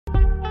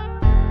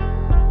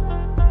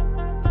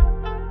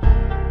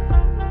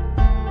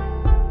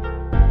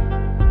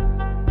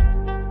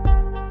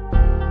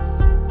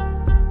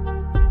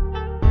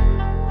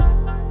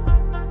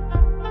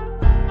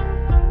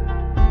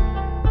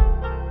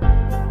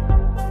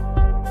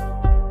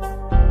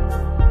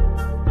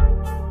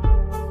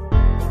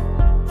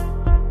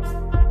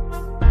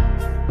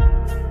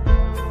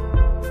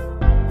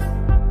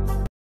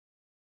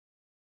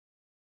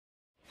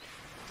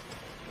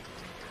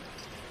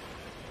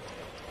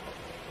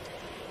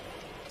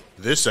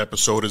This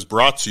episode is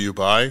brought to you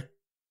by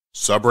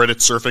Subreddit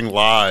Surfing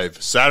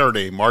Live,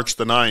 Saturday, March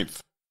the 9th.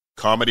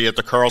 Comedy at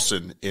the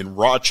Carlson in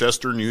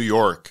Rochester, New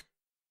York.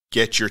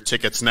 Get your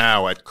tickets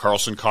now at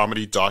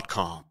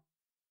carlsoncomedy.com.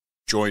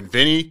 Join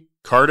Vinnie,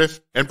 Cardiff,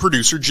 and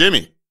producer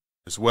Jimmy,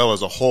 as well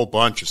as a whole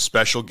bunch of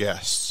special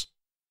guests.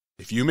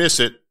 If you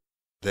miss it,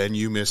 then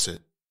you miss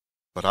it.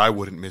 But I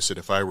wouldn't miss it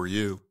if I were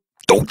you.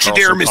 Don't you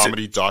dare miss it.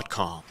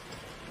 carlsoncomedy.com.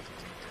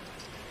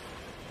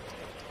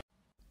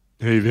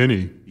 Hey,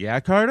 Vinny. Yeah,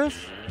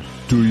 Cardiff?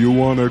 Do you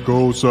want to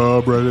go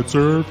subreddit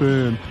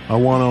surfing? I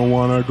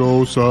wanna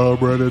go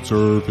subreddit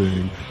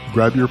surfing.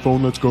 Grab your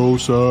phone, let's go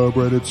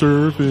subreddit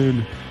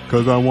surfing.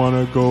 'Cause I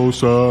wanna go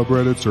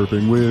subreddit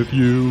surfing with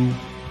you.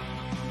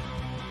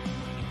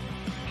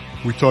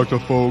 We talk to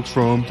folks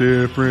from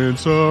different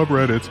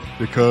subreddits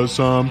because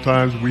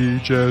sometimes we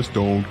just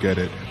don't get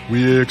it.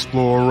 We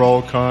explore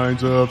all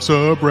kinds of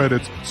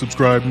subreddits.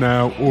 Subscribe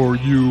now or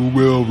you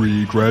will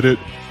regret it.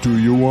 Do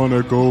you want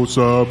to go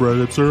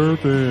subreddit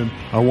surfing?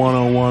 I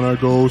wanna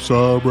go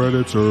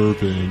subreddit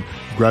surfing.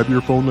 Grab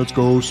your phone, let's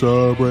go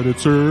subreddit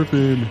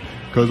surfing.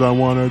 'Cause I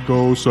wanna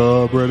go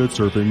subreddit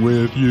surfing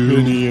with you.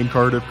 Vinnie and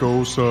Cardiff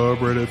go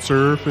subreddit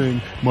surfing.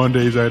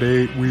 Mondays at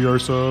 8 we are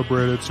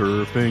subreddit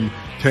surfing.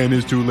 10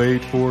 is too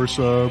late for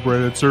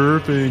subreddit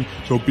surfing.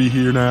 So be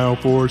here now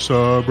for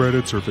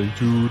subreddit surfing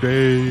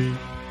today.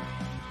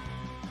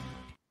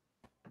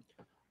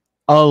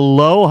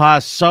 Aloha,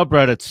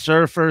 subreddit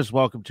surfers.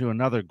 Welcome to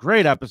another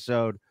great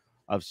episode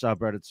of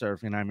Subreddit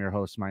Surfing. I'm your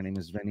host. My name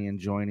is Vinny, and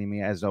joining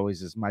me, as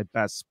always, is my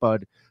best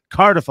spud,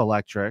 Cardiff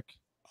Electric.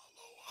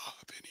 Aloha,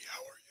 Vinny,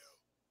 how are you?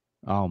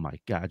 Oh, my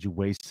God. You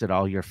wasted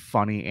all your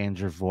funny and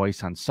your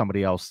voice on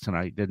somebody else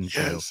tonight, didn't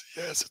you? Yes,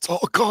 it's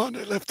all gone.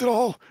 I left it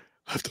all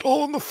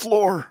on the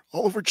floor,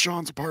 all over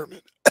John's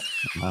apartment.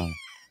 Oh.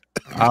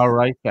 All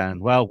right, then.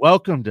 Well,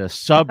 welcome to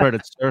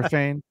Subreddit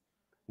Surfing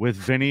with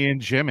Vinny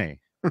and Jimmy.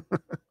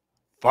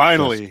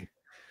 Finally,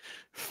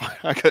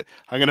 I'm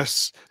going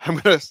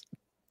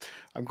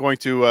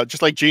to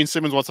just like Gene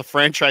Simmons wants a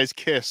franchise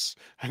kiss.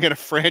 I'm gonna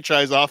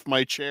franchise off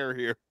my chair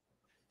here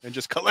and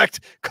just collect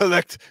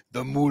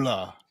the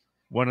moolah.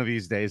 One of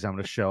these days, I'm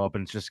going to show up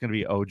and it's just going to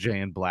be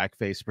OJ in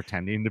blackface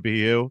pretending to be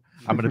you.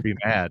 I'm going to be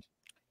mad.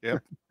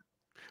 Yep.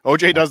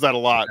 OJ does that a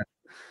lot.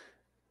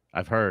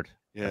 I've heard.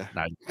 Yeah.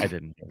 I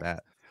didn't hear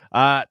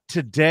that.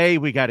 Today,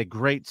 we got a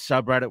great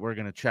subreddit we're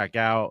going to check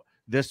out.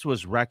 This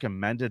was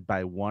recommended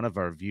by one of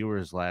our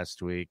viewers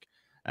last week,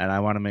 and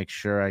I want to make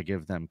sure I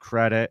give them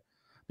credit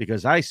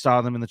because I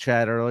saw them in the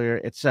chat earlier.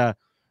 It's a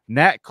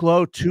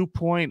NatClo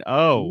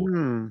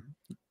 2.0.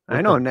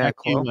 I know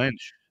Becky NatClo.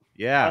 Lynch.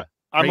 Yeah.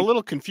 I'm a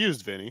little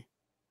confused, Vinny,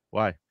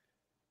 Why?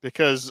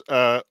 because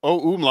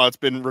Umlaut's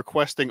been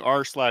requesting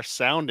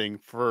r/sounding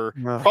for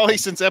No. probably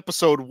since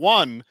episode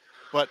 1,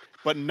 but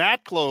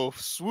NatClo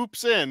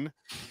swoops in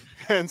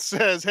and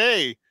says,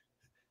 "Hey,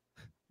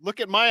 look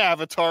at my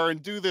avatar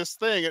and do this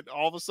thing," and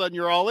all of a sudden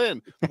you're all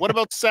in. What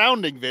about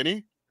sounding,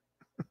 Vinny?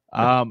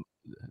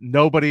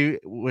 Nobody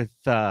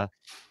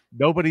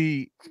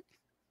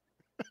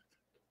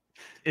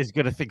is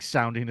going to think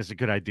sounding is a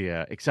good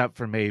idea, except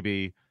for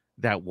maybe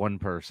that one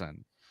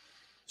person.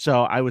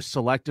 So I was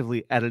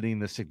selectively editing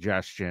the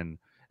suggestion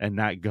and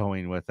not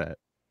going with it.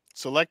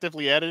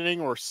 Selectively editing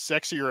or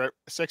sexier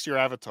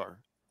avatar?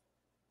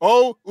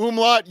 Oh,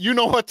 Umlaut, you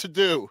know what to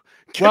do.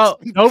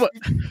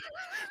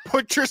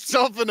 Put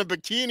yourself in a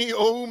bikini,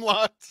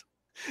 Umlaut,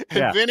 and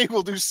Yeah. Vinny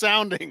will do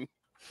sounding.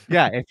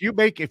 Yeah, if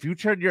you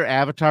turn your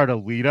avatar to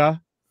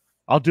Lita,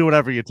 I'll do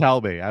whatever you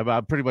tell me.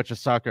 I'm pretty much a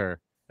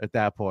sucker at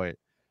that point.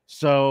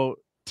 So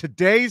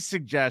today's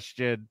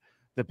suggestion,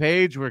 the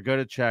page we're going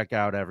to check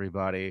out,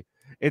 everybody,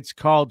 it's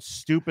called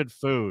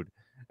Stupidfood,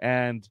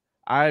 and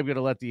I'm going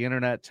to let the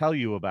internet tell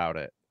you about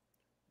it.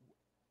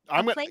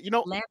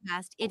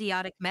 Lambast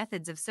idiotic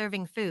methods of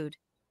serving food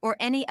or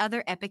any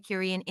other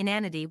Epicurean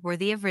inanity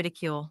worthy of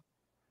ridicule.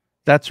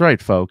 That's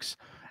right, folks.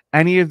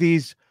 Any of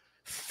these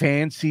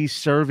fancy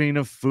serving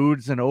of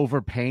foods and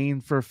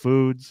overpaying for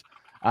foods,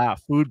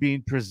 food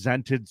being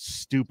presented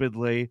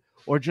stupidly,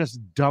 or just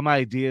dumb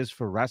ideas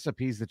for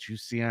recipes that you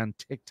see on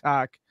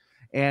TikTok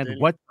and Vinny?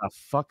 what the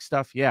fuck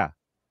stuff. Yeah.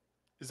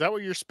 Is that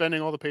what you're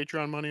spending all the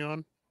Patreon money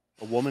on?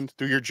 A woman to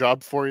do your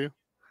job for you?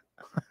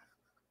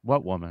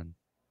 What woman?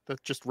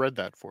 That just read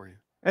that for you.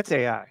 That's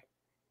AI.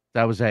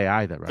 That was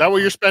AI that Is that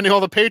what you're spending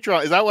all the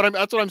Patreon?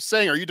 That's what I'm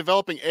saying. Are you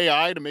developing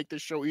AI to make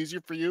this show easier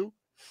for you?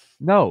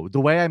 No, the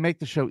way I make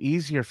the show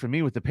easier for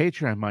me with the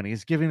Patreon money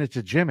is giving it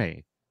to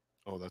Jimmy.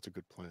 Oh, that's a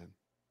good plan.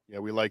 Yeah,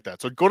 we like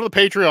that. So go to the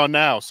Patreon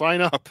now.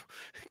 Sign up.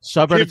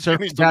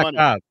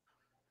 Subredditsurfing.com.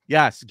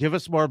 Yes, give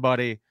us more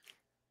money.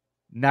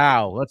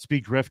 Now, let's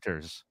be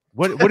grifters.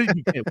 What did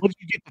you get? What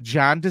did you get? The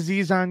John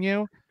disease on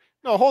you?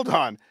 No, hold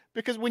on.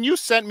 Because when you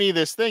sent me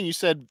this thing, you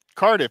said,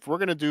 Cardiff, we're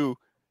going to do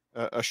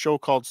a show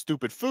called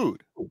Stupid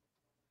Food.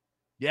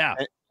 Yeah.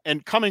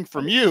 And coming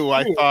from you,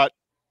 I thought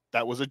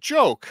that was a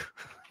joke.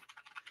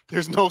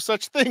 There's no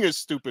such thing as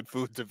stupid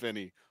food to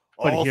Vinny.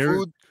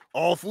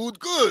 All food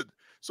good.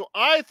 So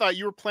I thought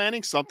you were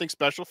planning something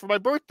special for my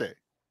birthday.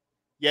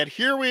 Yet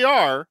here we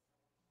are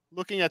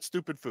looking at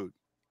stupid food.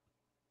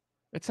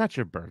 It's not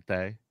your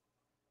birthday.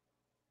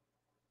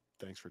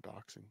 Thanks for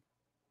doxing.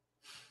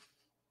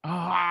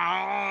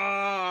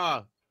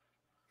 Ah.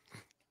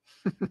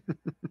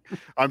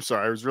 I'm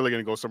sorry. I was really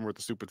going to go somewhere with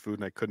the stupid food,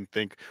 and I couldn't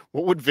think.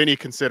 What would Vinny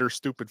consider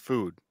stupid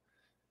food?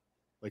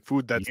 Like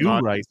food that's You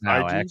not right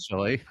now, inside you?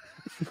 actually.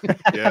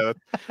 Yeah,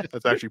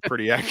 that's actually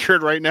pretty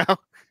accurate right now.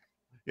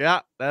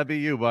 Yeah, that'd be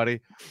you, buddy.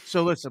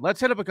 So listen,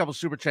 let's hit up a couple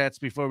super chats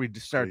before we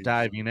start Please.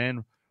 diving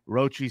in.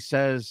 Rochi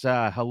says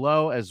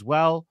hello as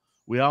well.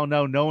 We all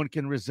know no one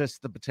can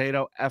resist the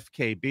potato.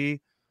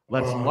 FKB.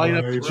 Let's light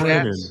up the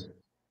Brennan. chats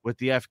with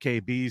the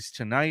FKBs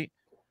tonight.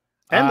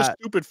 And the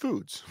stupid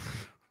foods.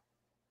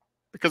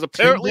 Because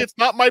apparently it's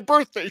not my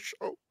birthday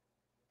show.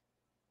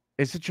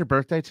 Is it your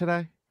birthday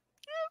today?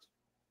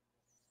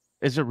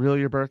 Is it really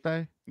your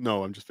birthday?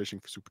 No, I'm just fishing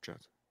for super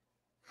chats.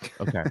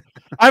 Okay.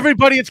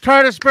 Everybody, it's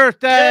Cardiff's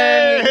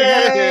birthday!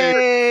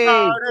 Yay!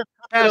 Cardiff!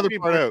 Another Happy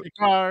part out. birthday,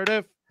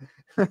 Cardiff!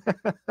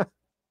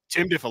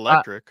 Tim Diff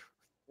Electric.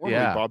 Formerly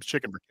yeah. Bob's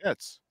Chicken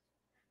Briquettes.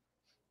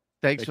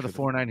 Thanks for the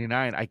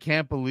 $4.99. I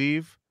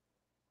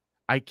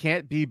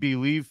can't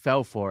believe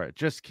fell for it.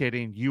 Just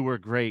kidding. You were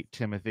great,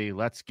 Timothy.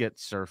 Let's get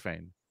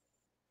surfing.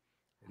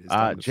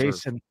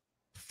 Jason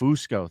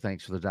Fusco,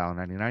 thanks for the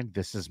 $1.99.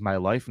 This is my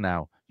life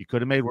now. You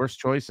could have made worse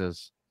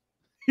choices.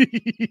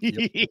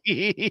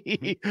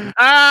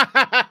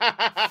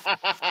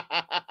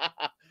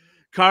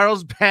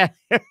 Carl's bad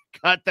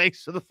haircut.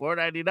 Thanks for the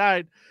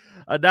 $4.99.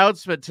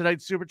 Announcement: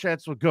 tonight's super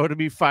chats will go to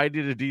me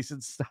finding a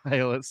decent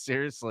stylist.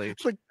 Seriously,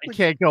 I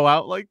can't go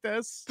out like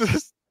this.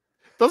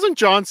 Doesn't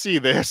John see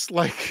this?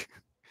 Like,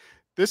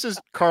 this is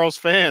Carl's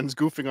fans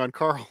goofing on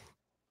Carl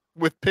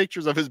with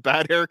pictures of his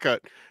bad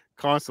haircut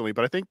constantly.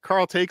 But I think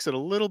Carl takes it a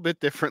little bit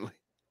differently.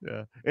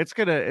 Yeah, it's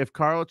gonna, if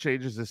Carl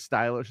changes his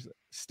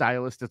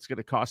stylist, it's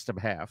gonna cost him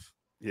half.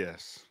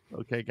 Yes.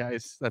 Okay,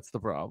 guys, that's the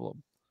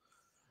problem.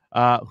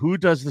 Who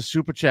does the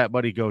super chat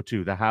money go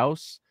to? The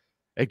house?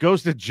 It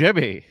goes to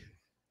Jimmy.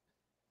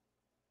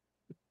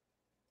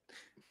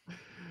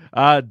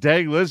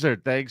 Dang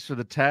Lizard, thanks for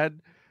the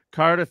 10.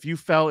 Cardiff, you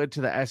fell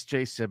into the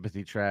SJ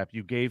sympathy trap.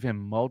 You gave him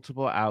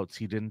multiple outs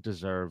he didn't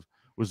deserve.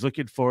 Was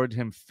looking forward to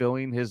him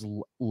filling his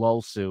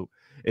lull suit.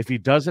 If he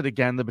does it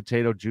again, the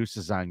potato juice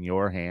is on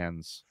your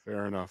hands.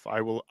 Fair enough.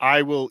 I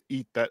will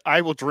eat that.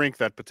 I will drink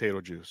that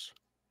potato juice.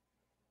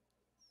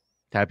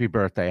 Happy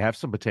birthday. Have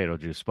some potato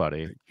juice,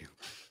 buddy. Thank you.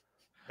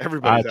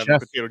 Everybody's having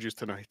potato juice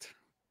tonight.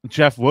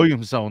 Jeff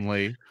Williams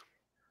only.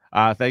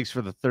 Thanks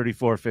for the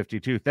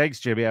 3452. Thanks,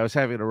 Jimmy. I was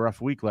having a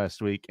rough week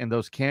last week, and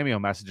those cameo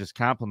messages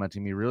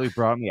complimenting me really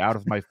brought me out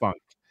of my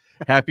funk.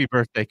 Happy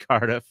birthday,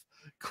 Cardiff.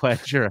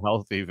 Glad you're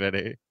healthy,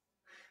 Vinny.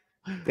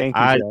 Thank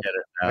you, I Jeff. get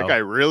it now. That guy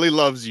really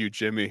loves you,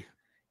 Jimmy.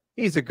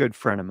 He's a good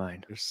friend of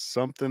mine. There's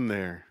something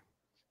there.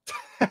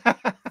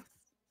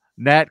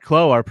 Nat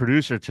Clo, our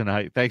producer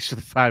tonight. Thanks for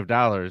the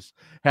 $5.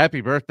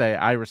 Happy birthday.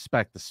 I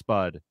respect the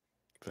spud.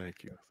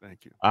 Thank you.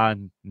 Thank you.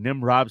 On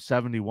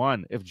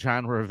Nimrob71. If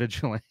John were a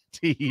vigilante,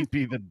 he'd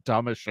be the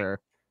dumbisher.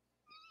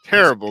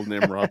 Terrible,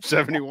 Nimrob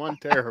 71.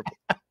 Terrible.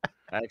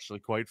 Actually,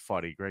 quite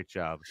funny. Great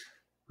job.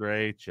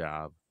 Great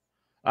job.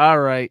 All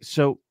right.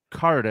 So,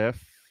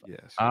 Cardiff.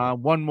 Yes.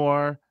 One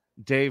more.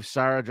 Dave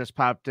Sara just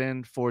popped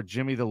in for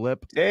Jimmy the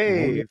Lip.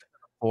 Dave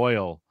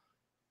Boyle.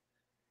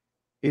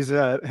 He's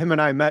him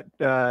and I met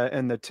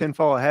in the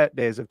tinfoil hat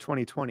days of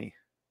 2020.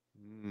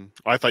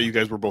 I thought you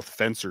guys were both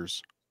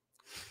fencers.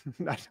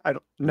 I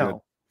don't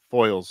know.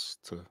 Foils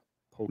to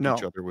poke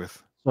each other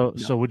with.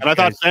 So and I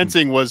thought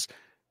fencing was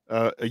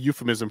a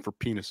euphemism for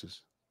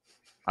penises.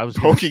 I was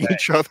poking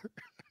each other.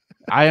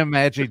 I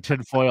imagine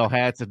tinfoil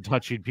hats and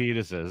touching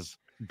penises,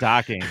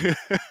 docking.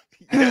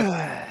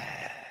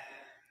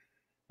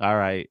 All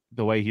right.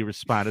 The way he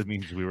responded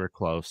means we were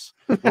close.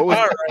 Hold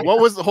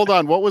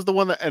on. What was the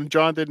one that, and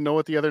John didn't know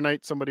it the other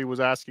night? Somebody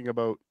was asking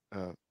about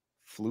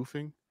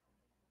floofing.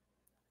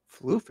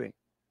 Floofing?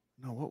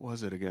 No, what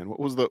was it again? What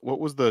was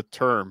the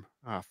term?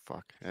 Ah,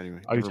 fuck.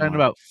 Anyway. Are you talking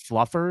about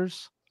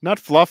fluffers? Not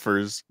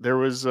fluffers. There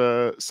was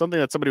something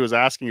that somebody was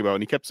asking about,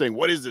 and he kept saying,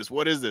 "What is this?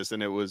 What is this?"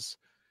 And it was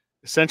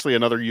essentially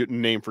another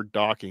name for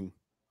docking.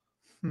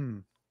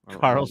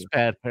 Carl's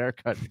bad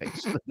haircut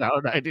makes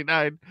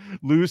 $1.99.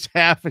 Lose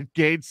half and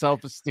gain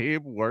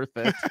self-esteem. Worth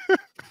it.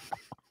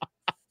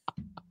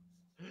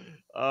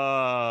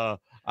 I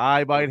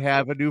might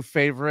have a new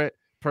favorite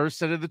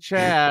person in the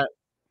chat.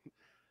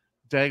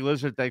 Dang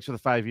Lizard, thanks for the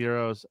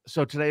 €5.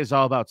 So today is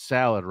all about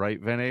salad, right,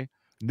 Vinny?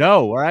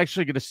 No, we're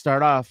actually going to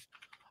start off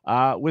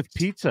with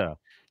pizza.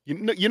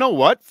 You know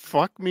what?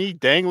 Fuck me.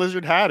 Dang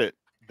Lizard had it.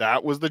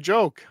 That was the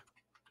joke.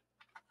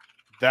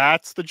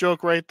 That's the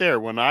joke right there.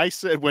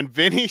 When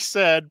Vinny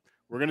said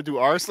we're going to do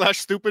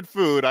r/stupid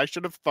food, I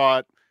should have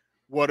thought,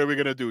 what are we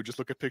going to do? Just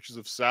look at pictures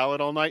of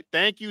salad all night?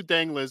 Thank you,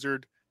 Dang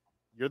Lizard.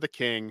 You're the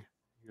king.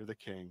 You're the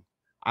king.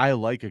 I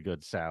like a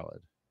good salad.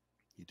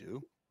 You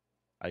do?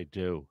 I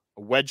do.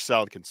 A wedge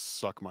salad can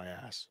suck my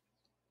ass.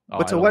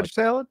 What's a wedge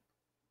salad?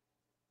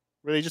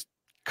 Where they just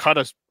cut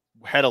a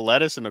head of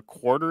lettuce into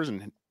quarters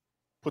and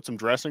put some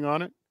dressing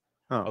on it.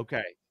 Oh.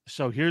 Okay.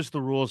 So here's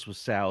the rules with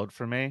salad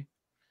for me.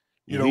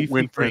 You don't Leafy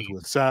win friends greens.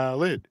 with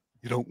salad.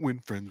 You don't win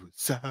friends with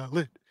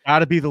salad.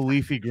 Gotta be the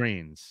leafy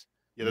greens.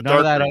 Yeah, the None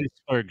of dark that green.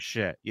 iceberg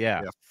shit.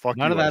 Yeah. Yeah, fuck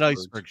None you, of that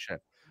icebergs. iceberg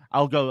shit.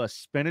 I'll go a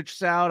spinach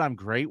salad. I'm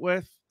great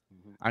with.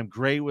 Mhm. I'm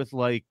great with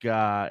like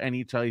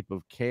any type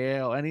of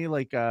kale, any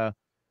like the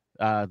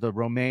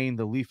romaine,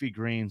 the leafy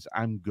greens.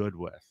 I'm good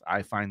with.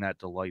 I find that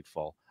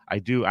delightful. I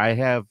do. I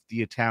have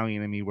the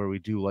Italian in me where we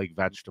do like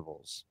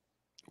vegetables,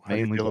 How do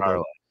you mainly feel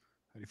garlic.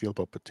 How do you feel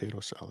about potato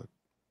salad?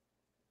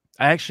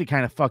 I actually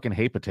kind of fucking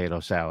hate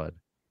potato salad.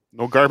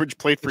 No garbage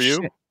plate for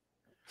you? Shit.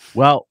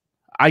 Well,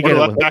 I What get it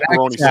about with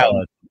macaroni mac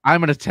salad.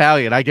 I'm an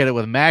Italian. I get it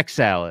with mac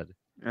salad.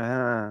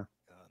 Ah,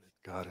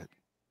 Got it.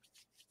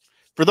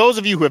 For those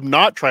of you who have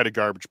not tried a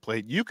garbage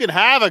plate, you can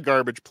have a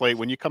garbage plate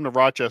when you come to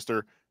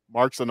Rochester,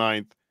 March the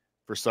 9th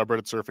for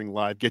Subreddit Surfing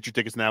Live. Get your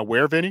tickets now.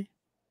 Where, Vinny?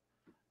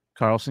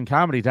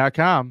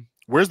 CarlsonComedy.com.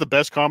 Where's the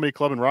best comedy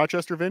club in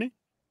Rochester, Vinny?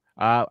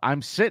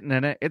 I'm sitting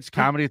in it. It's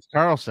comedy at the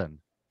Carlson.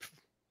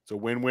 It's a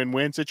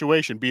win-win-win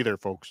situation. Be there,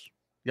 folks.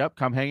 Yep,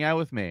 come hang out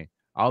with me.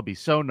 I'll be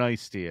so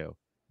nice to you.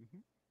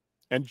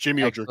 And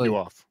Jimmy will jerk you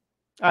off.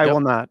 I Yep.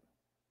 will not.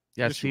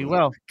 Yes, Yes, he you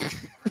will.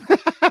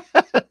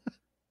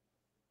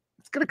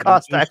 It's going to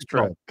cost You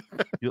extra.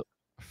 control.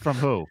 From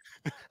who?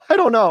 I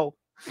don't know.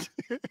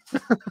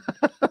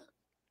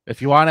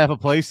 If you want to have a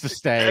place to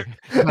stay,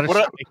 you gotta What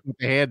I- stick with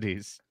the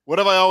handies. What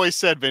have I always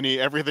said, Vinny?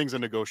 Everything's a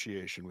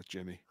negotiation with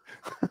Jimmy.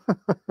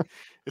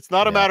 It's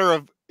not a Yeah. matter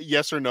of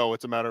yes or no.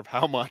 It's a matter of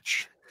how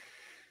much.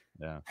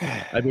 Yeah.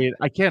 I mean,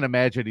 I can't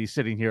imagine he's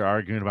sitting here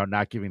arguing about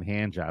not giving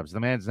hand jobs. The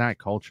man's not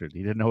cultured. He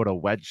didn't know what a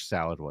wedge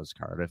salad was,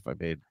 Cardiff. I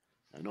mean,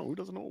 I know. Who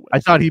doesn't know? I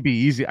thought he'd be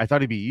easy. I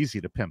thought he'd be easy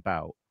to pimp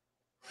out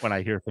when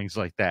I hear things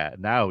like that.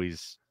 Now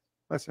he's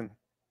Listen,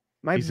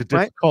 a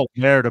difficult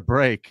mare to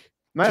break.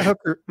 my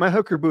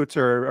hooker boots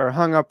are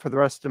hung up for the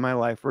rest of my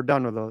life. We're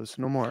done with those.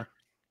 No more.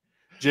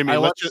 Jimmy, I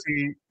want let's to just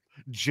see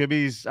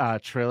Jimmy's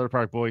Trailer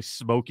Park Boy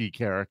Smokey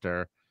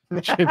character.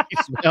 Jimmy's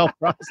male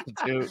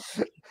prostitute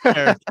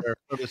character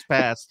from his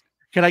past.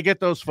 Can I get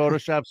those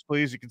photoshops,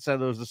 please? You can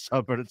send those to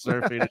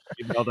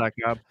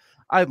subredditsurfing@gmail.com.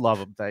 I'd love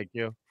them. Thank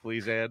you.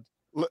 Please, Ed.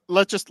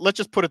 let's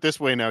just put it this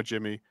way now,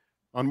 Jimmy.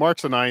 On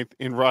March the 9th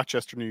in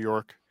Rochester, New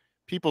York,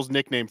 people's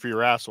nickname for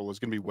your asshole is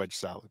going to be wedge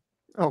salad.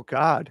 Oh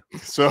God.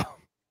 So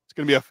it's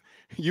going to be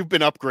you've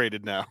been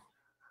upgraded now.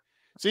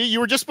 See,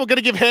 you were just going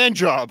to give hand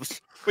jobs,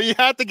 but you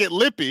had to get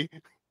lippy.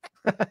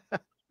 They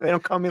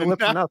don't call me And lip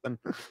for now- nothing.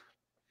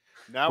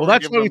 Now Well, we're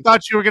that's giving what we them-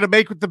 thought you were going to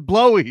make with the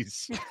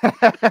blowies.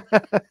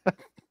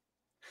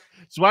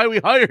 That's why we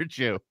hired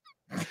you.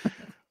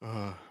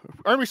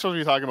 aren't we supposed to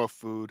be talking about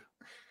food?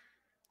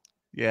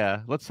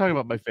 Yeah, let's talk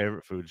about my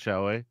favorite food,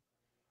 shall we?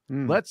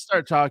 Mm. Let's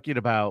start talking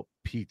about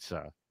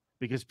pizza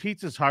because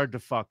pizza's hard to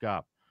fuck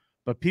up,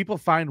 but people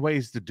find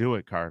ways to do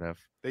it,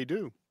 Cardiff. They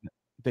do.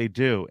 They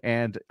do.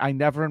 And I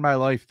never in my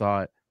life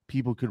thought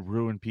people could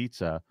ruin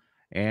pizza.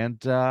 And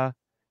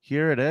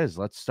here it is.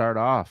 Let's start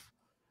off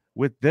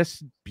with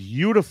this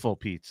beautiful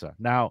pizza.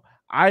 Now,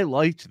 I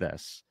liked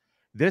this.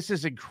 This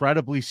is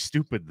incredibly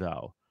stupid,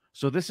 though.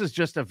 So this is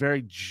just a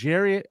very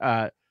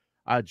generic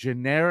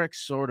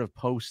sort of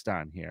post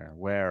on here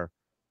where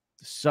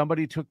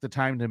somebody took the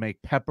time to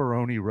make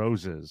pepperoni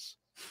roses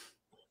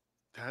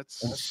and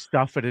That's.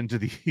 stuff it into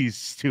these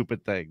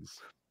stupid things.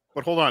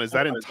 But hold on, is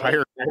that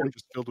entire cone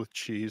just filled with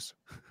cheese?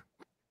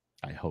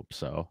 I hope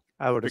so.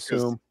 I would Because-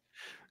 assume.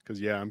 Because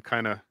yeah, I'm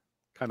kind of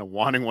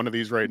wanting one of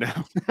these right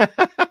now.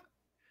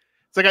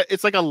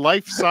 It's like a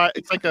life size.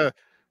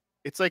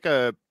 It's like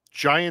a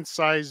giant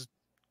sized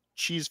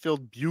cheese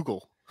filled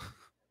bugle.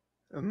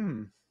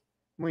 Mm.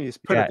 When you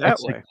just put Yeah, it that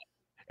it's way. like-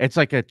 It's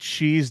like a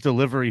cheese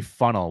delivery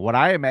funnel. What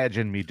I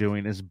imagine me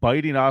doing is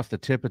biting off the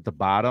tip at the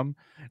bottom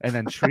and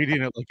then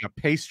treating it like a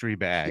pastry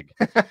bag,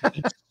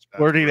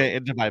 squirting it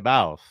into my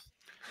mouth.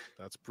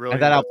 That's And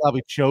brilliant. then I'll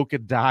probably choke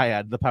and die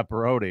on the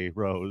pepperoni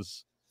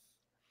rose.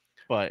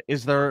 But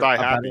is there Die a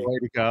better happy. way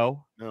to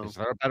go? No. Is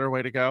there a better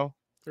way to go?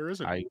 There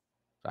isn't. I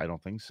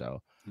don't think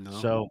so. No.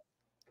 So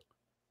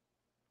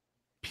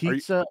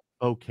pizza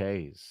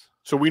bouquets.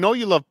 So we know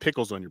you love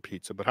pickles on your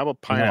pizza, but how about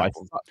No,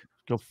 pineapple?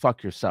 go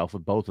fuck yourself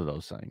with both of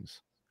those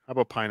things. How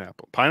about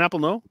pineapple? Pineapple,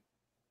 no?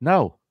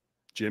 No.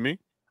 Jimmy?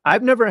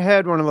 I've never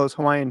had one of those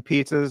Hawaiian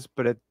pizzas,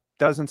 but it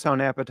doesn't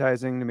sound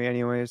appetizing to me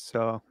anyways.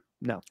 So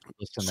no.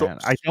 Listen, So- man.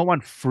 I don't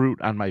want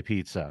fruit on my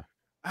pizza.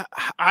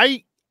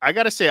 I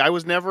gotta say, I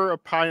was never a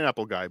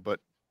pineapple guy, but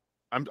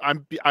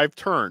I've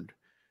turned.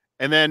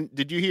 And then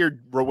did you hear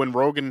when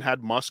Rogan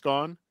had Musk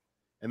on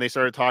and they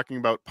started talking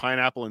about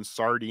pineapple and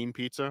sardine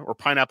pizza or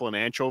pineapple and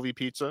anchovy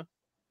pizza?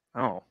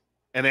 Oh.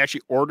 And they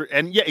actually ordered,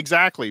 and yeah,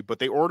 exactly. But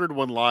they ordered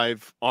one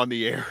live on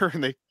the air,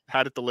 and they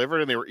had it delivered,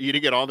 and they were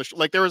eating it on the show.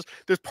 Like there's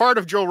part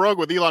of Joe Rogan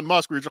with Elon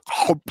Musk where he's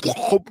like,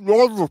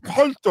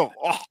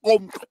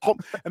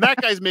 and that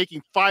guy's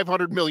making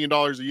 $500 million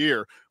a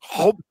year.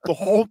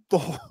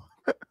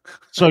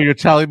 So you're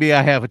telling me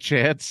I have a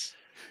chance?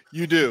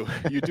 You do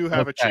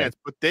have a Okay, chance,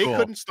 but they cool.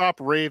 couldn't stop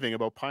raving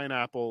about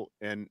pineapple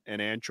and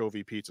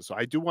anchovy pizza. So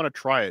I do want to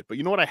try it. But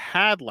you know what I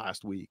had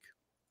last week?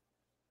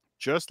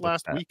 just What's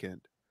last that?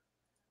 weekend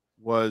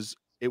was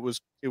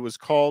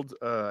called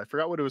I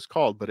forgot what it was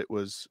called, but it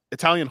was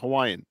Italian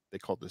Hawaiian. They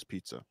called this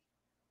pizza,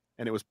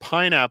 and it was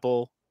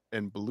pineapple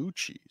and blue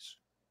cheese,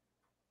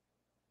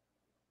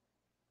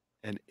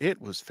 and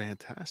it was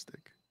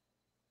fantastic.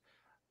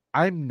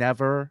 I'm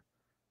never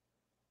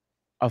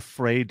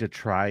afraid to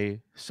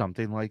try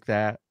something like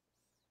that.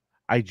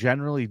 I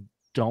generally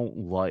don't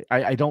like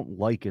I don't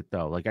like it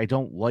though. Like I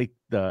don't like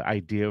the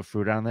idea of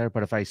food on there,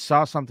 but if I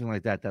saw something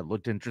like that that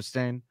looked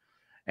interesting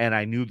and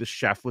I knew the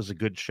chef was a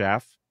good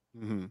chef,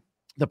 Mm-hmm.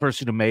 the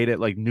person who made it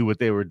like knew what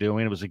they were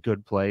doing, it was a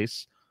good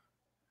place,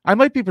 I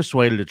might be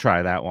persuaded to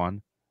try that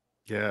one.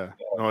 Yeah,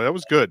 no, that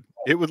was good.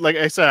 It was like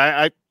I said,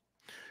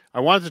 I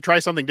wanted to try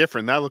something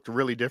different. That looked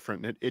really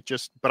different. It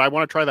just, but I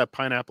want to try that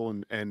pineapple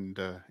and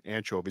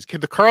anchovies.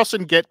 Can the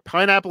Carlson get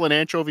pineapple and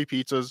anchovy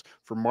pizzas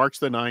for March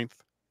the 9th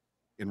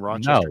in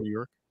Rochester, No. New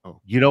York?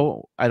 Oh,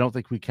 I don't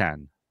think we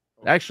can.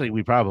 Actually,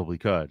 we probably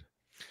could.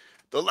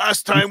 the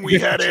last You time can we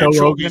get had the Joe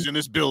anchovies Rogan. in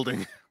this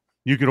building.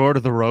 You could order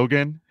the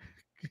Rogan.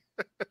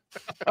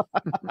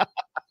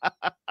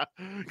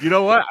 You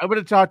know what? I'm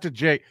going to talk to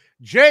Jake.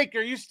 Jake,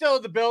 are you still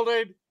in the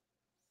building?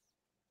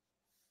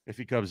 If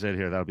he comes in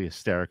here, that'll be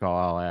hysterical.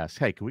 I'll ask,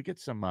 hey, can we get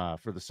some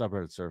for the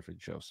subreddit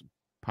surfing show, some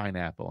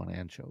pineapple and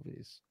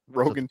anchovies?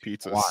 Rogan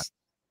pizzas. That's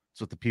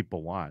what the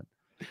people want.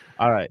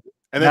 All right.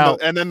 And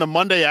then the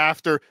Monday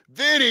after,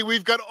 Vinny,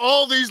 we've got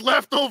all these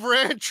leftover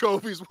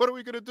anchovies. What are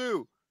we gonna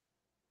do?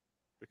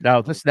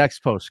 Now this next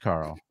post,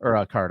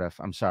 Cardiff.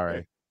 I'm sorry.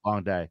 Okay.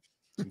 Long day.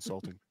 It's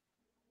insulting.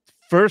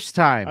 First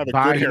time I have a good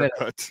buying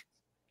haircut.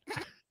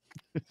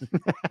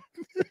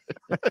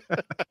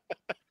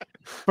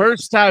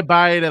 First time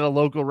buying at a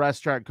local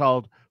restaurant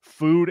called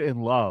Food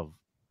and Love.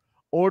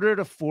 Ordered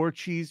a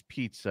 4-cheese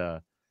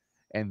pizza,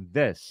 and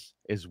this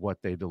is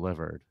what they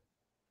delivered.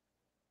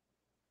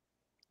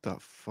 The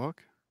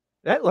fuck?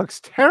 That looks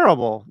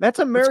terrible. That's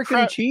American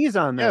crap. cheese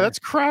on there. Yeah, that's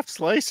Kraft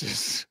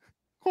slices.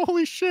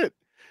 Holy shit.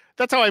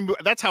 That's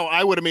how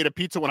I would have made a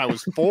pizza when I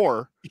was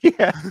 4.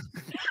 Yeah.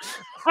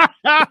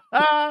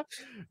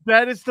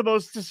 That is the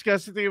most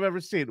disgusting thing I've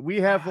ever seen. We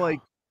have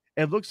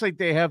it looks like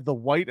they have the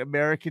white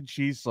American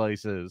cheese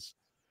slices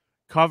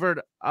covered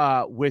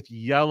with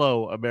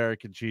yellow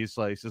American cheese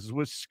slices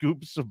with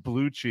scoops of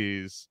blue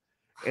cheese.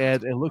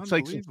 And it looks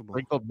like some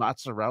sprinkled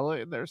mozzarella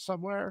in there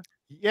somewhere.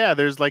 Yeah,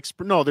 there's like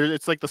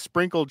it's like the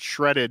sprinkled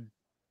shredded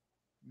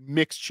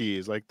mixed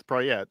cheese. Like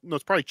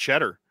it's probably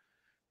cheddar.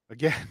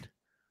 Again.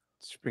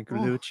 Sprinkle a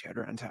little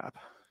cheddar on top.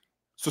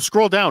 So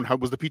scroll down. How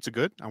was the pizza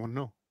good? I want to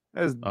know.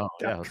 Let's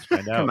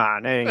find out. Come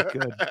on, it ain't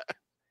good.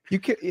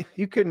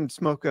 You couldn't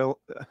smoke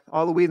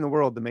all the weed in the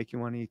world to make you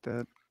want to eat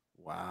that.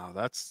 Wow,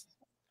 that's.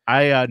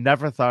 I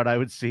never thought I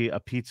would see a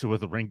pizza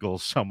with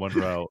wrinkles. Someone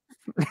wrote.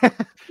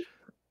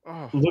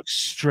 Looks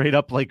straight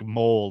up like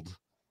mold.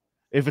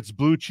 If it's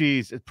blue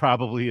cheese, it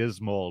probably is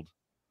mold.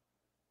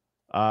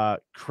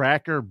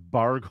 Cracker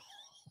Bargle.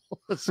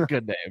 That's a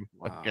good name.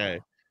 Wow. Okay.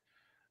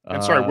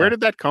 I'm sorry. Where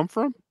did that come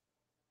from?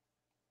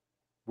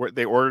 Where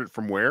they ordered it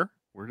from? Where?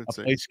 Where did it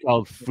say? It's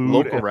called Food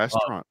Local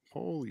restaurant.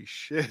 Holy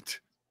shit.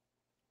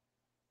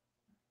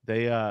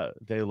 They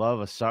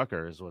love a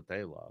sucker is what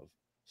they love.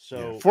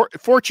 So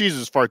four cheeses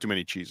is far too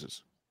many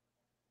cheeses.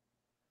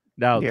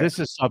 Now this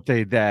is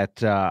something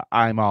that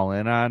I'm all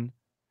in on.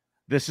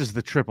 This is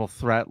the triple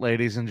threat,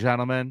 ladies and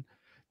gentlemen.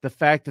 The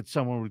fact that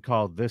someone would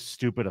call this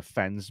stupid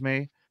offends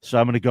me. So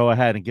I'm going to go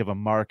ahead and give a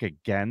mark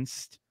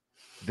against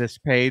this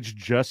page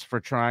just for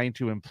trying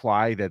to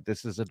imply that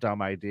this is a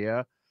dumb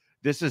idea.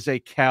 This is a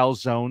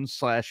calzone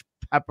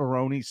 /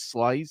 pepperoni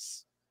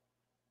slice.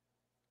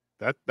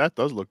 That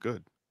does look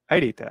good.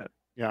 I'd eat that.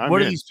 Yeah.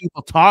 What are these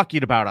people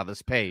talking about on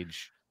this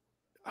page?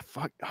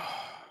 Fuck.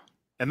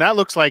 And that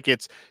looks like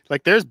it's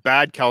like there's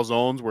bad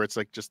calzones where it's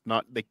like just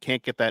not, they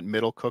can't get that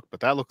middle cooked, but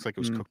that looks like it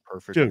was cooked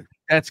perfectly. Dude,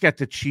 that's got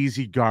the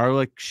cheesy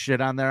garlic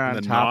shit on there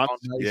on top.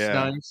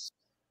 Nice.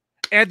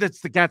 And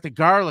it's got the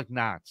garlic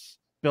knots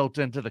built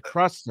into the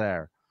crust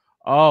there.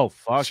 Oh,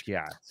 fuck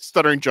yeah.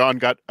 Stuttering John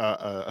got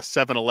a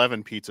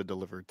 7-Eleven pizza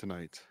delivered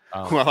tonight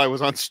while I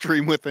was on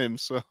stream with him.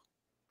 So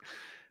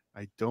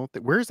I don't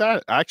think, where's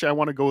that? Actually, I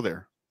want to go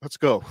there. Let's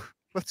go.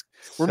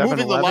 We're moving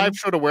the live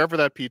show to wherever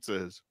that pizza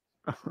is.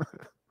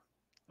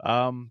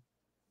 I'm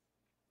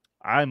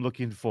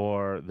looking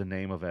for the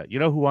name of it. You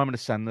know who I'm going to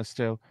send this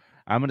to?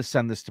 I'm going to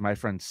send this to my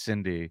friend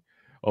Cindy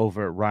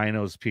over at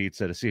Rhino's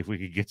Pizza to see if we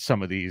could get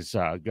some of these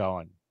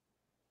going.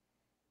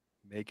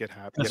 Make it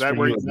happen.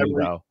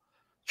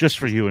 Just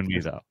for you and me,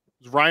 though.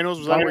 Rhino's,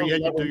 was that where you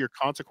had to do your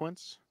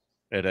consequence?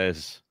 It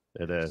is.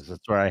 That's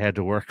where I had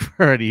to work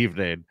for an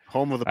evening.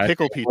 Home of the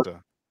pickle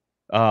pizza.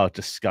 Oh,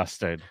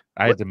 disgusting.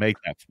 I had to make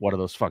that one of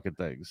those fucking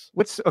things.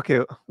 What's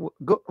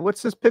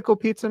this pickle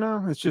pizza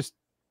now?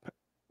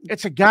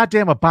 It's a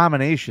goddamn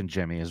abomination,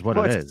 Jimmy, is what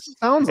it is.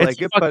 Sounds it's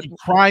like it, but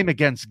crime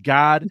against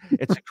God.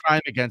 It's a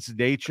crime against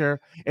nature.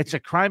 It's a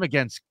crime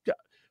against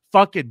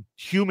fucking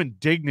human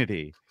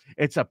dignity.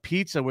 It's a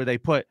pizza where they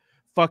put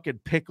fucking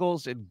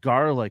pickles and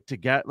garlic to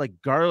get like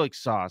garlic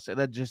sauce, and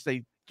then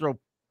they throw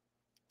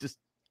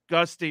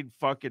disgusting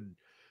fucking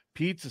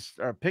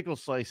or pickle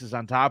slices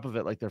on top of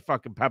it like they're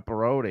fucking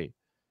pepperoni.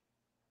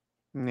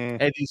 Nah.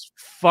 And these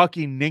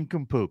fucking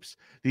nincompoops,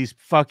 these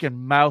fucking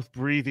mouth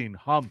breathing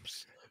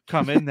humps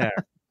come in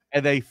there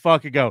and they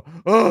fucking go,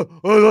 "Oh,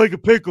 I like a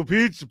pickle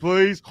pizza,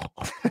 please."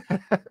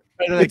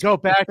 And they go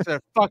back to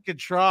their fucking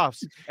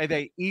troughs and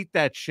they eat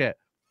that shit.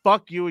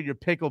 Fuck you and your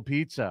pickle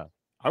pizza.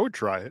 I would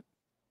try it.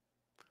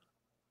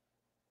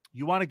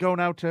 You want to go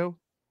now too?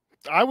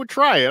 I would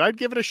try it. I'd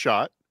give it a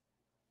shot.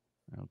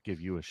 I'll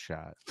give you a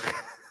shot.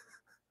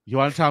 You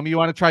want to tell me you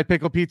want to try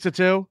pickle pizza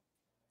too?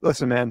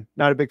 Listen, man,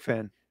 not a big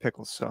fan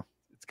pickles. So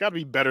It's got to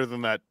be better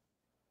than that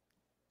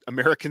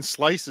American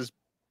Slices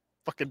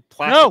fucking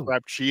plastic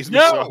wrap cheese.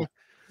 No.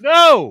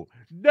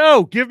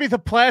 Give me the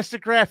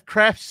plastic wrap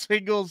Kraft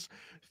Singles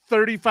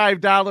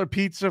 $35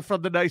 pizza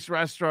from the nice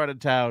restaurant in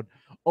town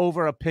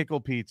over a pickle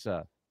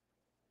pizza.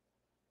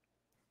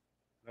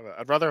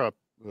 I'd rather I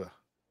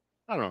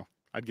don't know.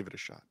 I'd give it a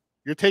shot.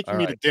 You're taking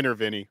me to dinner,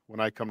 Vinny, when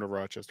I come to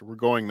Rochester. We're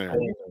going there.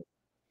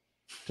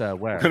 Where?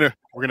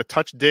 We're gonna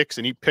touch dicks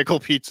and eat pickle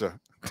pizza.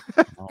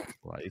 Oh,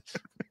 right.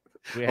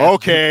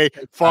 Okay,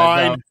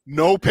 fine.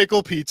 No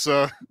pickle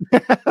pizza.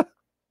 I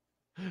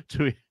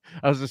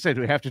was gonna say,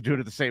 do we have to do it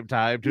at the same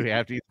time? Do we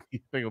have to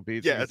eat pickle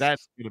pizza? Yes.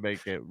 That's gonna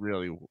make it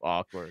really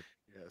awkward.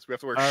 Yes, we have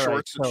to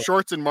wear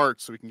shorts in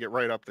March so we can get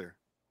right up there.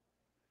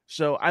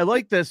 So I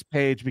like this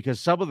page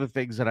because some of the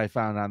things that I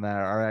found on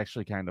there are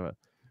actually kind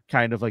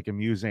of like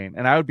amusing,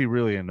 and I would be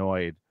really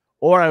annoyed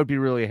or I would be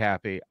really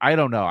happy. I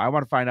don't know. I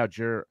want to find out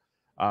your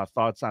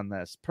thoughts on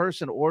this.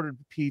 Person ordered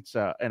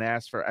pizza and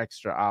asked for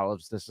extra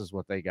olives. This is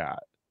what they got.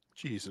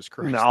 Jesus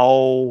Christ.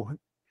 no,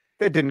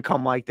 it didn't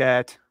come like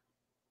that.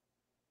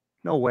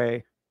 No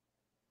way.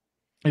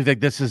 You think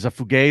this is a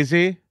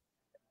fugazi?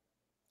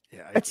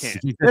 Yeah, I That's, can't.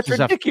 You think this that's is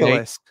a fake?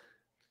 ridiculous.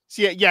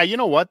 See, yeah, you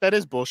know what? That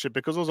is bullshit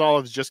because those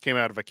olives just came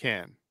out of a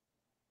can.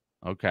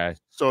 Okay.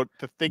 So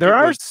to think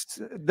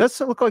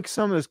Doesn't look like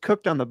some is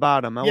cooked on the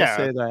bottom. I will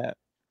say that.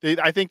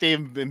 I think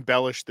they've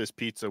embellished this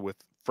pizza with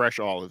fresh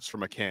olives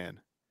from a can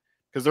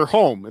because they're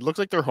home. It looks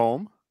like they're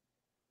home.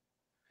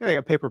 Yeah, they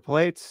got paper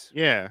plates.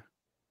 Yeah.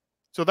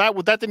 So that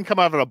didn't come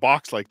out of a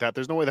box like that.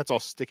 There's no way that's all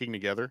sticking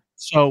together.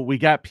 So we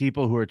got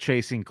people who are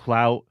chasing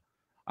clout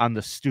on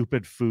the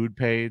stupid food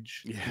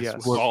page.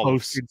 Yes. Who are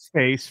posting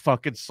face,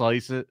 fucking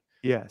slice it.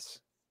 Yes.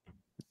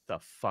 The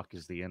fuck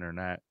is the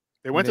internet?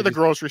 They went to the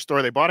grocery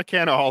store. They bought a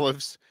can of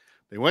olives.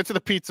 They went to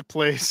the pizza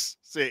place.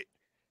 Say,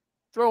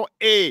 throw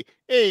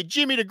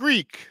Jimmy the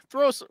Greek.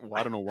 Well,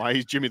 I don't know why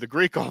he's Jimmy the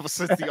Greek. All of a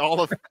sudden,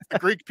 the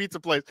Greek pizza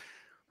place.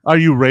 Are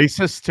you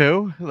racist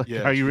too?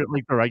 Yes. Are you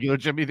like the regular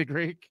Jimmy the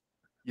Greek?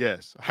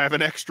 Yes, I have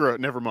an extra.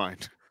 Never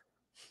mind.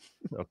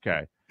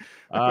 Okay.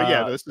 But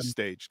yeah, this is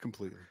staged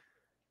completely.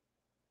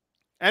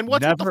 And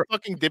what's with the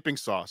fucking dipping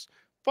sauce?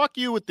 Fuck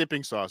you with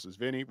dipping sauces,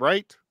 Vinny.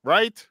 Right?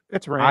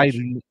 It's ranch.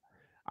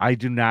 I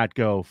do not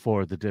go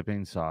for the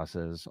dipping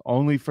sauces,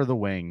 only for the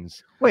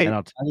wings. Wait. And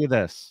I'll tell you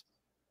this.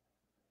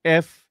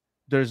 If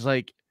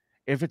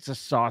it's a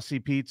saucy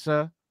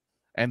pizza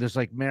and there's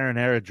like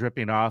marinara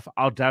dripping off,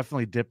 I'll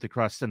definitely dip the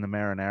crust in the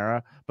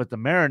marinara. But the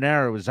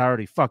marinara was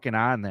already fucking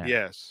on there.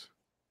 Yes.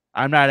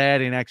 I'm not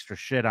adding extra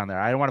shit on there.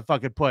 I don't want to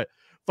fucking put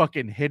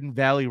fucking Hidden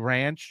Valley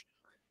Ranch.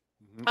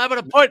 I'm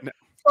going to put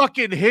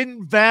fucking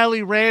Hidden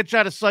Valley Ranch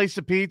on a slice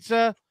of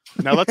pizza.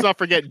 Now, let's not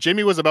forget,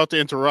 Jimmy was about to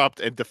interrupt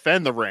and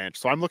defend the ranch.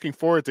 So I'm looking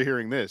forward to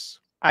hearing this.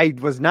 I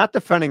was not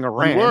defending a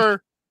ranch. You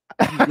were,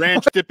 you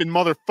ranch dipping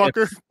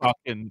motherfucker.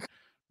 Fucking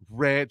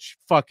ranch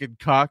fucking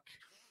cuck.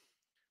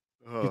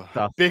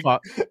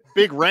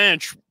 Big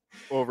ranch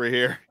over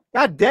here.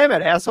 God damn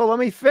it, asshole. Let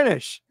me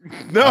finish.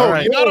 No,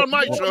 right. You're not on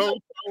my show.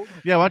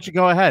 Yeah, why don't you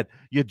go ahead?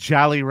 You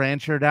jolly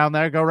rancher down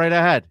there. Go right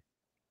ahead.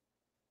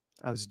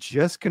 I was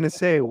just going to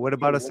say, what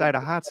about a side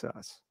of hot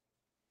sauce?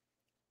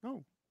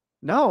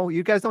 No,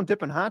 you guys don't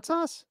dip in hot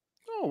sauce?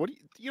 No, what do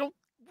you don't?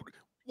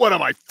 What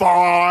am I,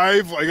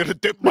 5? I got to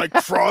dip my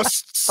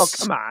crusts? Oh,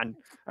 come on.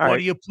 All what right.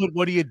 do you put?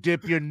 What do you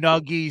dip your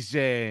nuggies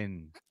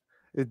in?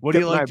 What do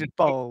you like to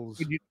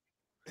balls?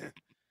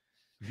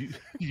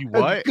 You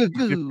what? Dip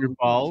your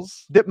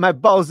balls? Dip my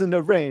balls in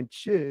the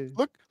ranch. Yeah.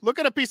 Look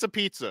at a piece of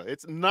pizza.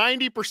 It's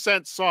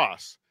 90%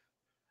 sauce.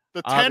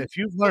 The if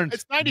you've learned,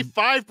 it's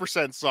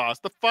 95% sauce.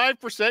 The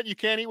 5% you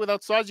can't eat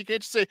without sauce. You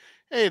can't just say,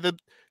 "Hey,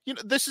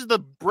 this is the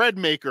bread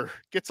maker.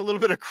 Gets a little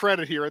bit of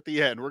credit here at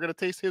the end. We're gonna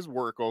taste his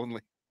work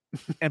only."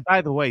 And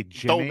by the way,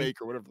 Jimmy, dough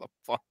maker, whatever the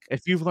fuck.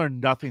 If you've learned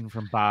nothing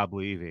from Bob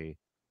Levy,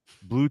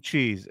 blue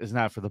cheese is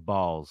not for the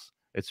balls;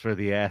 it's for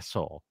the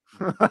asshole.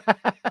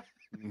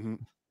 Mm-hmm.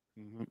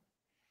 Mm-hmm.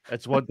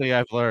 That's one thing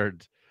I've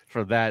learned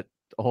from that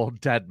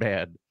old dead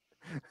man.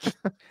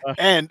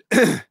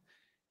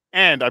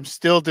 And I'm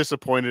still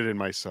disappointed in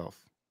myself.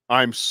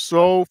 I'm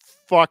so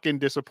fucking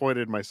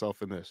disappointed in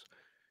myself in this.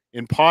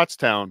 In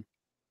Pottstown,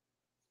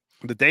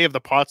 the day of the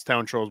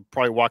Pottstown show, I was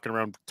probably walking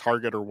around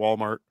Target or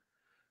Walmart.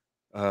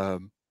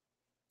 And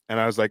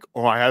I was like,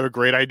 "Oh, I have a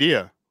great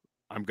idea.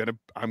 I'm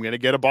gonna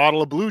get a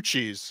bottle of blue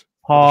cheese."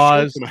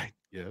 Pause.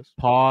 Yes.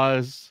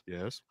 Pause.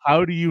 Yes.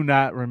 How do you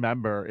not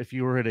remember if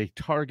you were at a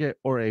Target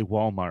or a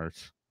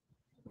Walmart?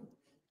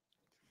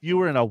 You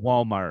were in a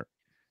Walmart.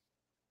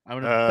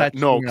 I'm gonna bet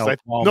you No, were in because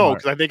a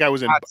Walmart. I think I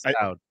was in.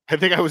 Pottstown. I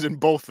think I was in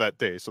both that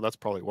day, so that's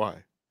probably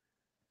why.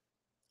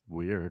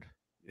 Weird.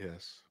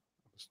 Yes,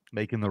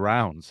 Making the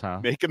rounds, huh?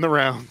 making the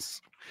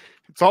rounds.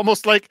 It's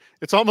almost like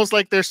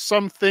there's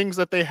some things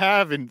that they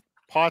have in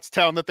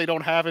Pottstown that they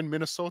don't have in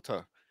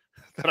Minnesota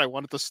that I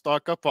wanted to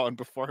stock up on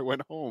before I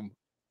went home.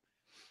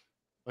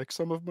 Like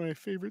some of my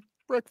favorite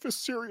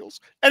breakfast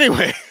cereals.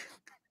 Anyway,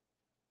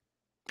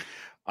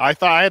 I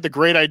thought I had the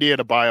great idea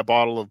to buy a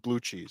bottle of blue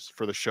cheese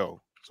for the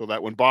show so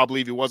that when Bob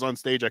Levy was on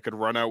stage, I could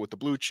run out with the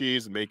blue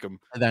cheese and make him.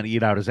 And then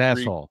eat out his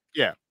asshole.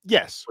 Yeah.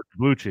 Yes. With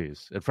blue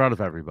cheese in front of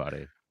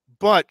everybody.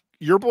 But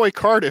your boy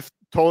Cardiff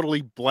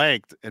totally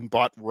blanked and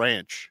bought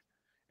ranch.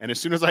 And as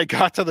soon as I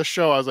got to the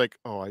show, I was like,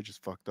 oh, I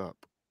just fucked up.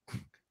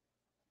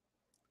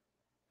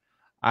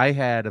 I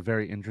had a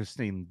very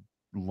interesting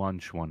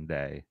lunch one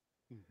day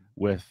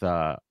with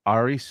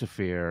Ari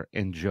Safir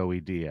and Joey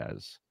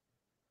Diaz.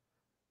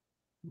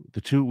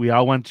 The two, we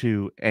all went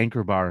to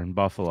Anchor Bar in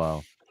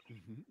Buffalo,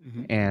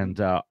 and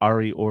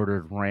Ari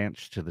ordered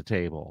ranch to the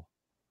table.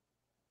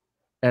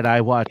 And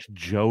I watched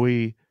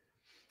Joey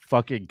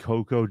fucking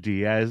Coco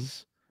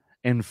Diaz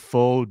in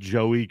full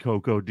Joey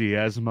Coco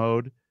Diaz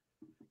mode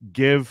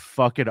give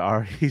fucking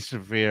Ari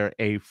Safir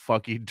a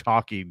fucking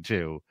talking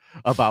to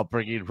about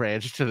bringing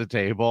ranch to the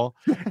table.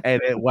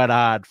 And it went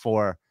on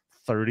for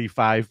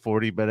 35,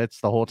 40 minutes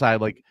the whole time.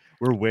 Like,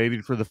 we're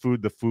waiting for the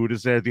food. The food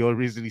is there. The only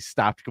reason he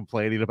stopped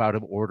complaining about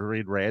him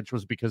ordering ranch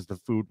was because the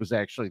food was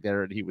actually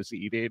there and he was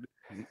eating.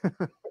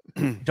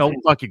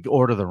 Don't fucking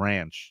order the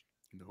ranch.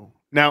 No.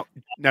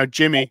 Now,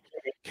 Jimmy,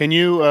 can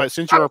you,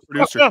 since you're a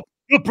producer,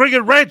 you're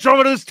bringing ranch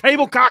over to this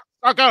table,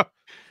 cocksucker.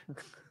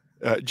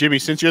 Jimmy,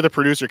 since you're the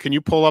producer, can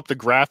you pull up the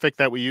graphic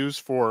that we use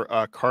for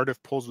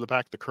Cardiff pulls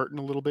back the curtain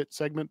a little bit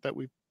segment that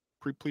we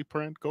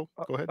pre-planned? Go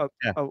ahead.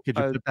 Yeah. Could you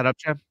put that up,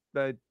 Jim?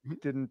 I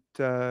didn't.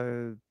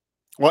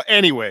 Well,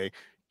 anyway,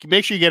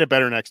 make sure you get it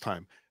better next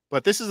time.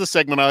 But this is the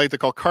segment I like to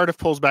call Cardiff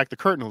pulls back the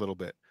curtain a little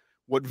bit.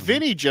 What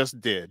Vinnie just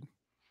did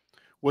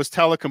was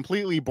tell a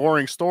completely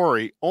boring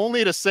story,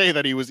 only to say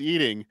that he was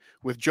eating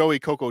with Joey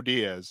Coco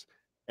Diaz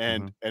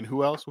and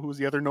who else? Who was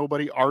the other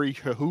nobody? Ari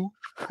who?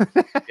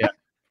 Yeah.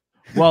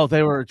 Well,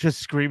 they were just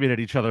screaming at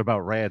each other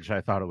about ranch.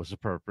 I thought it was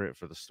appropriate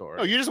for the story.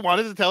 Oh, you just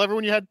wanted to tell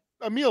everyone you had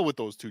a meal with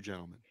those two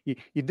gentlemen.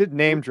 You did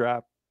name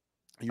drop.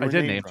 I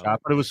did name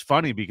drop, but it was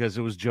funny because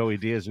it was Joey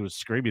Diaz who was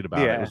screaming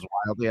about it. It was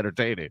wildly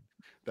entertaining.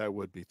 That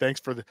would be. Thanks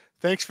for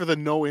the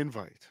no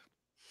invite.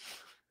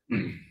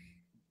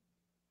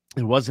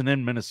 It wasn't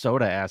in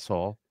Minnesota,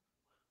 asshole.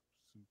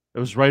 It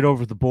was right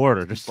over the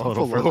border, just Buffalo.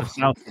 A little further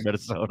south of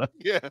Minnesota.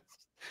 Yeah,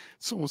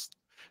 it's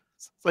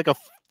like a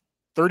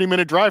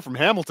 30-minute drive from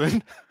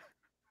Hamilton.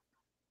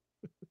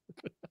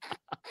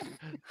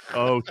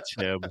 Oh,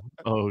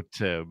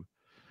 Tim.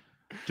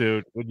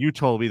 Dude, when you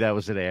told me that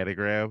was an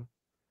anagram,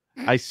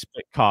 I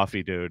spit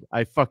coffee, dude.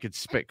 I fucking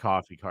spit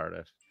coffee,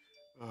 Cardiff.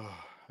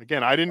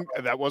 Again,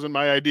 that wasn't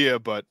my idea,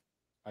 but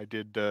I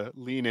did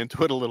lean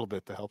into it a little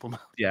bit to help him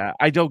out. Yeah,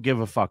 I don't give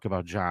a fuck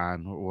about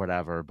John or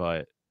whatever,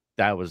 but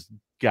that was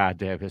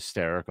goddamn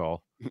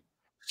hysterical.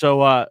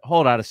 So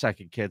hold on a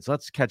second, kids.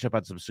 Let's catch up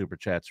on some super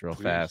chats real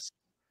fast.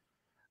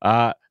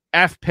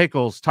 F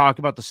Pickles, talk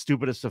about the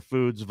stupidest of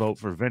foods. Vote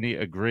for Vinnie.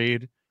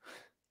 Agreed.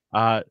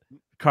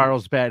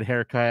 Carl's bad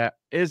haircut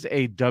is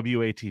a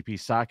WATP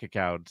sock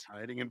account.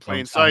 Hiding in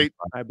plain sight.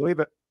 I believe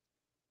it.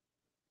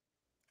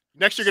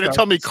 Next, you're going to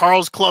tell me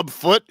Carl's Club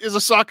Foot is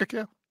a sock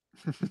account?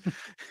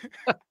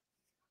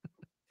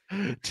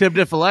 Tim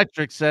Diff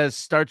Electric says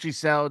starchy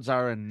salads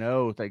are a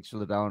no. Thanks for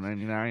the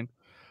 $1.99.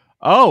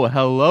 Oh,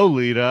 hello,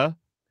 Lita.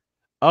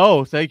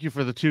 Oh, thank you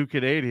for the $2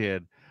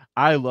 Canadian.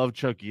 I love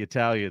chunky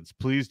Italians.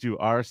 Please do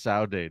our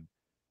sounding.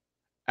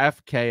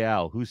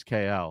 FKL. Who's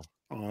KL?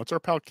 Oh, it's our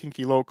pal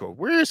Kinky Loco.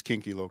 Where is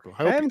Kinky Loco?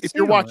 I hope if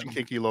you're watching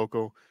Kinky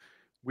Loco,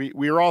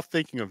 we are all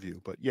thinking of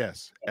you. But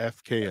yes,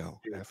 FKL.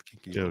 F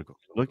Kinky Dude, Loco.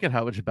 Look at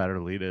how much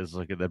better Lita is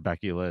looking than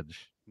Becky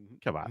Lynch.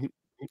 Come on.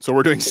 So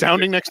we're doing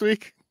sounding next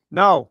week?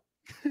 No.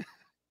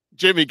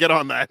 Jimmy, get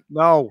on that.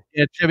 No.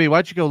 Yeah, Jimmy, why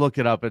don't you go look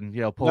it up and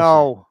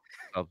pull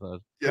something.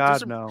 Yeah,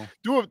 God, no.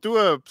 Do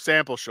a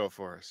sample show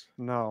for us.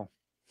 No.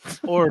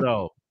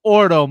 Ordo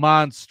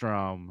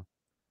Monstrum.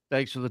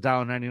 Thanks for the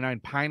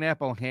 $1.99.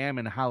 Pineapple ham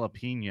and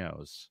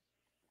jalapenos.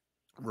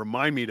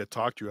 Remind me to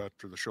talk to you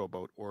after the show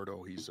about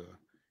Ordo. He's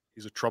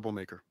a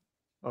troublemaker.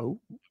 Oh.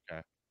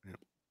 Okay. Yeah.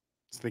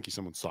 I think he's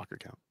someone's soccer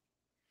account.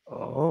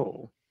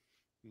 Oh.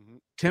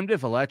 Tim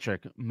Diff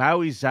Electric.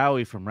 Maui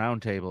Zowie from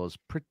Roundtable is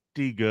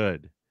pretty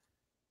good.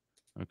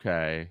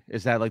 Okay.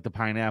 Is that like the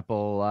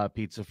pineapple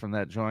pizza from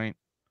that joint?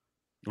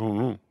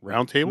 Oh,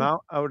 Roundtable?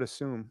 No, I would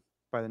assume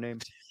by the name.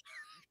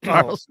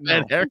 Carl's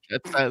bad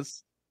haircut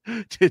says,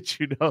 did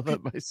you know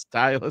that my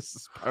stylist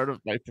is part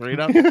of my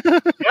freedom?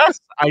 Yes,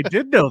 I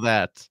did know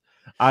that.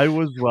 I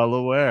was well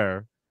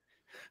aware.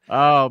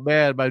 Oh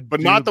man,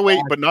 but not the way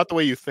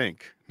you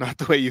think. Not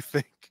the way you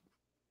think.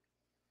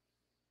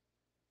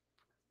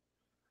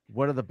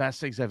 One of the best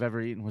things I've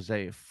ever eaten was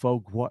a foie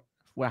gras.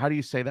 How do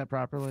you say that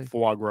properly?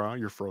 Foie gras.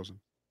 You're frozen.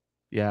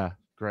 Yeah,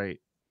 great.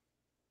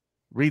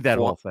 Read that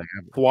whole thing.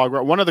 Foie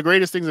gras. One of the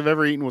greatest things I've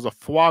ever eaten was a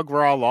foie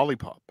gras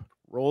lollipop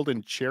rolled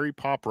in cherry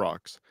pop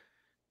rocks.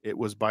 It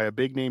was by a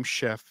big name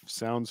chef.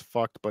 Sounds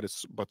fucked, but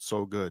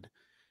so good.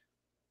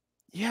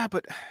 Yeah,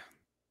 but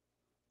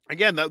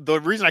again,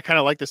 the reason I kind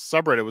of like this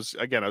subreddit was,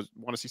 again, I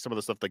want to see some of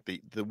the stuff like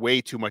the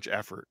way too much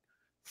effort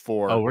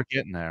for. Oh, we're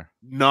getting there.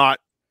 Not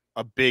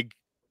a big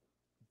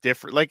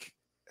different, like,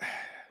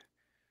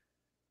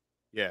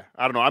 yeah,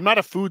 I don't know. I'm not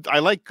a food. I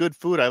like good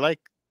food.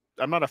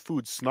 I'm not a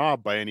food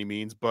snob by any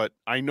means, but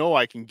I know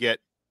I can get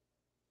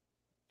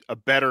a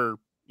better,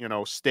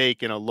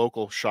 steak in a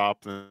local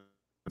shop than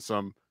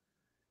some,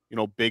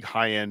 big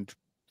high end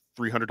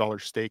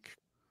 $300 steak,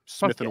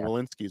 Smith and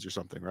Walensky's or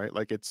something, right?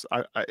 Like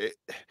I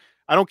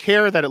don't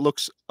care that it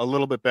looks a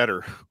little bit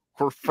better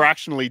or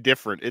fractionally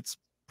different. It's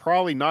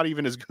probably not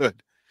even as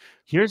good.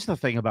 Here's the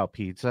thing about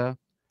pizza.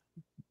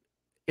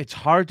 It's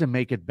hard to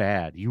make it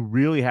bad. You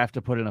really have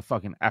to put in a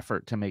fucking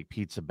effort to make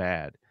pizza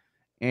bad.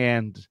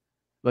 And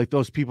like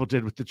those people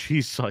did with the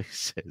cheese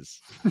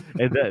slices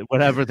and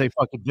whatever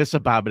this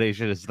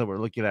abomination is that we're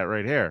looking at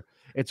right here.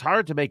 It's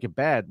hard to make it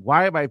bad.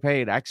 Why am I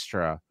paying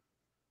extra?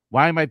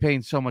 Why am I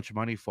paying so much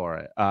money for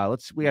it?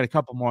 We got a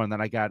couple more, and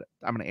then I'm going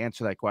to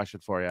answer that question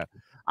for you.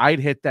 I'd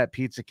hit that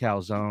pizza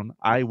calzone.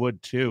 I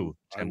would too,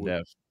 Tim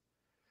Diff.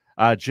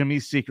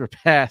 Jimmy's Secret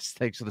Pass.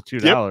 Thanks for the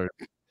 $2. Yep.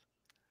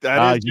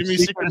 That is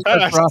Jimmy's Secret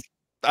Past.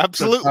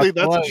 Absolutely.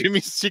 That's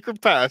Jimmy's Secret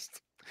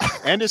Past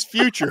and his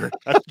future.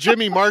 That's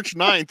Jimmy March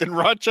 9th in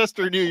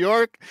Rochester, New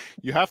York.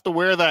 You have to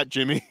wear that,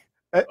 Jimmy.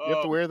 You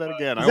have to wear that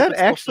again. Is that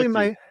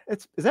actually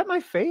is that my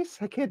face?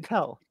 I can't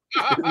tell.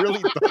 It really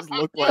does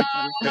look like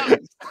your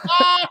face.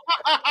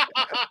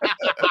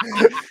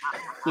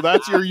 So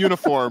that's your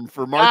uniform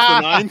for March the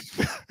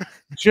 9th.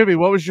 Jimmy,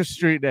 what was your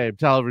street name?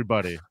 Tell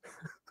everybody.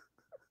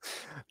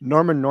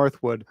 Norman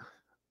Northwood.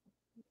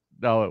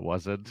 No, it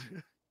wasn't.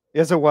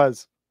 Yes, it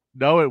was.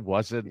 No, it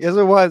wasn't. Yes,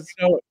 it was.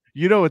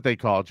 You know what they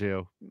called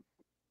you.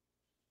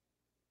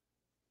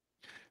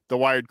 The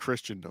Wired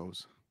Christian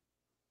knows.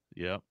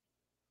 Yep.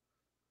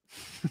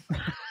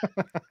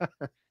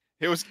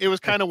 It was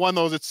kind of one of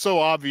those, it's so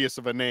obvious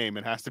of a name,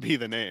 it has to be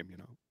the name,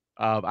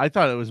 I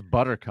thought it was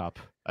Buttercup.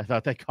 I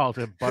thought they called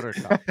him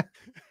Buttercup.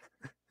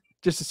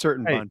 Just a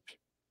certain bunch.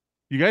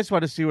 You guys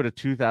want to see what a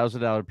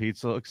 $2,000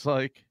 pizza looks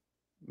like?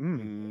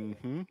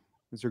 Mm-hmm.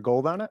 Is there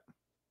gold on it?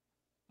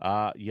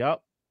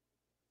 Yep.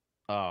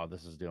 Oh,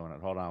 this is doing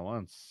it. Hold on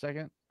one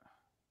second.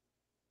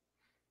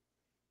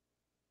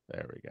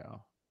 There we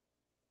go.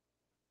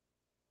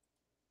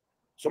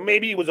 So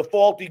maybe it was a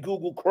faulty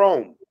Google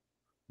Chrome.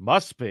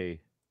 Must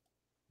be.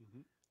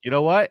 You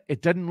know what?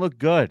 It didn't look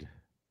good.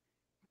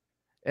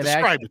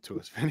 Describe it to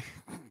us, Vinny.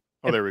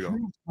 Oh, there we go.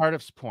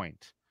 Cardiff's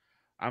point.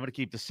 I'm going to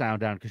keep the sound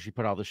down because she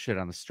put all this shit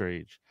on the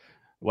stage.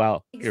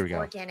 Well, here we go.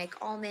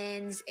 Organic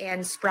almonds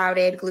and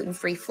sprouted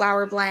gluten-free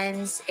flour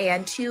blends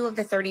and 2 of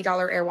the $30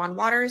 Erewhon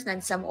waters, and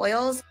then some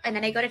oils. And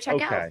then I go to check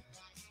out.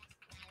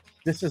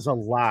 This is a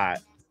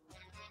lot.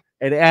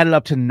 It added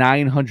up to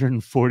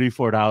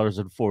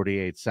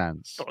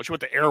 $944.48. Oh, she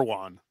went to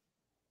Erewhon.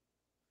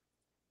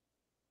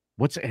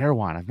 What's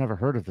Erewhon? I've never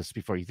heard of this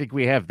before. You think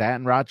we have that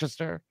in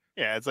Rochester?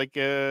 Yeah, it's like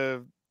a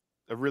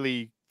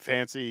really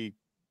fancy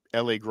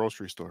LA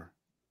grocery store.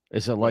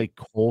 Is it like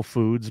Whole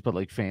Foods, but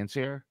like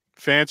fancier?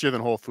 Fancier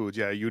than Whole Foods,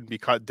 yeah. You'd be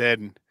caught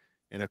dead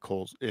in a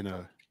Kohl's food,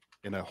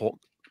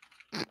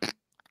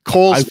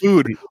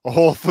 a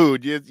Whole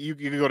Food. You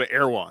can go to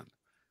Erewhon,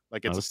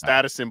 like it's a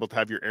status symbol to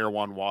have your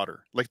Erewhon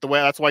water. Like the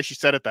way that's why she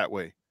said it that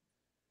way.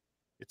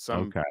 It's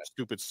some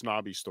stupid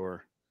snobby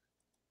store.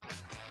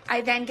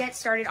 I then get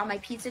started on my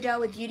pizza dough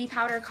with beauty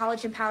powder,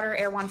 collagen powder,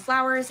 Erewhon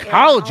flowers,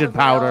 collagen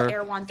powder,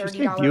 Erewhon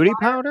 $30 beauty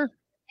powder.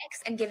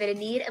 And give it a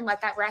knead and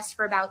let that rest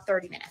for about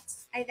 30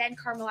 minutes. I then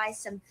caramelize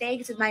some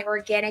figs with my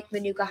organic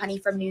Manuka honey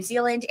from New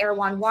Zealand,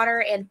 Erewhon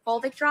water, and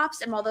fulvic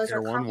drops. And while those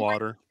are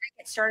caramelized, I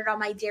get started on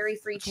my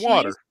dairy-free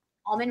cheese,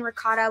 almond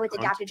ricotta with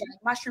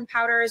adaptogenic mushroom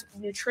powders,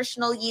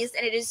 nutritional yeast,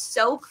 and it is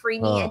so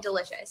creamy and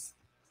delicious.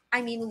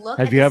 I mean, look.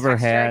 Have you ever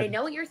had? I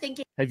know what you're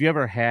thinking. Have you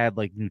ever had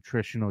like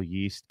nutritional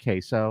yeast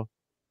queso?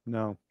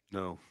 No.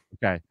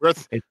 Okay.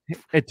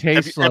 It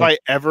tastes. Have I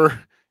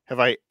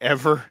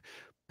ever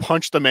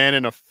punched a man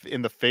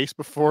in the face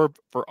before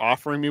for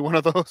offering me one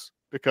of those?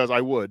 Because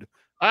I would.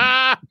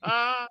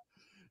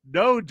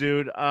 No,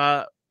 dude.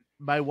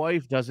 My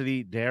wife doesn't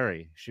eat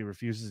dairy. She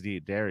refuses to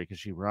eat dairy because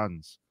she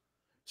runs.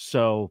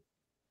 So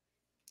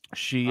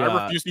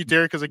I refuse to eat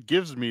dairy because it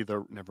gives me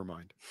the. Never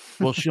mind.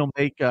 Well, she'll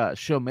make a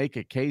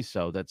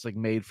queso that's like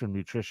made from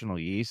nutritional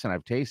yeast, and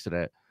I've tasted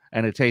it,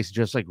 and it tastes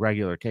just like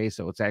regular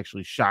queso. It's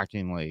actually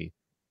shockingly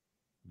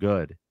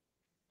good.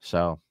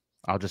 So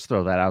I'll just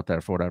throw that out there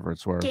for whatever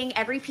it's worth.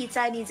 Every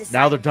pizza needs a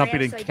now they're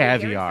dumping in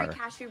caviar.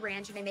 Cashew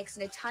ranch, and I mix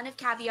in a ton of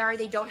caviar.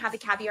 They don't have a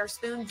caviar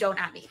spoon.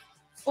 Don't at me.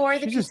 Or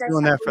the She's just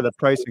doing that for the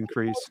price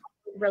increase.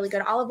 really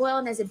good olive oil.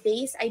 And as a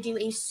base, I do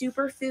a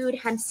superfood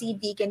hemp seed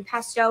vegan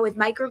pesto with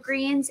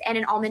microgreens and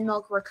an almond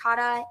milk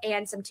ricotta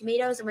and some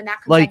tomatoes. And when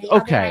that comes out of the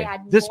oven, I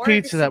add this more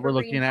pizza of the that we're super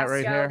looking green at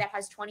right pesto here, that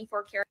has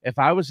 24 carats. if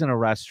I was in a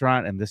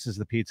restaurant and this is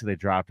the pizza they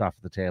dropped off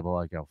the table,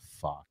 I go,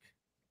 fuck.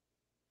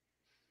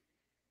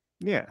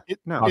 Yeah.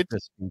 Fuck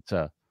this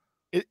pizza.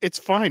 It's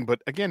fine,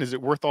 but again, is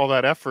it worth all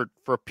that effort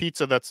for a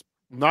pizza that's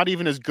not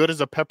even as good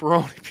as a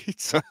pepperoni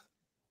pizza?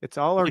 It's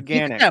all Like, look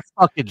at organic. that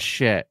fucking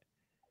shit.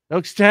 It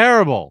looks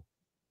terrible.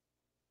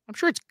 I'm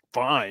sure it's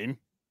fine,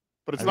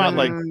 but it's not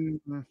like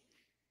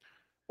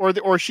or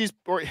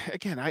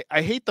again,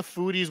 I hate the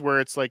foodies where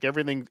it's like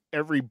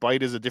every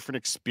bite is a different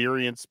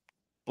experience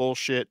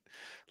bullshit.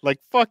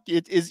 Like fuck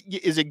it, is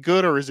it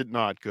good or is it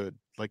not good?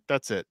 Like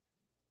that's it.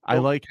 I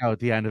like how at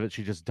the end of it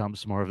she just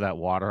dumps more of that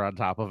water on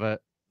top of it.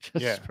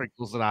 Just Yeah.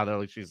 sprinkles it on there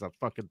like she's a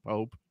fucking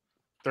pope.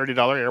 $30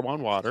 Airwan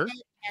water.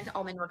 And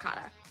almond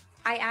ricotta.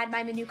 I add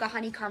my Manuka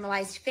honey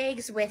caramelized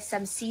figs with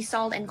some sea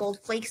salt and gold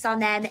flakes on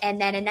them, and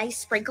then a nice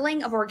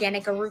sprinkling of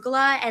organic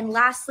arugula. And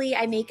lastly,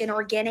 I make an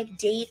organic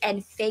date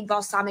and fig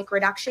balsamic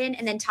reduction,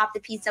 and then top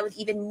the pizza with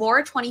even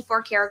more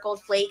 24 karat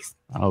gold flakes.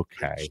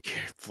 Okay.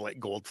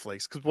 Gold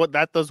flakes. Because what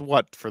that does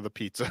what for the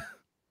pizza?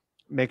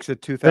 Makes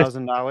it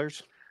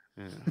 $2,000.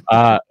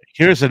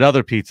 Here's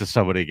another pizza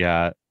somebody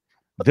got.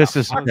 This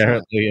is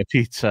apparently a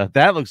pizza.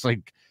 That looks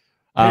like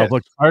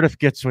what Cardiff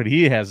gets when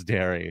he has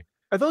dairy.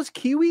 Are those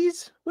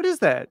kiwis? What is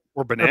that?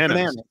 Or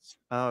bananas.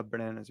 Oh,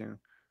 bananas, yeah.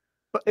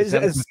 But Is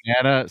that a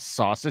banana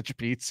sausage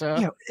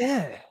pizza?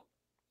 Yeah.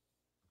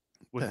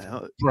 With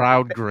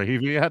brown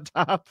gravy on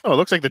top? Oh, it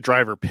looks like the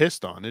driver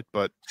pissed on it,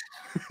 but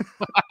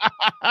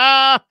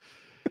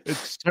it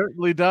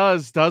certainly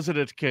does, doesn't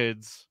it,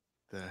 kids?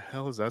 The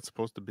hell is that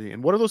supposed to be?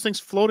 And what are those things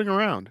floating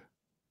around?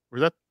 Or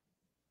is that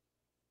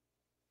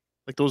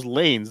like those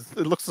lanes?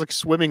 It looks like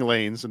swimming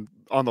lanes and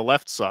on the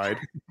left side.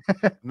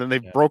 And then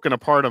they've broken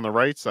apart on the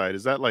right side.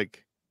 Is that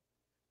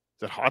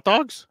hot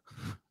dogs?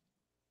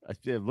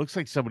 It looks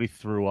like somebody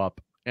threw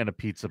up in a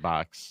pizza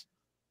box.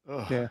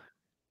 Ugh. Yeah.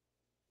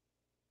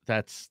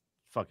 That's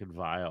fucking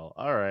vile.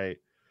 All right.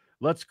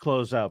 Let's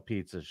close out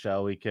pizza,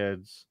 shall we,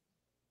 kids?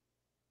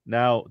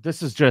 Now,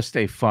 this is just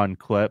a fun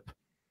clip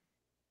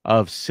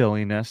of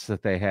silliness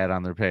that they had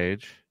on their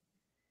page.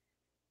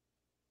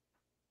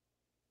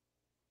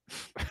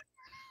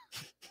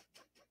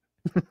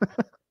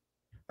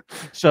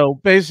 So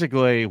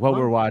basically, what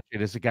we're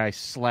watching is a guy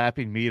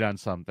slapping meat on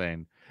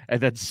something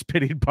and then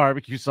spitting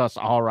barbecue sauce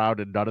all around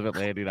and none of it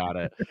landing on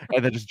it,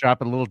 and then just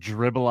dropping a little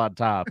dribble on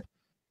top.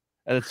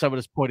 And then someone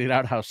is pointing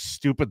out how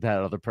stupid that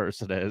other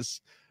person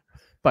is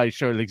by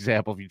showing an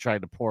example of you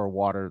trying to pour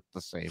water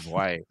the same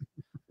way.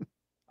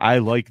 I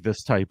like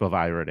this type of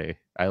irony.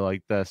 I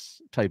like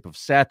this type of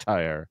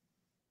satire,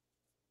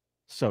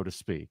 so to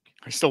speak.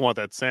 I still want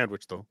that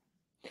sandwich, though.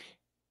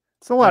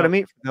 It's a lot of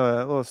meat for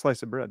a little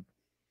slice of bread.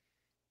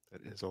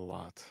 That is a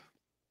lot.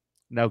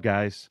 Now,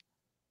 guys,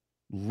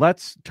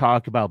 let's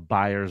talk about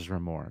buyer's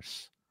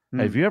remorse.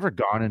 Have you ever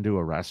gone into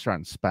a restaurant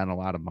and spent a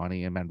lot of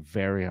money and been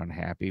very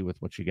unhappy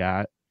with what you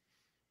got?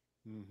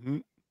 Mm-hmm.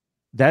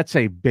 That's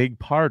a big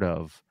part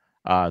of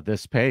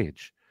this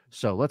page.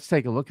 So let's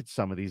take a look at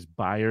some of these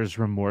buyer's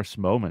remorse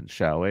moments,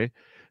 shall we?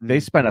 They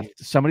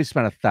somebody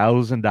spent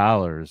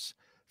 $1,000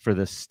 for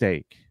this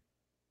steak.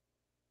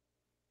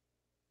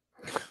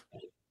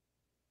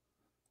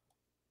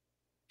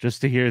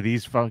 Just to hear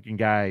these fucking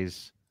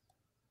guys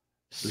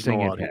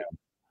singing him.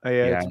 Oh,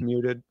 yeah, it's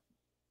muted.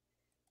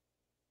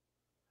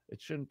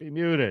 It shouldn't be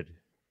muted.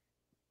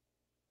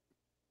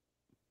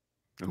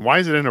 And why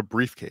is it in a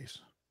briefcase?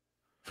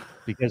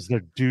 Because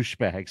they're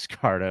douchebags,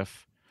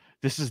 Cardiff.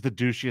 This is the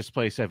douchiest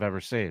place I've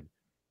ever seen.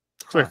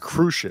 It's like a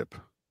cruise ship.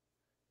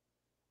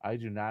 I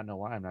do not know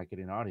why I'm not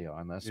getting audio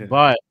on this. Yeah.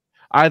 But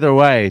either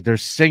way, they're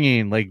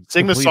singing like...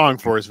 Sing the song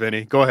for us,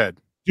 Vinny. Go ahead.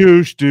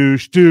 Douche,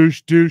 douche,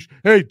 douche, douche.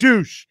 Hey,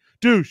 douche,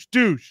 douche,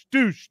 douche,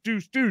 douche,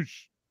 douche,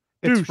 douche.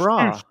 It's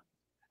raw. Douche.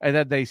 And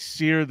then they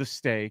sear the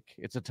steak.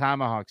 It's a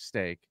tomahawk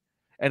steak.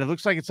 And it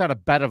looks like it's on a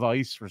bed of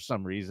ice for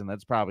some reason.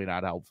 That's probably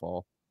not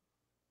helpful.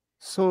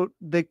 So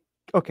they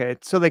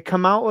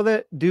come out with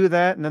it, do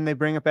that, and then they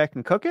bring it back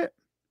and cook it?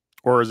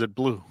 Or is it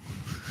blue?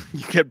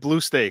 You get blue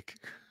steak.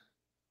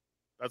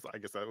 I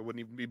guess that wouldn't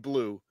even be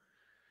blue.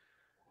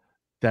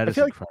 That is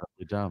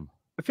incredibly dumb.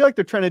 I feel like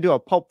they're trying to do a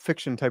Pulp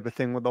Fiction type of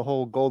thing with the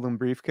whole golden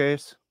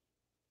briefcase.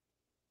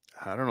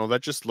 I don't know.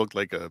 That just looked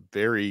like a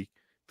very,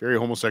 very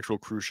homosexual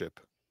cruise ship.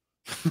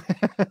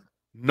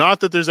 Not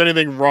that there's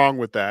anything wrong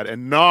with that,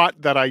 and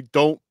not that I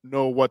don't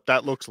know what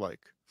that looks like.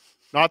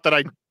 Not that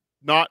I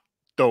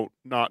don't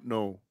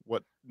know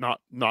what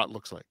not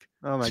looks like.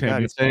 Oh my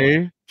Timothy?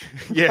 God!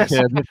 Yes,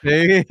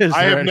 Timothy,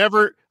 I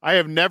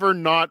have never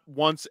not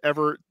once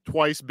ever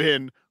twice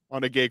been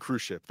on a gay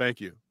cruise ship. Thank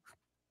you.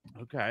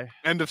 Okay.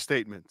 End of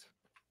statement.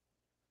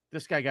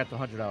 This guy got the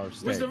 $100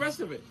 steak. Where's the rest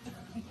of it?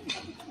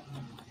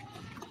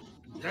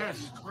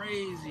 That's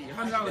crazy.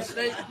 $100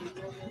 steak.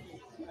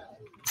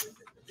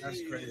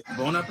 That's crazy.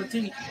 Bon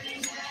appetit.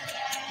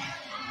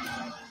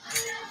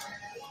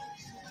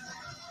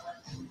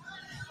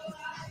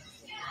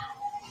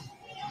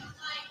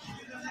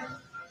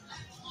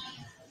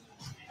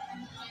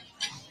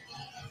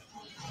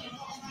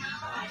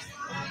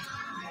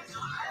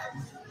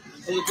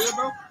 Is it good,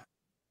 bro?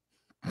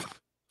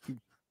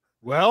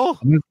 Well,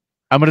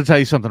 I'm going to tell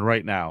you something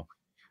right now.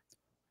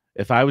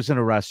 If I was in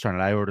a restaurant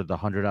and I ordered the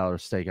 $100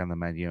 steak on the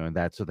menu and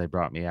that's what they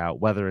brought me out,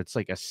 whether it's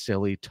like a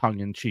silly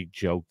tongue-in-cheek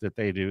joke that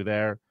they do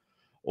there,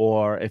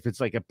 or if it's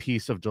like a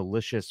piece of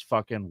delicious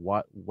fucking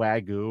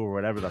Wagyu or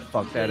whatever the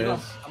fuck that is,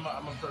 I'm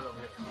gonna put it over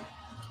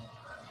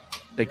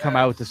here. they come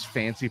out with this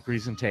fancy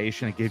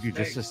presentation and give you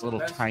just this little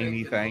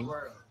tiny thing.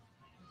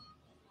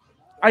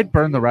 I'd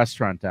burn the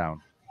restaurant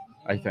down,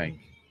 I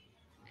think.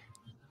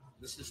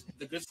 This is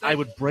the good I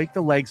would break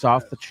the legs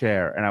off the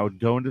chair and I would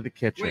go into the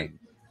kitchen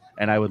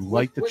and I would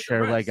light the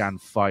chair leg on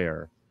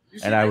fire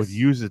and I would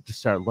use it to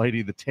start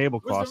lighting the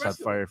tablecloths on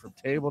fire from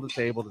table to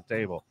table to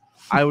table.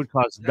 I would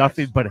cause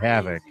nothing but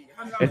havoc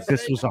if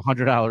this was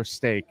 $100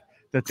 steak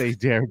that they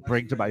dared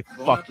bring to my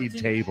fucking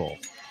table.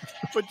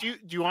 but do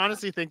you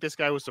honestly think this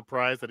guy was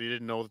surprised that he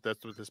didn't know that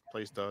that's what this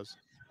place does?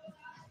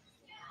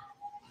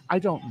 I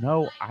don't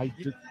know.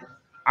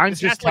 I'm This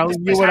just has, like,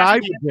 telling this you what has to I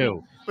be- would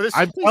do. But this,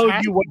 I'm this telling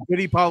has- you what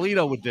Vinnie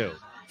Paulino would do.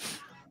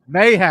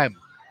 Mayhem.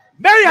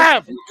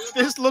 Mayhem!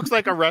 this looks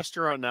like a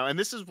restaurant now, and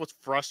this is what's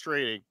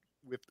frustrating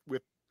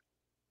with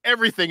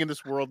everything in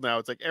this world now.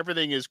 It's like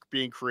everything is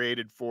being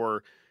created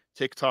for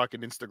TikTok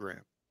and Instagram.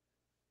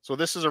 So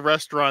this is a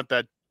restaurant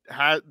that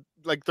had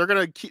like they're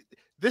gonna keep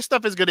this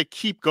stuff is gonna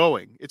keep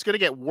going. It's gonna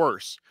get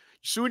worse.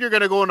 Soon you're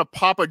gonna go into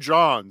Papa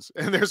John's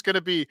and there's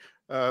gonna be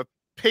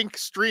pink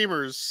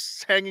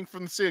streamers hanging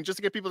from the ceiling just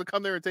to get people to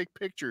come there and take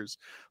pictures.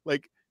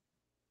 Like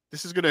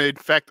this is gonna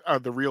infect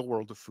the real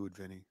world of food,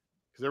 Vinny.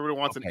 Because everyone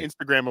wants an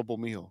Instagrammable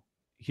meal.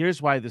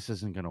 Here's why this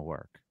isn't going to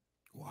work.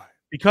 Why?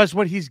 Because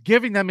what he's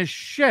giving them is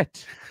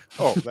shit.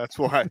 Oh, that's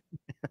why.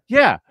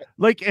 Yeah.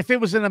 Like if it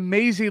was an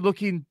amazing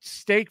looking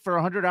steak for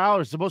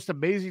 $100, the most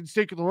amazing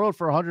steak in the world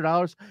for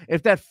 $100,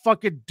 if that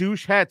fucking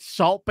douche hat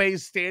Salt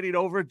Bay's standing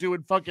over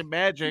doing fucking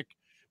magic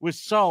with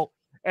salt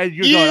and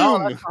you're going,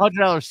 oh, that's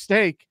 $100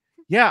 steak.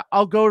 Yeah,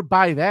 I'll go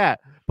buy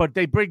that. But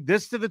they bring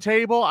this to the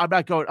table. I'm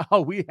not going,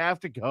 oh, we have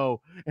to go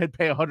and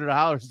pay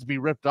 $100 to be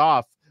ripped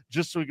off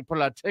just so we can put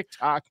it on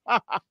TikTok.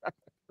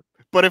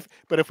 But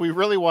if we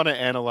really want to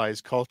analyze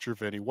culture,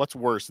 Vinny, what's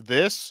worse,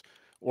 this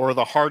or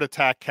the Heart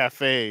Attack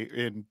Cafe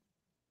in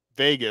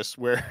Vegas,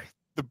 where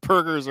the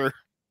burgers are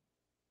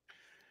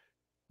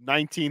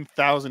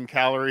 19,000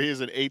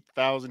 calories and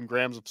 8,000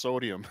 grams of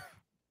sodium?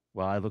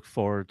 Well, I look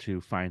forward to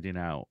finding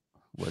out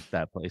what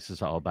that place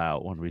is all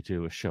about when we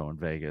do a show in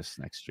Vegas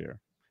next year.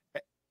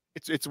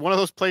 It's one of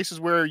those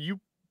places where you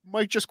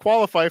might just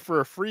qualify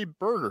for a free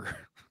burger.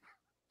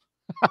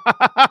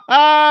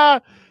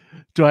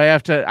 Do I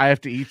have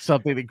to eat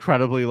something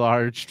incredibly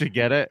large to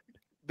get it?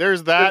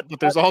 There's that, but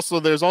there's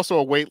also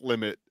a weight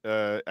limit.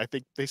 I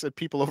think they said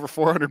people over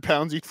 400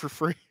 pounds eat for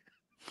free.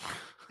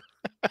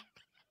 I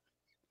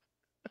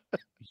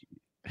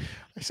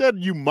said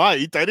you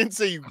might. I didn't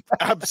say you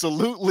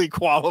absolutely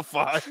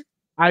qualify.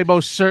 I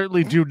most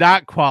certainly do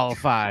not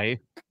qualify.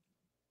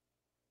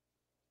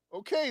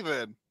 Okay,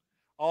 then.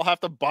 I'll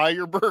have to buy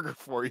your burger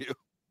for you.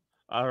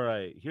 All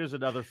right. Here's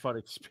another fun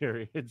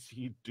experience,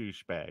 you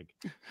douchebag.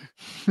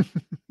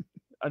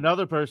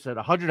 Another person,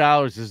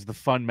 $100 is the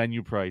fun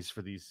menu price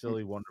for these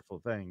silly, wonderful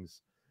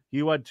things.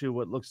 He went to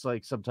what looks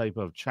like some type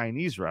of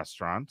Chinese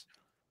restaurant,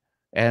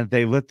 and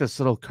they lit this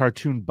little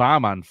cartoon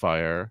bomb on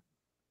fire.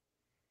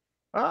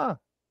 Ah.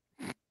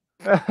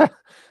 And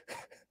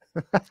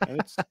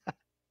it's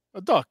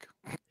a duck.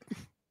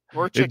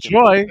 Or a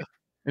chicken.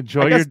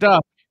 Enjoy your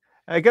duck.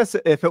 I guess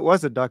if it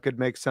was a duck, it'd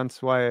make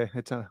sense why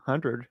it's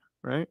 100,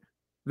 right?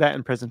 That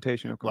and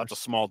presentation, of course. That's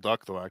a small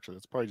duck, though, actually.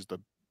 It's probably just a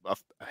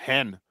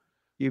hen.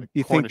 You Like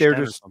think they're Cornish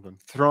hen or just something.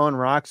 throwing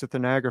rocks at the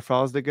Niagara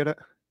Falls to get it?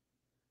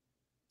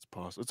 It's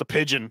possible. It's a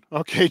pigeon.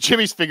 Okay,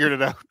 Jimmy's figured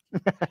it out.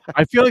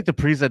 I feel like the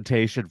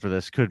presentation for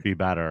this could be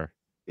better.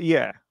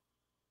 Yeah.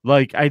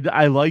 Like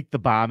I like the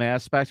bomb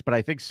aspect, but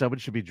I think someone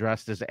should be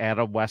dressed as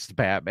Adam West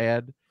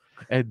Batman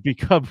and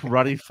become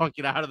running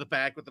fucking out of the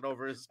back with it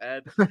over his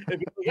head. And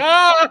be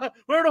like,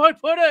 where do I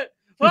put it?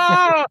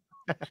 Ah!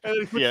 And then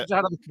he puts it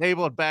out on the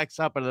table and backs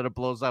up, and then it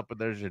blows up, and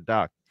there's your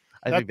duck.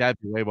 I think that'd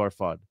be way more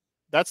fun.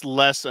 That's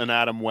less an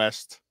Adam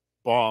West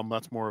bomb.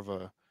 That's more of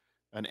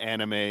an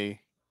anime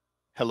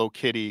Hello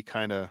Kitty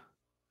kind of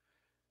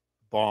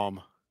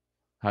bomb.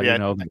 How do you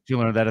know that? Did you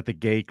learn that at the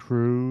gay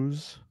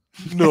cruise?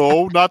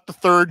 No, not the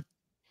third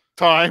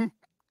time.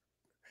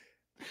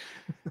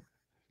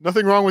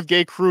 Nothing wrong with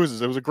gay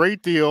cruises. It was a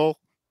great deal.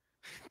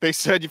 They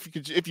said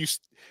if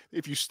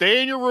you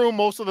stay in your room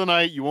most of the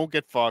night, you won't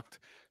get fucked.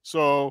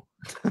 So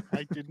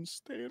I didn't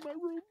stay in my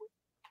room.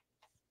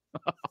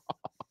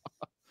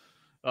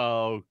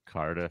 Oh,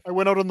 Cardiff. I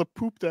went out on the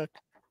poop deck.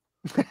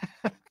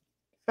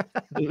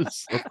 It was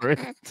slippery.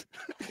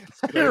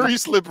 Very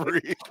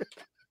slippery.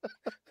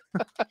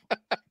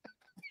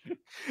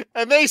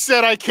 And they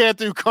said I can't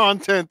do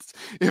content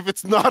if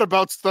it's not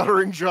about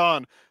Stuttering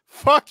John.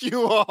 Fuck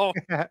you all.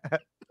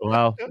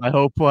 Well, I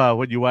hope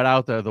when you went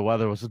out there, the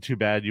weather wasn't too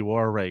bad. You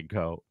wore a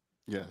raincoat.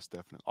 Yes,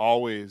 definitely.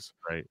 Always.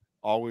 Right.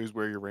 Always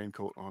wear your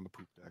raincoat on the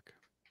poop deck.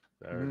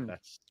 There,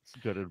 that's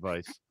good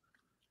advice.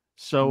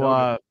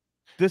 So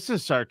This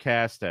is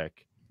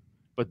sarcastic,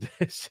 but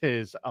this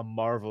is a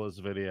marvelous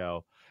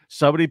video.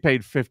 Somebody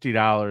paid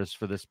 $50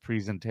 for this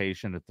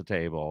presentation at the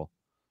table.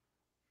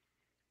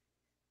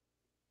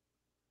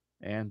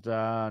 And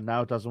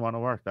now it doesn't want to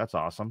work. That's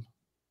awesome.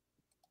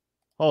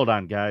 Hold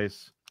on,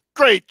 guys.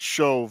 Great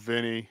show,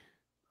 Vinny.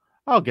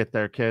 I'll get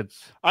there,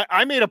 kids.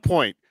 I made a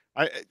point.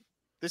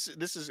 This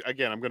is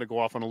again, I'm going to go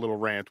off on a little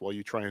rant while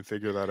you try and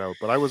figure that out.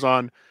 But I was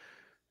on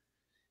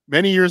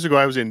many years ago.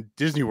 I was in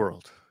Disney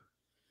World,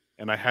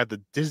 and I had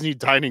the Disney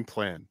dining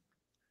plan,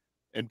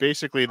 and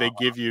basically they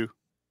give you,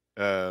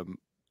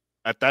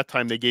 at that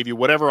time they gave you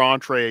whatever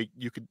entree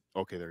you could.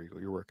 Okay, there you go.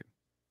 You're working.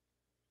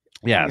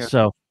 Yeah.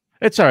 So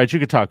it's all right. You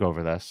could talk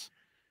over this.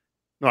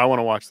 No, I want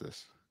to watch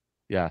this.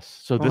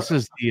 Yes. So this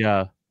is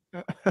the.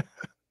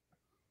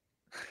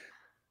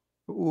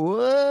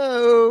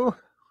 Whoa.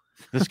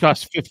 This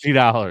costs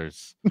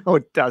 $50. No,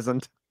 it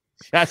doesn't.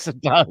 Yes, it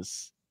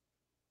does.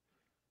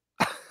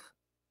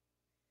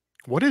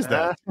 What is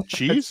that?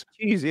 Cheese?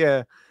 Cheese,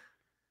 yeah.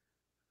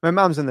 My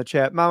mom's in the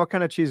chat. Mom, what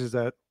kind of cheese is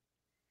that?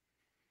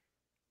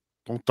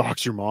 Don't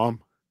dox your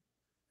mom.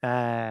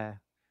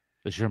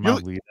 Is your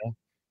mom Lita?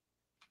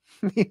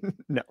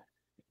 No.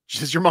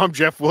 Is your mom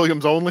Jeff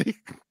Williams only?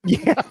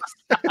 Yeah.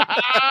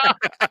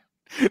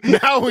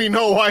 Now we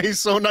know why he's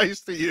so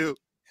nice to you.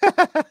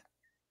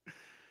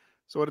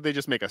 So what did they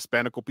just make, a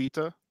spanicle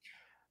pizza?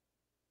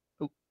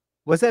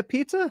 Was that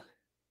pizza?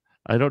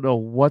 I don't know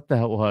what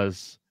that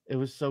was. It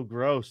was so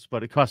gross,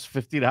 but it cost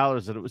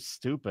 $50 and it was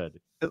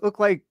stupid. It looked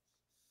like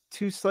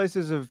 2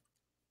 slices of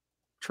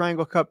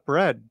triangle cut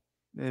bread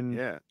and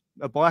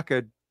a block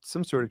of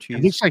some sort of cheese.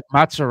 It looks like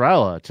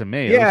mozzarella to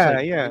me. Yeah,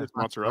 like, yeah. It's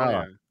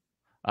mozzarella.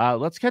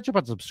 Let's catch up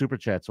on some super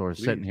chats while we're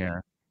sitting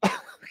here.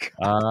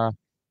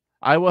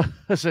 I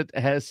wasn't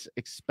as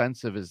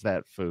expensive as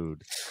that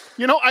food.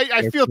 You know,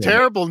 I feel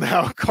terrible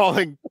now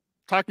talking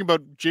about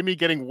Jimmy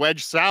getting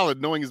wedge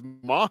salad, knowing his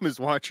mom is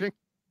watching.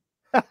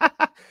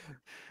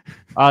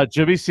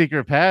 Jimmy's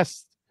secret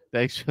pass.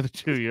 Thanks for the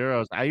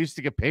 €2. I used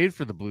to get paid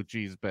for the blue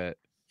cheese bit.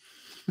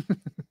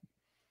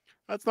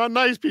 That's not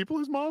nice, people.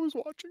 His mom is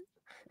watching.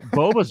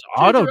 Boba's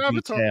auto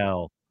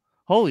detail.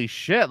 Holy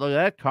shit! Look at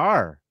that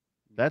car.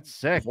 That's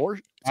sick.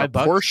 It's a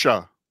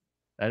Porsche.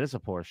 That is a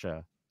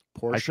Porsche.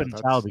 Porsche. I couldn't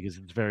tell because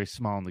it's very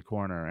small in the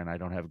corner and I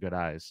don't have good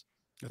eyes.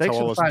 That's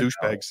how all those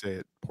douchebags say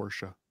it.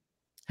 Porsche.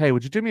 Hey,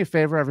 would you do me a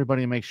favor,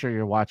 everybody, and make sure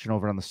you're watching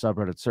over on the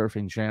subreddit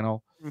surfing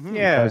channel? Mm-hmm.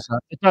 Yeah. Because,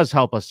 it does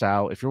help us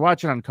out. If you're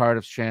watching on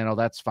Cardiff's channel,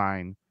 that's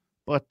fine.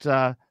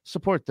 But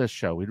support this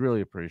show. We'd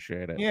really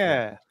appreciate it.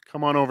 Yeah.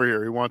 Come on over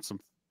here. We want some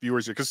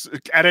viewers here. Because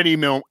at any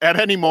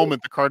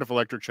moment, the Cardiff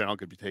Electric channel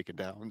could be taken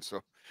down. So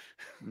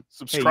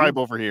subscribe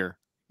over here.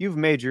 You've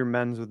made your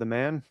amends with the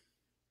man.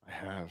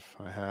 I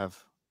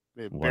have.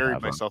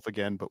 Buried myself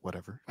again, but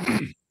whatever.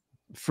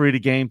 Free to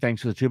game.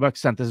 Thanks for the $2.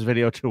 Sent this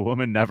video to a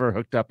woman never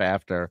hooked up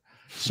after.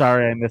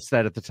 Sorry I missed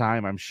that at the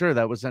time. I'm sure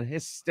that was a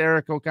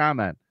hysterical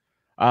comment.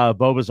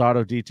 Boba's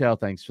auto detail.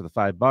 Thanks for the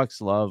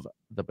 $5. Love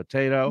the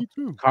potato.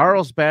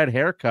 Carl's bad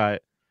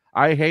haircut.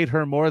 I hate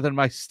her more than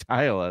my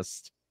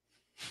stylist.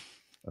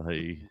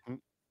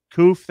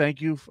 Koof,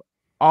 thank you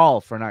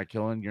all for not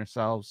killing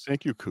yourselves.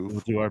 Thank you, Koof.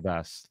 We'll do our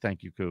best.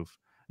 Thank you, Koof.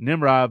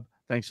 Nimrod,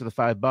 thanks for the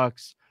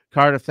 $5.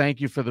 Cardiff,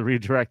 thank you for the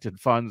redirected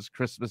funds.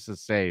 Christmas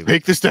is saved.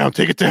 Take this down.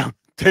 Take it down.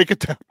 Take it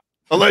down.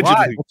 Allegedly.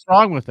 Why? What's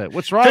wrong with it?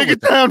 What's wrong Take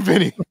with it down,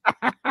 Vinny.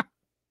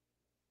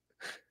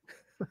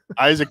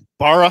 Isaac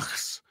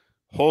Barach's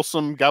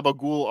wholesome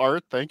gabagool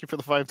art. Thank you for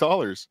the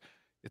 $5.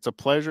 It's a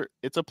pleasure.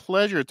 It's a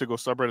pleasure to go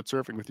subreddit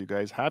surfing with you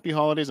guys. Happy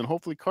holidays, and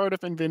hopefully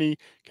Cardiff and Vinny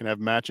can have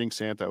matching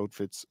Santa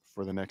outfits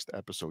for the next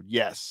episode.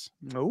 Yes.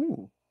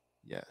 Oh.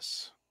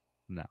 Yes.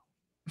 No.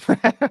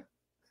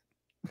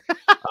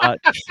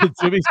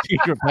 Jimmy's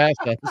secret pass.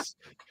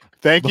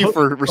 Thank you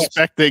for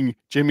respecting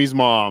Jimmy's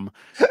mom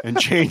and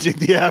changing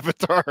the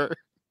avatar.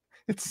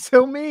 It's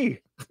still me.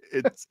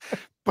 It's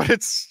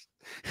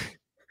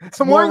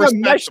I'm more wearing a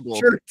mesh respectable.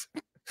 shirt.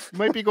 You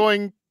might be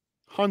going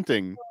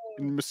hunting.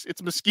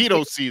 It's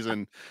mosquito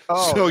season,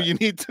 Oh. so you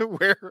need to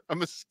wear a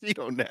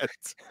mosquito net.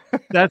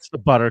 That's the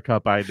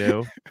buttercup I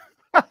knew.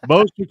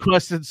 Most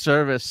requested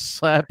service: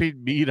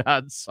 slapping meat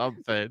on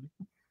something.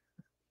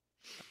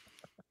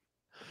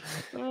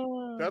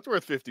 That's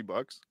worth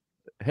 $50.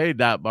 Hey,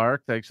 Not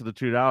Mark, thanks for the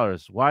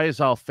 $2. Why is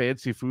all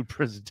fancy food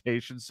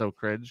presentation so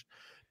cringe?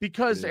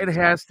 Because it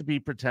has to be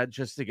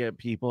pretentious to get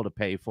people to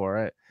pay for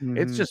it.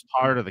 It's just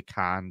part of the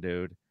con,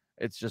 dude.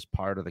 It's just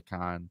part of the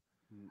con.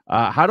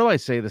 How do I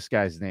say this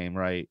guy's name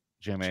right,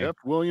 Jimmy? Jeff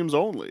Williams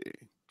only.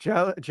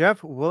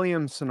 Jeff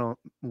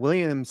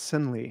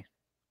Williamsonly.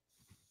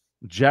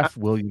 Jeff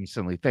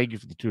Williamsonly. Thank you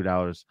for the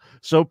 $2.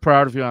 So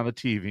proud of you on the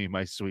TV,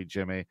 my sweet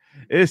Jimmy.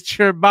 It's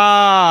your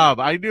mom.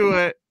 I knew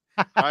it.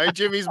 Hi,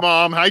 Jimmy's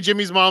mom. Hi,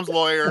 Jimmy's mom's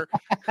lawyer.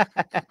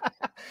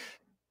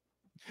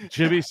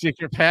 Jimmy's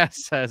secret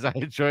pass says, I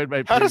enjoyed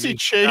my How does he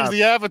previous change job.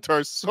 the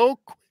avatar so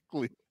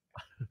quickly?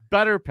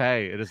 Better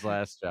pay in his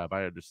last job.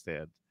 I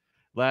understand.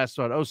 Last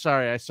one. Oh,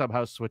 sorry. I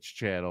somehow switched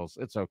channels.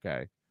 It's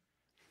okay.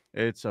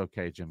 It's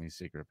okay, Jimmy's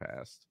secret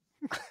pass.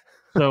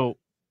 So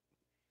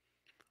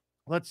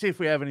Let's see if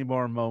we have any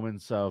more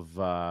moments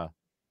of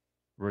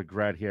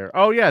regret here.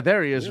 Oh yeah,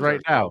 there he is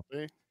right now.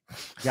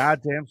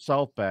 Goddamn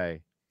Salt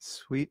Bay.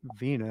 Sweet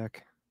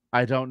V-neck.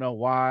 I don't know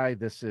why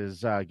this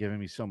is giving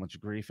me so much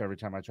grief every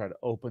time I try to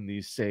open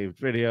these saved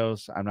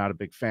videos. I'm not a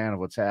big fan of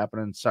what's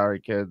happening.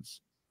 Sorry,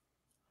 kids.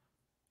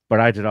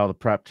 But I did all the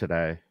prep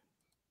today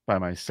by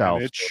myself.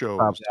 And it shows.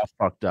 Probably got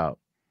fucked up.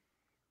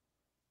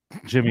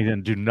 Jimmy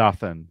didn't do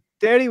nothing.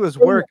 Daddy was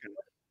working.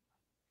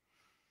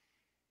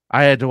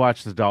 I had to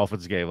watch the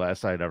Dolphins game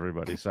last night,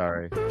 everybody.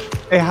 Sorry.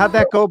 Hey, how'd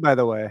that go, by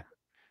the way?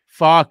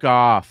 Fuck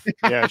off.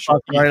 Yeah,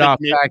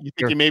 you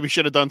think you maybe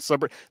should have done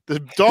subreddit. The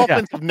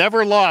Dolphins have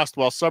never lost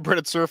while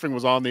subreddit surfing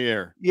was on the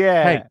air.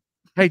 Yeah.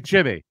 Hey,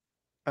 Jimmy,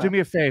 do me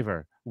a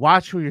favor.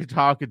 Watch who you're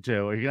talking to,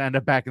 or you're gonna end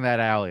up back in that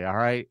alley. All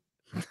right.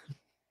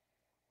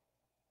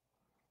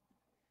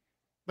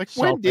 Like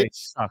when did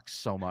sucks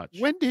so much?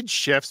 When did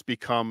chefs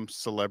become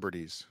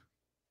celebrities?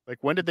 Like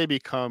when did they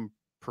become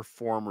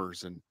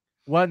performers? And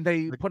when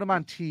they put them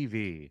on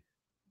TV.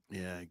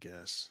 Yeah, I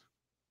guess.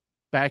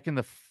 Back in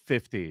the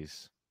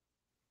 50s.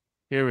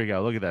 Here we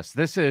go. Look at this.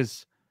 This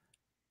is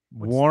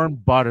warm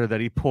butter that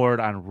he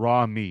poured on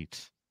raw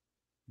meat.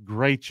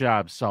 Great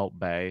job, Salt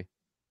Bay.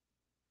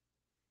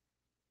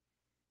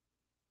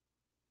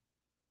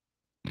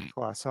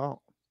 Glass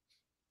salt.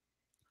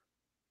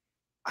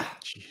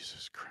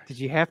 Jesus Christ. Did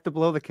you have to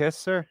blow the kiss,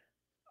 sir?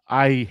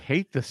 I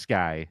hate this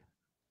guy.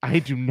 I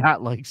do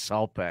not like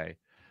Salt Bay.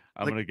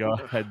 I'm going to go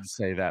ahead and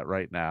say that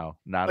right now.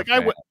 Not like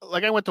a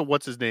fan. I went to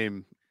what's his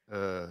name?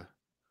 The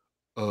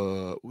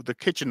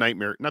Kitchen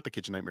Nightmare, not the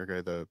Kitchen Nightmare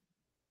guy,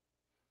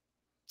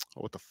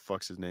 what the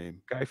fuck's his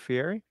name? Guy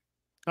Fieri?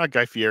 Not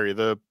Guy Fieri,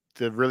 the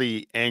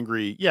really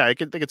angry, I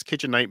think it's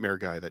Kitchen Nightmare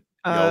guy that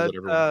yells at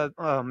everyone.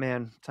 Oh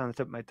man, it's on the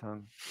tip of my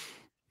tongue.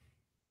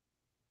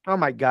 Oh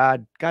my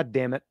god. God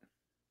damn it.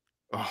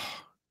 Oh,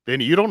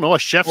 Vinnie, you don't know a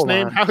chef's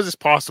name? How is this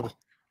possible?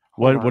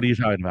 What are you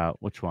talking about?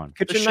 Which one?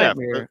 Kitchen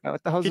Nightmare.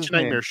 What the hell's Kitchen his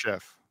Nightmare name?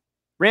 chef.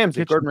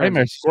 Ramsay. Gordon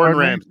Ramsay. Gordon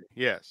Ramsay.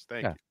 Yes,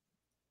 thank you.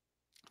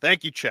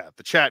 Thank you, chat.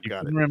 The chat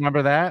got it.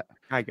 Remember that?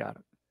 I got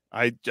it.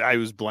 I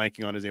was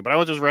blanking on his name, but I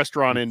went to this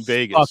restaurant in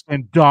Vegas.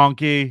 Fucking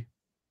donkey.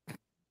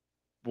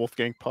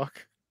 Wolfgang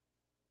Puck.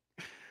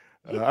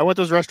 I went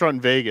to this restaurant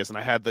in Vegas, and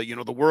I had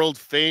the world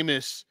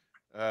famous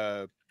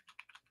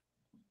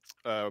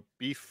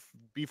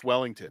beef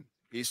Wellington.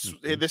 This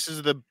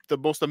is the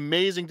most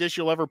amazing dish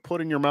you'll ever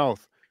put in your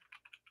mouth.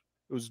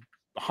 It was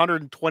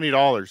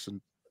 $120,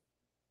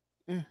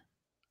 and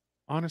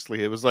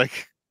honestly, it was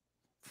like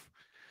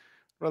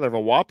rather have a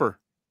Whopper.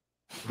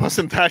 It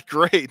wasn't that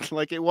great.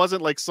 Like it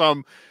wasn't like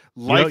some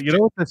life. You know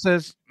what this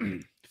is,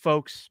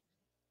 folks?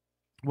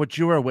 What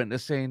you are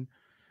witnessing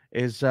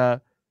is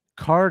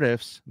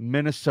Cardiff's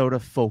Minnesota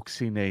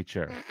folksy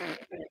nature.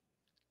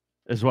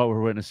 Is what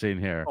we're witnessing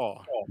here.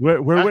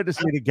 We're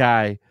witnessing a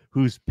guy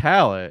whose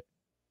palate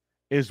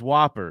is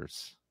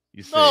Whoppers.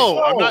 You see?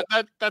 No, I'm not.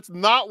 That's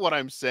not what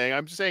I'm saying.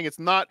 I'm saying it's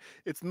not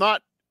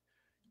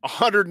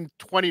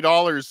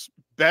 $120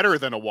 better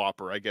than a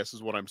Whopper, I guess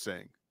is what I'm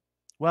saying.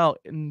 Well,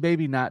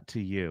 maybe not to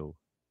you.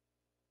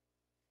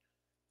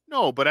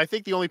 No, but I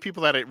think the only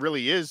people that it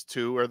really is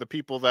to are the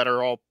people that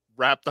are all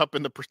wrapped up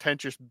in the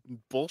pretentious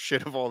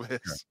bullshit of all this.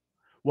 Sure.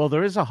 Well,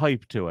 there is a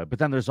hype to it, but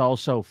then there's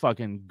also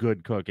fucking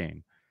good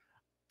cooking.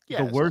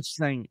 The worst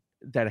thing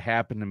that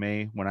happened to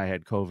me when I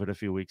had COVID a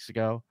few weeks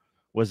ago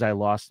was I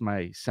lost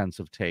my sense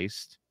of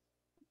taste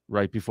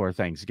right before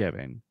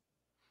Thanksgiving.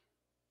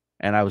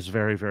 And I was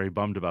very, very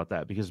bummed about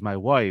that because my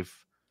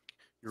wife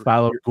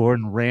followed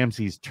Gordon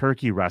Ramsay's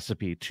turkey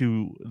recipe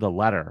to the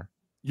letter.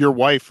 Your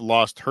wife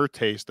lost her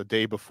taste the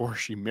day before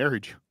she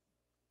married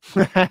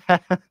you.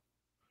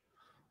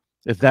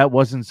 If that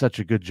wasn't such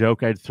a good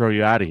joke, I'd throw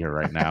you out of here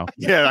right now.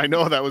 Yeah, I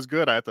know that was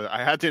good. I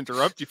had to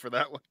interrupt you for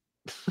that one.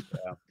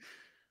 Yeah.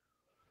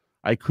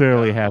 I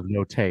clearly have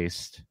no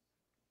taste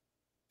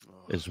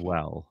as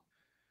well.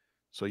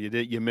 So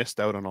you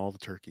missed out on all the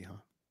turkey, huh?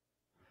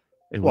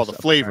 The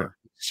flavor.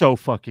 So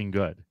fucking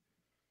good.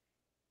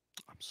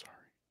 I'm sorry.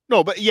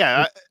 No, but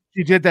yeah.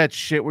 You did that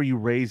shit where you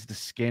raise the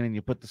skin and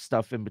you put the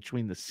stuff in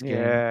between the skin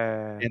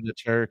and the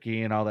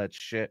turkey and all that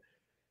shit.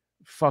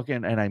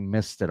 Fucking, and I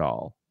missed it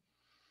all.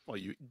 Well,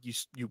 you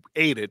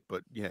ate it,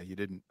 but yeah, you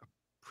didn't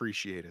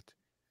appreciate it.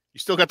 You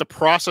still got to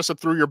process it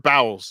through your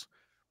bowels,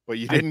 but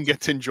you didn't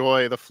get to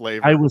enjoy the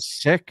flavor. I was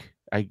sick.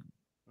 You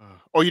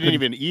didn't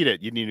even eat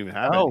it. You didn't even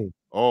have it.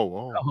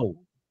 Oh,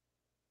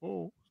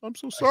 I'm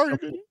so sorry,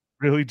 Vinnie.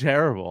 Really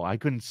terrible. I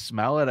couldn't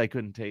smell it. I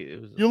couldn't taste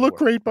it. You look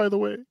great, by the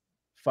way.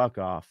 Fuck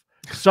off.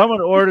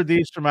 Someone ordered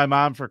these for my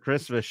mom for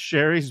Christmas.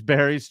 Sherry's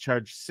Berries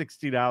charged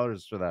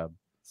 $60 for them.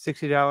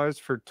 $60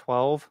 for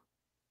 12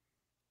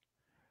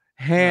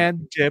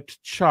 hand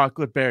dipped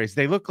chocolate berries.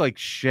 They look like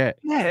shit.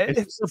 Yeah,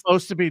 it's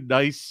supposed to be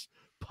nice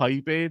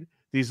piping.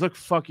 These look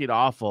fucking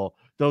awful.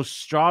 Those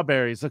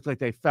strawberries look like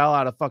they fell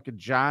out of fucking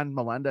John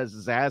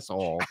Melendez's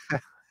asshole.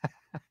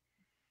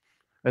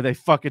 And they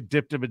fucking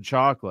dipped him in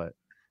chocolate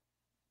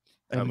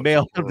and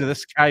mailed him to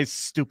this guy's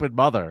stupid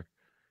mother.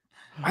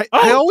 I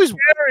always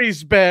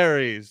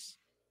berries.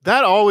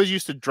 That always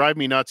used to drive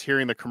me nuts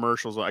hearing the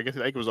commercials. I think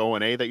it was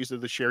O&A that used to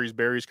do the Sherry's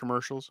Berries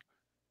commercials.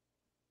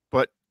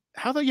 But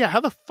how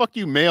the fuck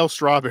you mail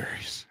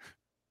strawberries?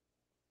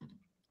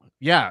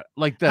 Yeah,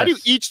 like this. How do you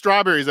eat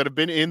strawberries that have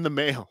been in the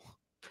mail?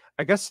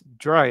 I guess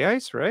dry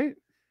ice, right?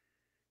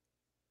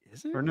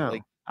 Is it? Or no?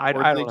 Like, I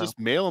or don't they know. just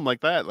mail them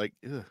like that. Like,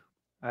 ugh.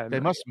 They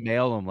must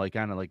mail them like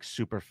kind of like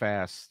super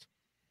fast.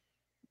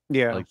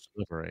 Yeah. Like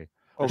delivery.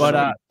 There's But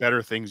so many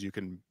better things you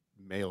can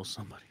mail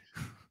somebody.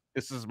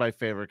 This is my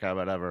favorite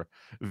comment ever.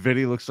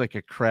 Vinny looks like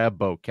a crab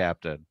boat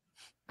captain.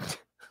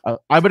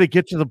 I'm gonna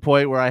get to the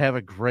point where I have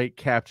a great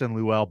Captain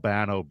Lou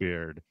Albano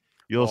beard.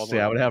 You'll see.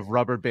 I would have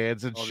rubber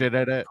bands and shit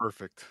in it.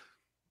 Perfect.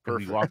 And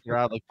be walking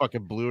around like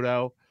fucking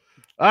Bluto.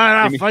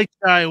 Ah, fight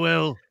guy,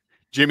 Will.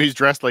 Jimmy's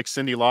dressed like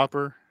Cyndi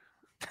Lauper.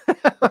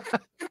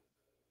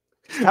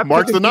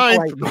 March the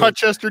 9th,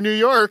 Rochester, New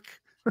York.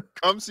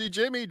 Come see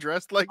Jimmy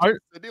dressed like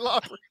Cyndi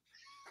Lauper.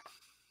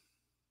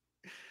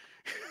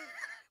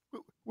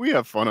 We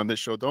have fun on this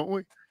show, don't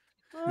we?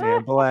 Yeah,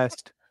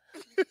 blast.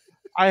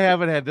 I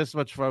haven't had this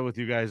much fun with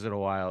you guys in a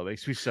while. It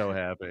makes me so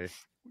happy.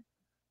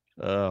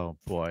 Oh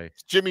boy.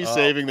 Jimmy's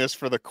saving this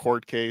for the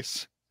court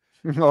case.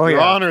 Oh, Your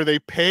yeah. Honor, they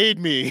paid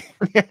me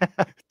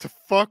to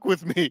fuck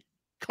with me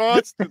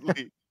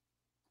constantly.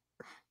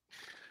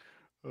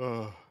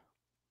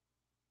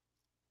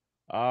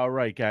 All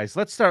right, guys.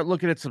 Let's start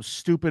looking at some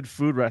stupid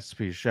food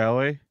recipes, shall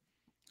we?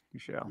 We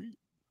shall.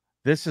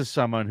 This is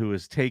someone who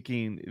is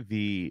taking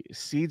the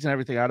seeds and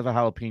everything out of a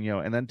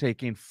jalapeno and then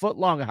taking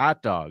foot-long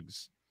hot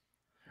dogs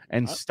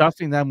and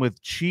stuffing them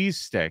with cheese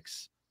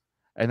sticks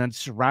and then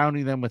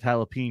surrounding them with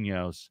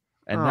jalapenos.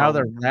 And now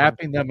they're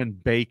wrapping them in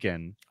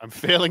bacon. I'm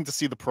failing to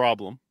see the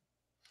problem.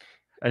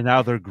 And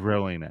now they're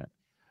grilling it.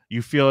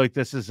 You feel like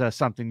this is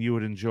something you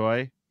would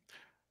enjoy?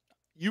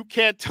 You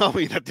can't tell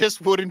me that this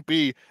wouldn't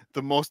be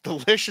the most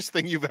delicious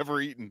thing you've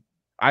ever eaten.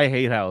 I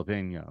hate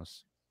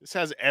jalapenos. This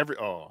has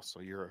so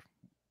you're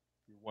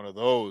one of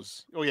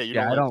those. Oh yeah, you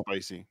don't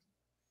like spicy.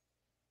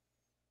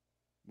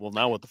 Well,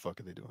 now what the fuck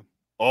are they doing?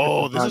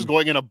 Oh, this is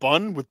going in a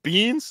bun with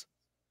beans?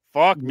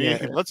 Fuck me.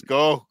 Yeah. Let's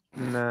go.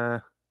 Nah.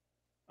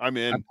 I'm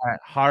in.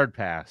 Hard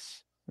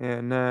pass.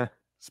 Yeah, nah.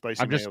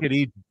 Spicy. I'm just gonna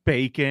eat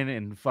bacon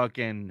and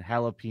fucking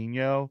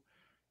jalapeno.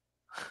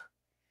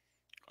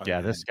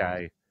 Yeah, this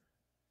guy.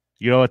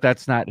 You know what?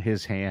 That's not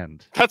his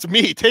hand. That's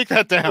me. Take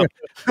that down.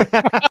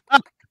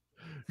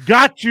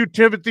 Got you,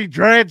 Timothy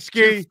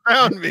Dransky. You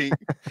found me.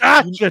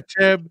 Gotcha,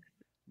 Tim.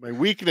 My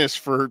weakness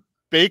for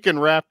bacon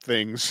wrap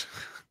things.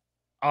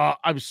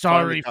 I'm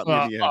sorry for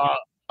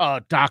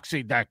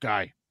doxing that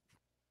guy.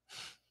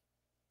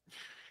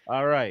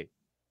 All right.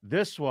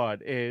 This one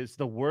is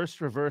the worst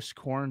reverse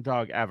corn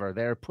dog ever.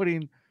 They're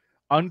putting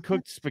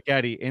uncooked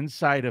spaghetti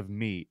inside of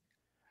meat,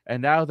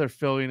 and now they're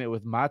filling it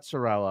with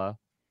mozzarella,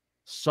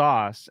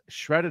 sauce,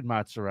 shredded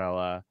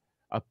mozzarella,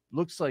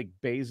 looks like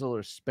basil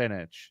or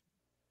spinach,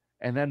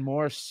 and then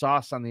more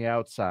sauce on the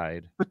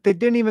outside. But they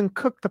didn't even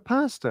cook the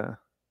pasta.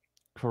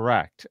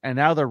 Correct. And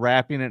now they're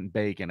wrapping it in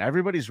bacon.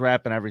 Everybody's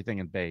wrapping everything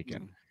in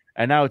bacon.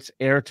 And now it's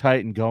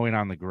airtight and going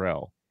on the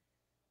grill.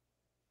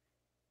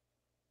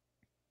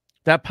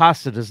 That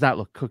pasta does not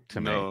look cooked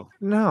to me.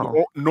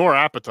 No. Nor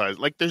appetized.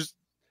 Like there's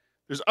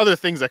other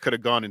things that could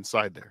have gone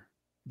inside there.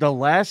 The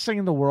last thing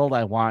in the world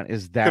I want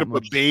is that could have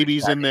put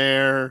babies in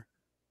there.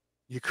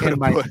 You could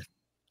have put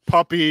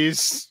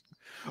puppies.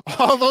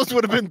 All those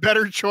would have been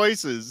better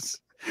choices.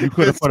 You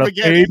could have put a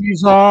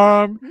baby's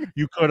arm.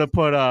 You could have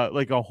put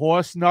a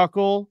horse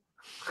knuckle.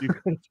 You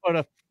could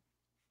have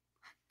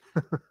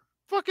put a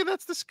fucking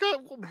that's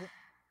disgusting.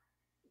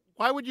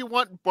 Why would you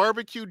want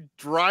barbecued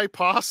dry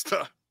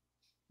pasta?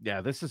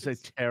 Yeah, this is a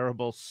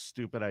terrible,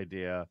 stupid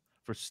idea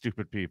for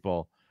stupid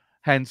people.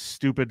 Hence,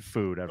 stupid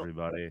food,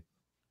 everybody.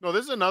 No,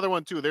 this is another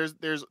one too. There's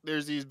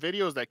these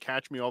videos that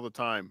catch me all the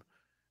time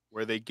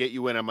where they get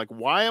you in. I'm like,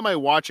 why am I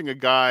watching a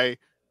guy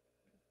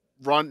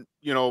run,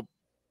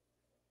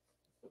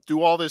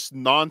 do all this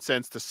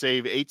nonsense to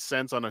save 8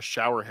 cents on a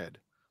shower head?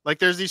 Like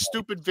there's these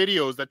stupid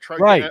videos that try.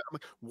 Right. I'm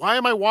like, why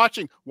am I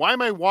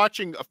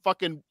watching a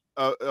fucking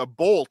a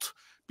bolt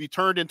be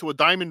turned into a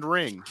diamond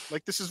ring?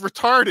 Like this is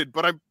retarded,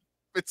 but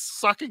it's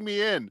sucking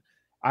me in.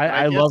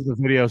 I love the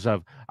videos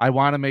of, I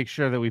want to make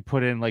sure that we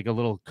put in like a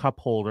little cup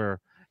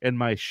holder in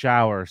my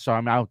shower. So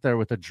I'm out there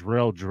with a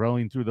drill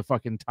drilling through the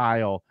fucking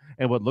tile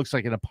and what looks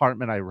like an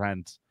apartment I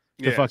rent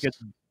to fucking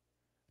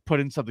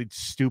put in something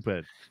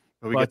stupid.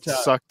 We get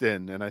sucked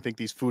in. And I think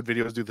these food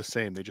videos do the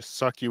same. They just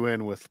suck you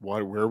in with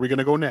where are we going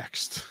to go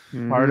next?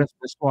 Part of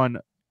this one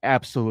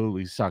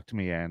absolutely sucked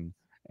me in.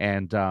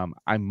 And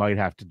I might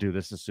have to do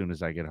this as soon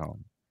as I get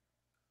home.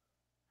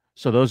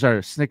 So those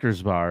are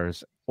Snickers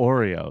bars,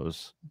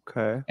 Oreos,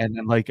 okay, and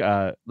then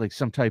like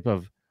some type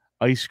of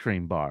ice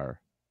cream bar.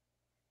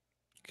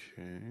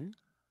 Okay.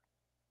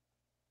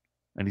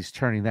 And he's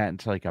turning that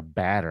into like a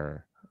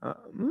batter.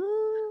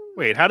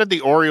 Wait, how did the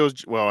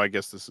Oreos? Well, I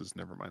guess this is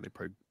never mind. They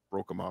probably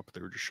broke them up.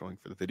 They were just showing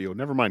for the video.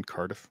 Never mind,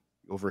 Cardiff.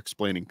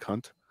 Over-explaining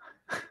cunt.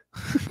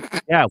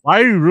 Yeah, why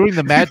are you ruining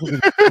the magic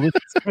of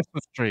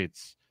Christmas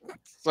treats?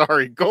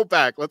 Sorry, go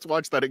back. Let's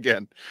watch that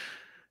again.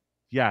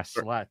 Yes,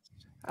 let's.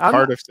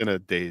 Cardiff's in a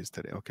daze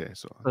today. Okay,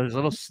 so there's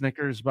little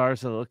Snickers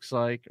bars that looks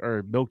like,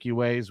 or Milky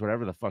Ways,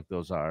 whatever the fuck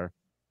those are.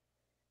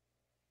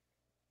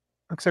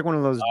 Looks like one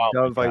of those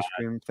Dove ice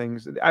cream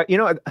things.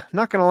 I'm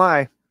not gonna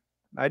lie,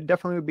 I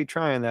definitely would be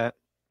trying that.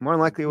 More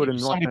than likely, would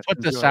if somebody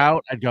put this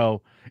out, I'd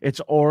go,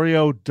 it's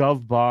Oreo,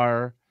 Dove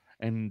bar,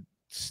 and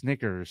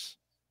Snickers.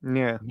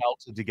 Yeah,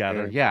 melted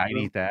together. Yeah, I'd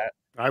eat that.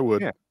 I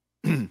would.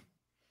 Yeah.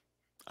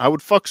 I would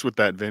fucks with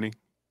that, Vinny,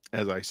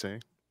 as I say.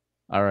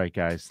 All right,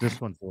 guys,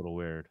 this one's a little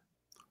weird.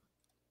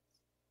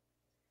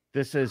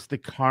 This is the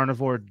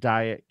Carnivore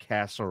Diet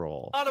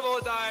Casserole.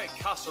 Carnivore Diet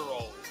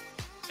Casserole.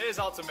 Here's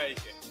how to make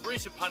it.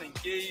 Grease a pan in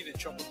ghee, then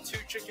chop up 2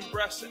 chicken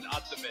breasts and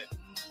add them in.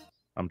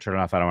 I'm turning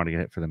off. I don't want to get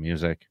hit for the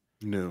music.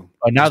 No.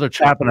 But now they're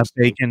chopping up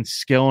bacon,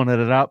 skilling it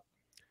up,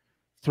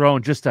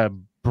 throwing just a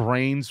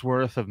brain's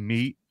worth of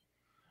meat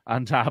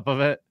on top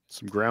of it.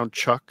 Some ground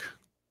chuck.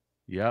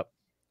 Yep.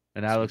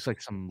 And that looks like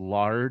some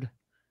lard.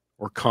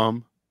 Or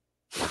cum.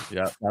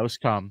 Yep, that was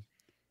cum.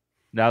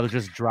 Now they're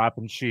just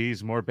dropping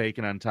cheese, more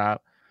bacon on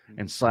top,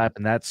 and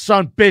slapping that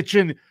son bitch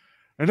in.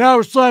 And now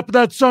we're slapping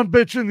that son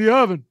bitch in the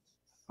oven.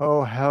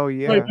 Oh, hell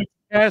yeah. Like a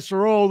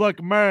casserole like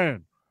a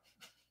man.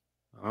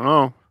 I don't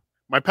know.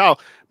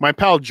 My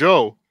pal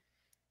Joe,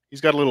 he's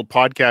got a little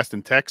podcast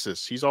in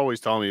Texas. He's always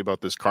telling me about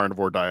this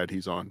carnivore diet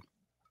he's on.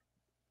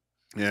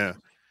 Yeah.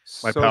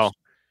 My pal.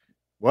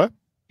 What?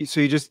 So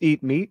you just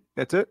eat meat?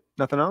 That's it?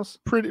 Nothing else?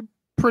 Pretty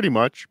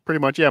much.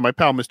 Yeah. My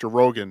pal, Mr.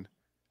 Rogan,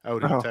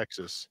 out in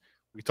Texas.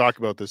 We talk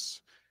about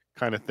this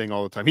kind of thing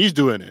all the time. He's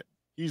doing it.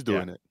 He's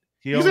doing it.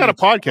 He's got a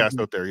podcast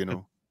out there,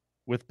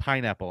 with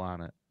pineapple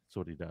on it. That's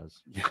what he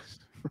does. Yes.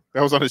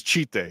 That was on his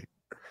cheat day.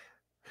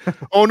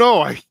 Oh,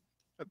 no.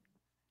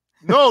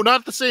 No,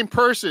 not the same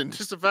person.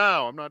 Just a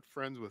vow. I'm not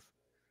friends with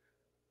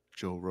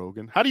Joe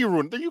Rogan. How do you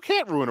ruin? You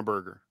can't ruin a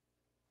burger.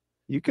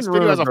 You can this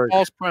ruin video has a a burger.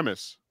 false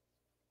premise.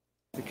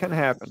 It can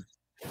happen.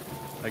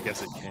 I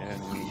guess it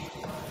can.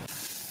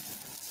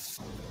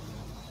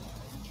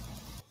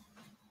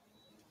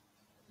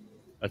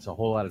 That's a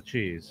whole lot of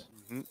cheese.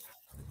 Mm-hmm.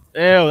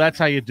 Ew, that's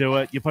how you do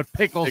it. You put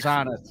pickles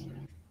on it.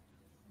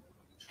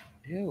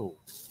 Ew.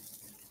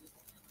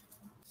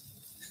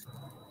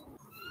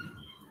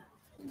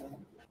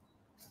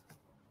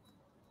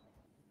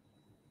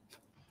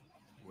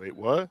 Wait,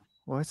 what?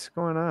 What's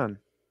going on?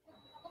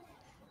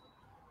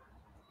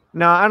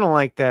 No, I don't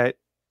like that.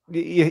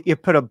 You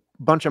put a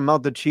bunch of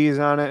melted cheese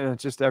on it and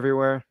it's just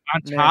everywhere.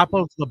 On top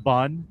of the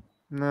bun?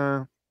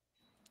 No.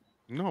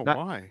 No,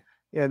 why?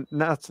 Yeah,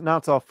 now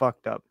it's all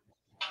fucked up.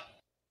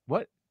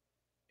 What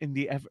in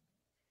the ever?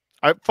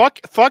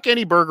 Fuck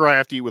any burger I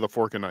have to eat with a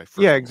fork and knife.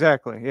 Yeah,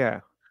 exactly. Yeah.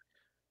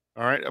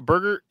 All right. A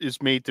burger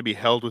is made to be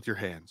held with your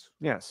hands.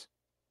 Yes.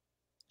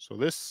 So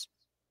this,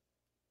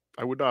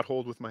 I would not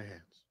hold with my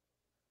hands.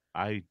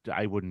 I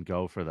wouldn't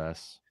go for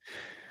this.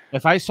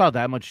 If I saw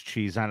that much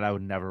cheese on it, I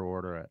would never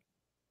order it.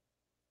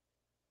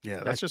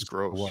 Yeah, that's just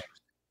gross.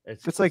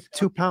 It's like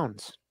 2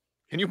 pounds.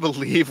 Can you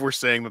believe we're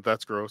saying that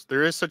that's gross?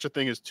 There is such a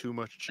thing as too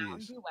much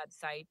cheese.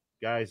 Website.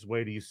 Guys,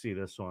 wait till you see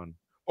this one.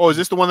 Oh, is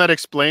this the one that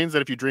explains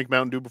that if you drink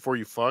Mountain Dew before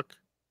you fuck,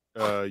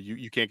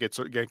 you can't get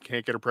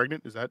her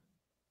pregnant? Is that?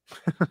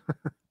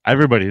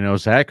 Everybody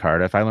knows that,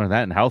 Cardiff. I learned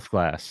that in health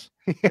class.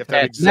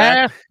 At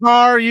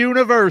NASCAR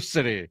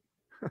University.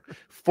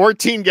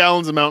 14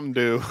 gallons of Mountain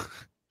Dew.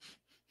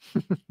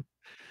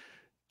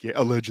 Yeah,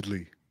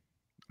 allegedly.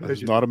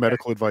 It's not a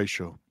medical advice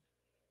show.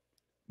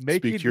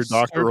 Speak to your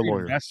doctor or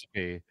lawyer.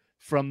 Recipe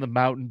from the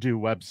Mountain Dew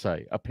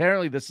website.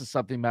 Apparently, this is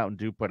something Mountain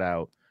Dew put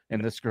out,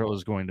 and this girl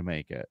is going to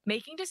make it.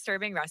 Making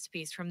disturbing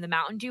recipes from the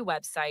Mountain Dew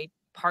website,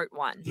 Part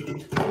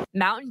 1.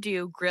 Mountain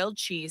Dew grilled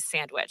cheese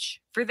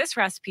sandwich. For this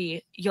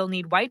recipe, you'll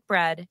need white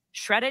bread,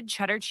 shredded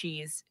cheddar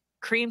cheese,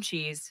 cream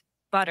cheese,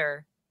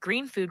 butter,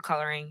 green food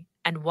coloring,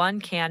 and 1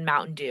 can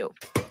Mountain Dew.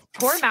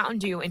 Pour Mountain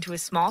Dew into a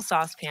small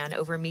saucepan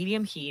over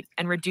medium heat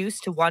and reduce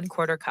to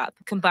 1/4 cup.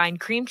 Combine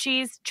cream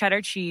cheese,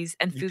 cheddar cheese,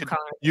 and food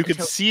coloring. You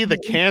could see the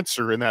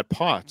cancer in that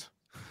pot.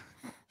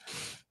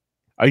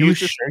 Are you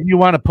sure you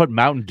want to put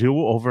Mountain Dew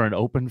over an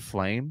open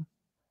flame?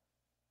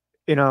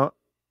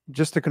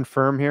 Just to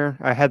confirm here,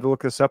 I had to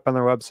look this up on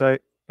their website,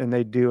 and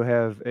they do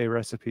have a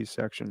recipe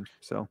section.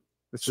 So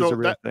this is a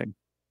real thing.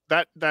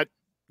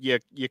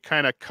 You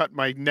kind of cut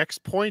my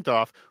next point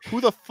off.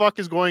 Who the fuck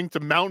is going to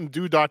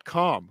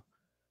mountaindew.com?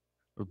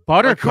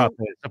 Buttercup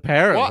is,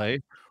 apparently.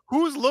 What?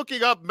 Who's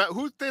looking up?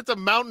 Who thinks a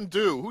Mountain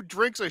Dew? Who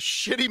drinks a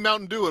shitty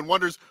Mountain Dew and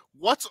wonders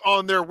what's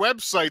on their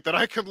website that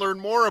I can learn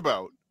more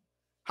about?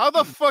 How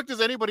the fuck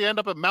does anybody end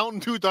up at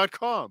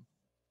mountaindew.com?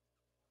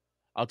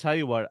 I'll tell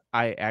you what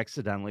I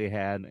accidentally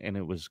had, and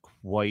it was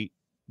quite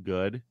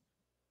good,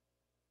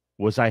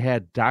 was I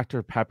had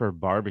Dr. Pepper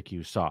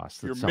barbecue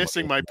sauce. You're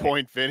missing my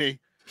point, Vinny.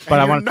 But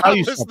I want to tell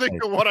you something.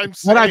 To what I'm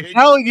saying. What I'm saying.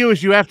 telling you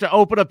is you have to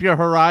open up your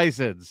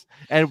horizons.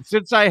 And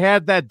since I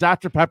had that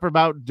Dr. Pepper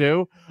Mountain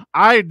Dew,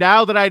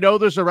 now that I know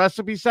there's a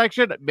recipe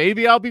section,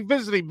 maybe I'll be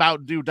visiting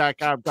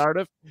mountaindew.com,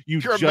 Cardiff.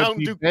 You're a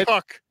Mountain Dew bitch.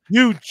 cuck.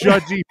 You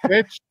judgy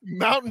bitch.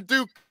 Mountain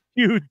Dew.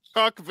 You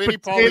Chuck Vinnie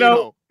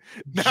potato,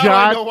 Paulino. Now I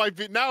John, know why.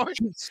 Now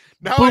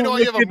I know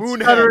you have a moon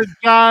head. stuttering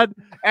John,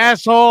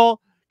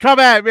 asshole. Come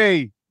at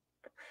me.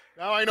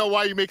 Now I know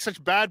why you make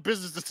such bad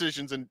business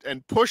decisions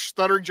and push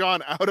Stuttering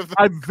John out of the.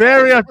 I'm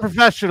very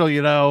unprofessional,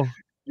 you know.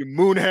 You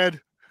moonhead.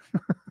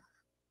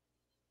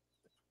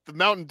 Did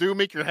Mountain Dew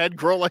make your head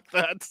grow like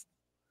that?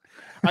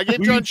 I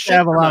gave John shit.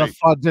 Have a lot of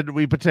fun, didn't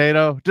we,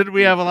 Potato? Didn't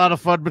we have a lot of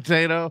fun,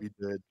 Potato? We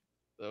did.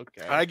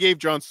 Okay. I gave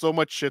John so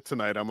much shit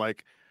tonight. I'm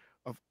like,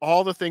 of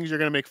all the things you're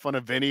gonna make fun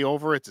of Vinny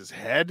over, it's his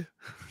head.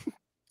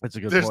 That's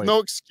a good There's point. no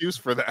excuse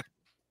for that.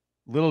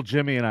 Little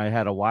Jimmy and I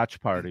had a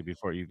watch party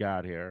before you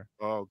got here.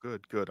 Oh,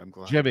 good. I'm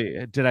glad.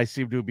 Jimmy, did I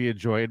seem to be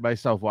enjoying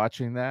myself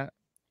watching that?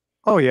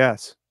 Oh,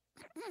 yes.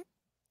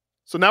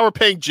 So now we're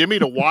paying Jimmy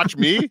to watch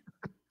me?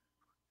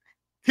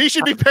 He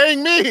should be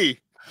paying me.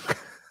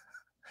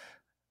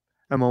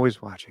 I'm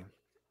always watching.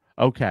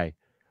 Okay.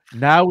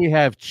 Now we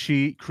have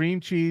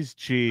cream cheese,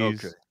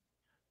 Okay.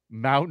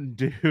 Mountain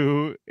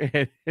Dew,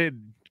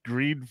 and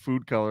green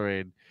food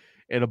coloring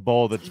in a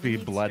bowl that's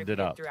being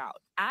blended up. Throughout.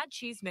 Add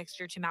cheese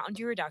mixture to Mountain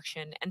Dew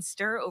reduction and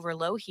stir over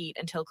low heat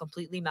until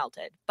completely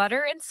melted.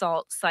 Butter and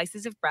salt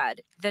slices of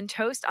bread, then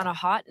toast on a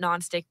hot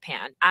nonstick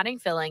pan, adding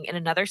filling in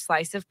another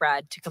slice of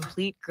bread to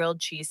complete grilled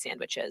cheese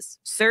sandwiches.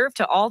 Serve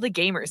to all the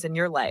gamers in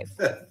your life.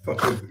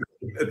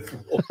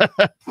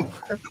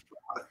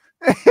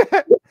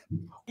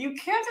 You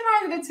can't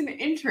deny that it's an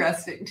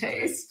interesting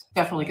taste.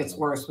 Definitely gets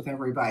worse with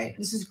every bite.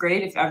 This is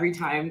great if every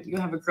time you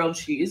have a grilled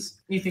cheese,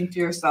 you think to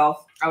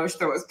yourself, I wish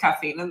there was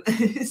caffeine in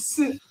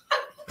this.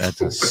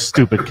 That's a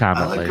stupid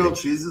comment. I like lady. grilled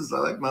cheeses. I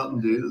like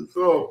Mountain Dew.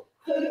 Oh,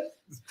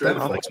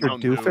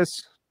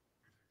 Doofus.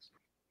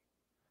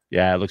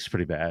 Yeah, it looks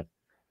pretty bad.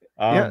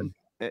 Yeah,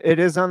 it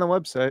is on the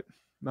website.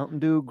 Mountain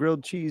Dew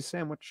grilled cheese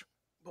sandwich.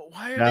 But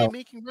why are they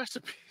making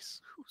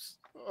recipes?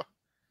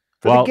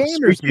 Well, the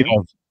gamers,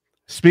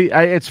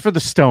 it's for the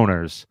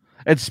stoners.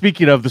 And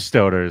speaking of the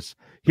stoners,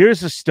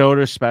 here's a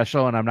stoner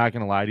special, and I'm not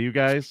going to lie to you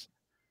guys.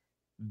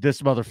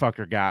 This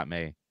motherfucker got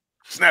me.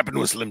 Snap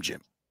into a Slim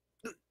Jim.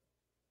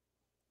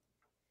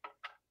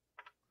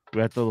 We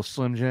got the little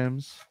Slim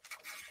Jims.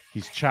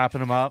 He's chopping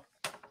them up.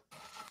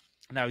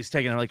 Now he's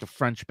taking like a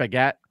French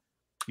baguette.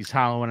 He's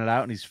hollowing it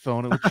out, and he's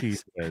filling it with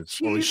cheese whiz.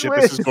 Holy shit,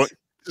 this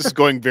is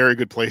going very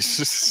good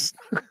places.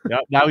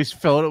 Yep, now he's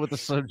filling it with the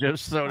Slim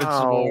Jims, throwing in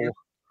some more.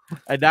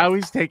 And now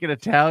he's taking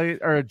Italian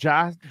or a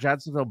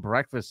Johnsonville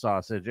breakfast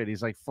sausage, and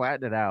he's like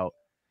flattening it out,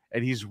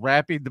 and he's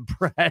wrapping the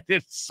bread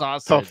in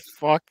sausage. The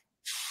fuck?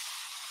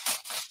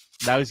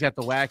 Now he's got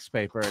the wax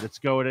paper, and it's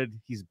going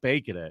in. He's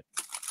baking it.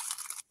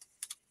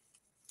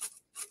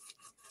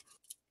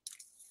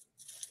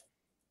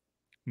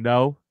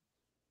 No.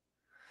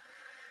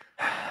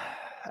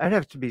 I'd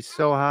have to be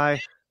so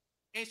high.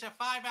 It's a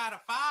 5 out of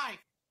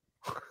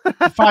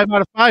 5. 5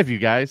 out of 5, you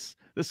guys.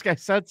 This guy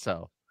said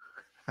so.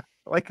 I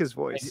like his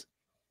voice.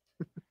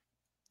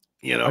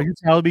 You know, are you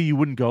telling me you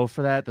wouldn't go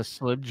for that? The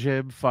Slim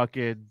Jim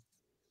fucking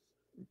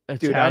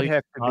Dude, I'd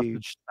have to be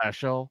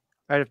special.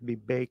 I'd have to be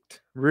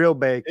baked, real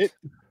baked.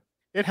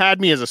 It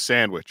had me as a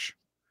sandwich.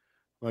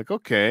 Like,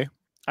 okay,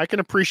 I can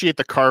appreciate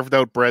the carved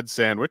out bread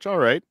sandwich. All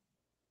right.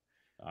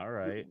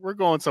 We're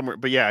going somewhere.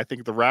 But yeah, I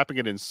think the wrapping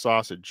it in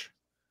sausage.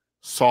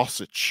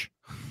 Sausages.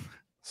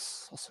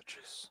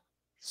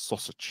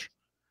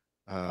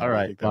 All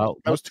right. That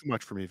was too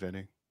much for me,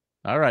 Vinny.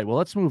 All right. Well,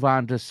 let's move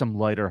on to some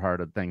lighter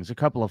hearted things. A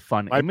couple of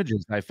fun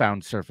images I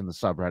found surfing the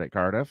subreddit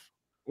Cardiff.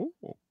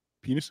 Oh,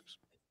 penises.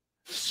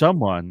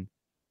 Someone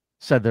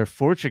said their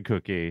fortune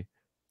cookie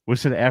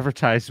was an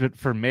advertisement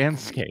for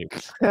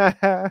Manscaped.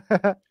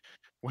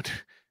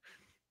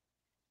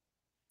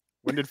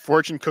 When did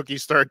fortune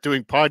cookies start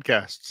doing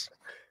podcasts?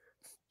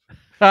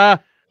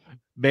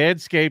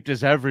 Manscaped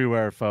is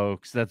everywhere,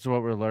 folks. That's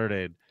what we're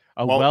learning.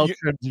 A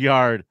well-trimmed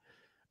yard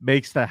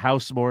makes the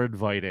house more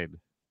inviting.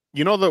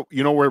 You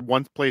know where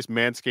one place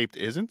Manscaped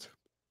isn't?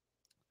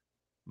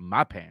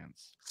 My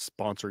pants.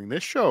 Sponsoring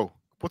this show.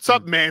 What's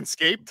up,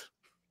 Manscaped?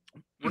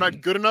 We're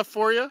not good enough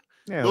for you?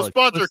 Yeah, You'll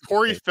sponsor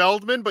Corey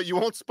Feldman, but you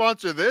won't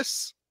sponsor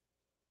this?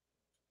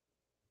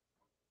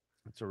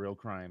 It's a real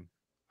crime.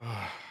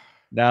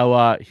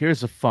 Now,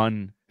 here's a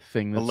fun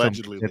thing that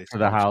allegedly did for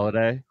the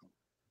holiday.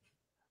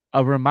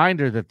 A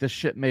reminder that this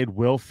shit made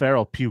Will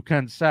Ferrell puke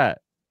on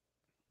set.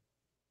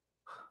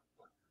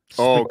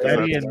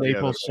 Spaghetti and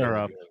maple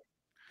syrup.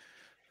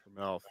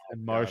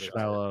 And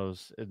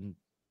marshmallows and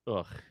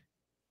ugh.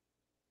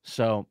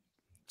 So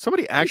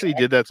somebody actually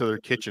did that to their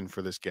kitchen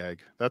for this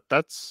gag.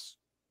 That's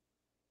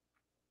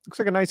looks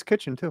like a nice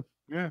kitchen too.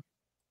 Yeah.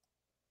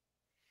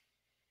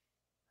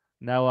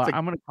 Now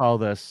I'm gonna call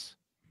this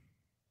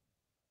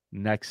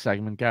next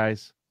segment,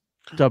 guys.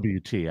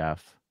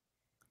 WTF.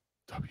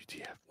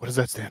 WTF. What does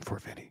that stand for,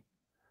 Vinny?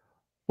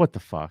 What the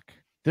fuck?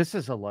 This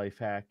is a life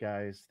hack,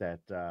 guys,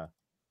 that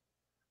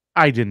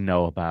I didn't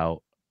know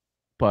about.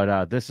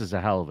 But this is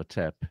a hell of a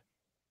tip.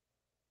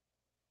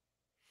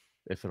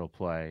 If it'll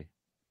play.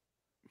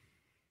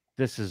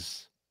 This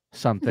is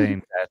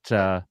something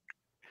that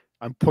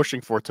I'm pushing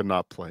for it to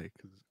not play.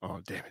 Oh,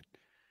 damn it.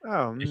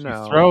 Oh if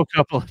no! you throw a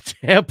couple of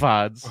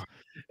tampons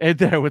in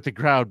there with the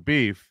ground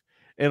beef,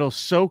 it'll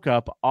soak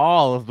up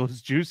all of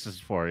those juices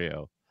for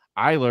you.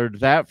 I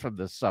learned that from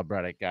this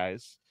subreddit,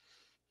 guys.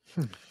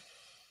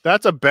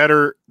 That's a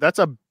better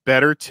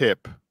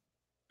tip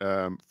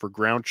for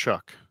ground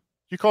chuck.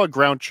 You call it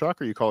ground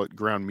chuck or you call it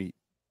ground meat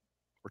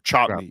or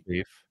chopped meat?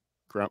 Beef.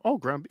 Ground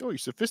beef. Oh, you're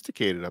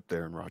sophisticated up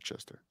there in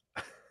Rochester.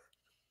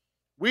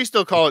 We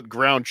still call it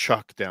ground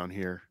chuck down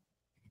here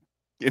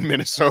in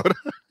Minnesota.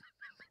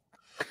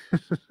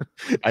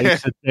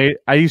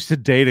 I used to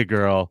date a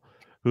girl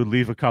who'd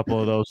leave a couple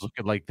of those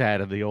looking like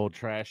that in the old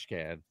trash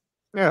can.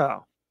 Yeah.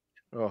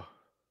 Oh.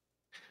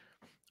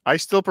 I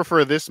still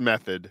prefer this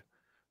method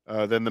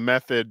than the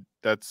method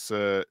that's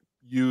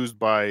used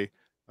by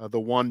the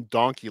one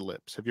Donkey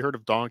Lips. Have you heard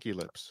of Donkey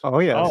Lips? Oh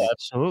yes. Oh,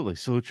 absolutely.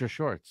 Salute your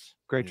shorts.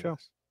 Great show.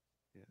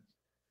 Yes.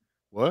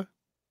 What?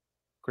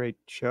 Great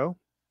show.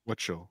 What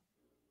show?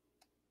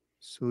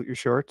 Salute your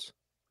shorts.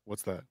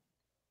 What's that?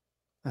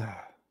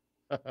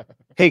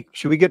 Hey,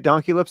 should we get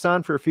Donkey Lips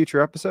on for a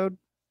future episode?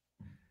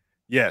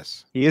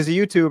 Yes. He is a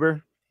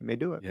YouTuber. He may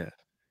do it. Yeah.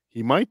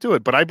 He might do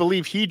it, but I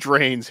believe he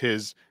drains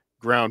his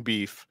ground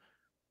beef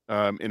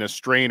in a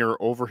strainer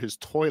over his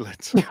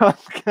toilet. Oh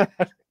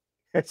God.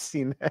 I've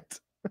seen that.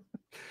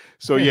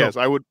 So yes,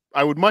 I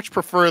would much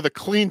prefer the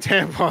clean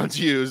tampons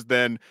used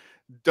than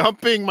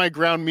dumping my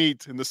ground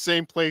meat in the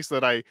same place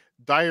that I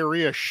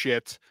diarrhea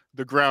shit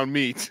the ground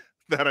meat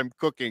that I'm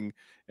cooking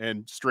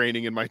and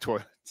straining in my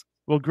toilet.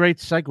 Well, great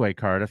segue,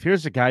 Cardiff.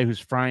 Here's a guy who's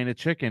frying a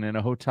chicken in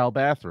a hotel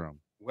bathroom.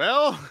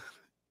 Well,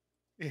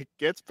 it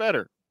gets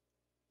better.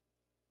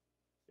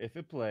 If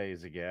it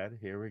plays again,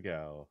 here we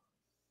go.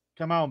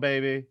 Come on,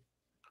 baby.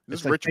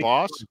 This Rich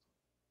Boss?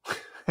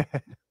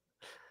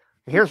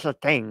 Here's the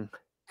thing.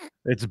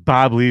 It's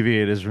Bob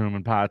Levy at his room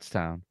in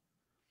Pottstown.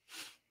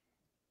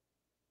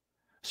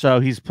 So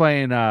he's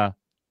playing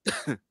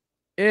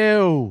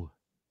ew.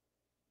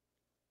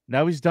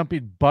 Now he's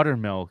dumping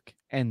buttermilk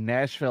and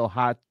Nashville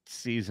hot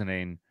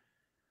seasoning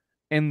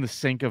in the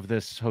sink of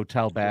this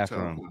hotel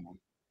bathroom.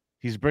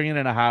 He's bringing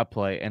in a hot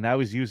plate, and now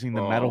he's using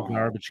the metal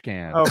garbage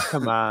can. Oh,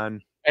 come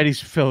on. And he's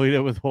filling it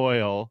with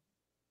oil.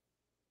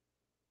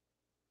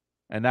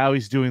 And now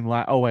he's doing...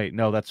 oh, wait.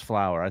 No, that's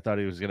flour. I thought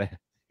he was going to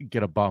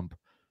get a bump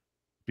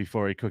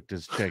before he cooked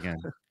his chicken.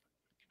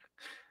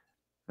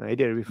 He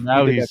did it before.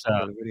 Now he did he's...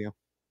 that video.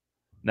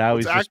 Now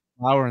he's just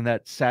flouring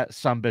that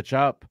sumbitch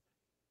up.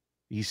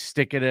 He's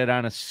sticking it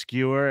on a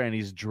skewer, and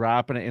he's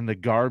dropping it in the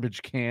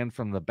garbage can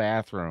from the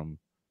bathroom.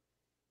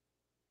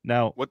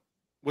 Now...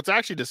 What's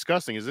actually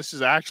disgusting is this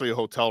is actually a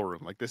hotel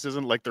room. Like, this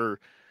isn't like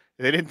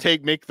they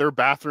didn't make their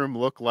bathroom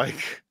look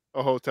like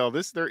a hotel.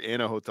 They're in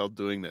a hotel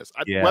doing this.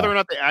 Yeah. Whether or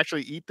not they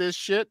actually eat this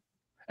shit.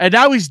 And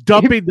now he's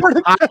dumping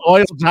the hot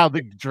oil down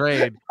the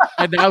drain.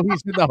 And now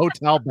he's in the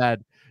hotel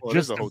bed,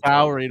 just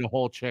devouring a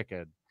whole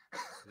chicken.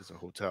 It's a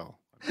hotel.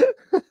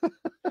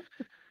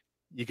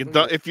 You can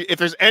if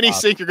there's any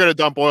sink you're going to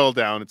dump oil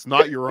down, it's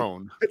not your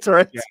own. It's all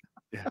right.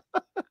 Yeah.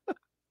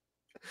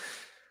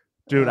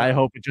 Dude, I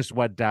hope it just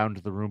went down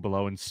to the room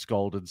below and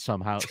scalded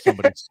somehow.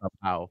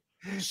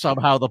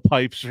 Somehow the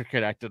pipes are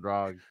connected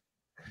wrong.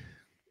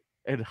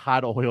 And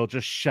hot oil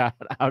just shot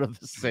out of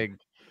the sink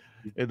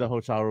in the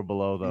hotel room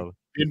below, though.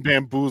 Been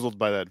bamboozled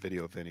by that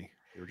video, Vinny.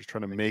 They were just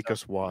trying to make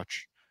us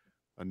watch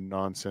a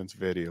nonsense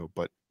video.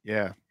 But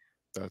yeah,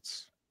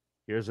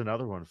 here's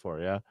another one for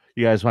you.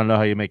 You guys want to know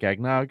how you make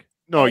eggnog?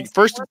 No,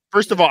 first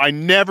of all, I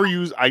never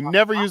use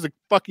the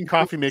fucking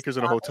coffee makers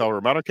in a hotel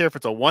room. I don't care if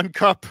it's a 1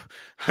 cup.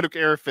 I don't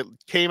care if it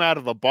came out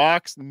of a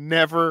box.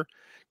 Never,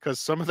 because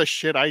some of the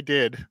shit I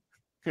did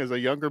as a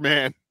younger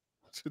man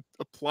to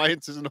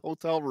appliances in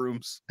hotel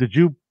rooms. Did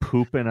you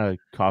poop in a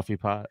coffee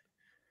pot?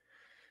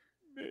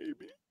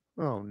 Maybe.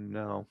 Oh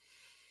no.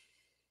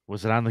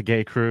 Was it on the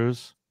gay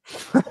cruise?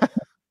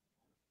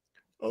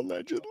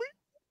 Allegedly.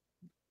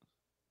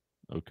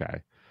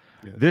 Okay.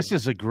 Yeah, this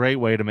is a great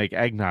way to make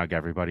eggnog,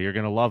 everybody. You're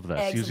going to love this.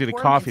 Eggs Using a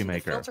poured coffee into the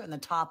maker. filter in the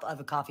top of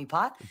a coffee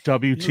pot.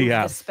 WTF. Move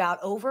the spout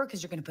over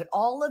because you're going to put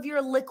all of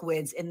your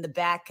liquids in the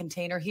back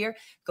container here.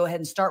 Go ahead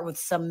and start with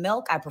some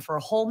milk. I prefer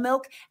whole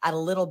milk. Add a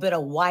little bit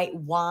of white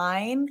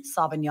wine,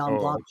 Sauvignon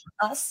Blanc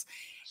for us.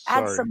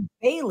 Add some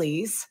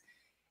Baileys.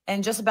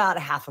 And just about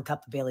a half a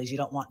cup of Baileys. You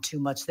don't want too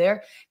much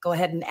there. Go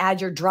ahead and add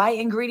your dry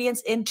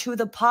ingredients into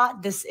the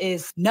pot. This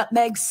is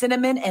nutmeg,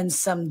 cinnamon, and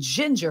some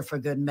ginger for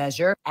good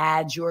measure.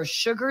 Add your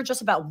sugar,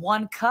 just about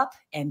 1 cup,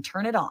 and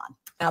turn it on.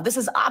 Now, this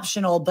is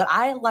optional, but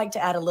I like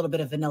to add a little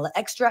bit of vanilla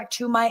extract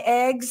to my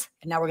eggs.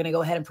 And now we're going to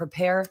go ahead and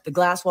prepare the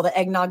glass while the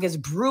eggnog is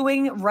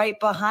brewing right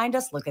behind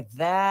us. Look at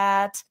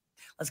that.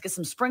 Let's get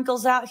some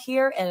sprinkles out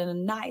here and a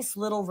nice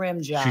little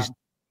rim job.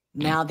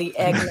 Now the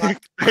eggnog.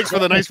 Thanks for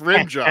the nice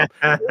rim job.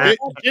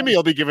 Jimmy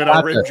will be giving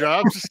out rim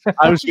jobs.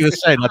 I was going to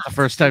say, not the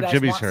first time You guys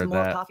Jimmy's want some heard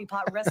more that. coffee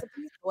pot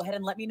recipes? Go ahead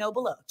and let me know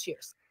below.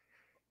 Cheers.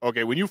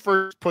 Okay, when you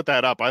first put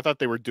that up, I thought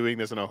they were doing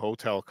this in a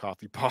hotel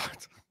coffee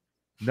pot.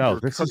 No,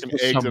 This is cooking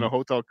just eggs some- in a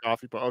hotel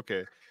coffee pot.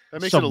 Okay,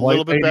 that makes Some it a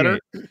little white bit better.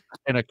 lady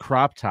in a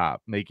crop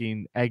top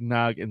making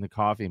eggnog in the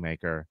coffee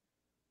maker.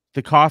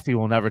 the coffee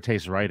will never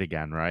taste right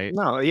again, right?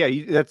 No, yeah,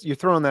 you're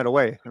throwing that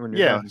away when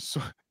you're done.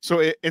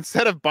 So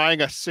instead of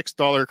buying a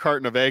 $6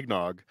 carton of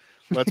eggnog,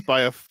 let's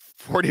buy a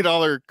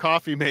 $40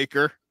 coffee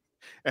maker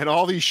and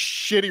all these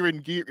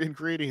shitty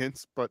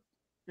ingredients. But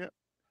yeah.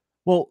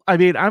 Well, I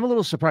mean, I'm a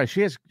little surprised.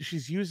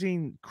 She's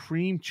using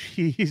cream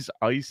cheese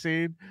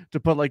icing to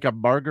put like a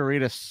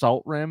margarita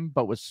salt rim,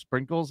 but with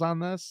sprinkles on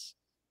this.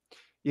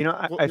 You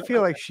know, I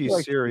feel like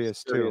she's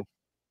serious too.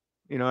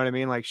 You know what I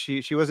mean? Like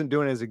she wasn't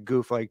doing it as a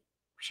goof. Like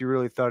she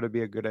really thought it'd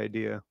be a good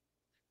idea.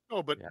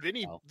 Oh, but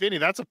Vinny,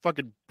 that's a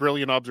fucking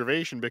brilliant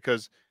observation,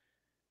 because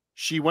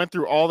she went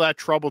through all that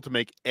trouble to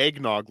make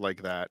eggnog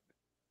like that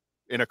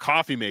in a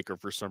coffee maker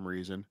for some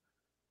reason,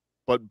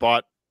 but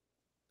bought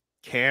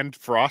canned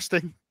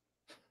frosting.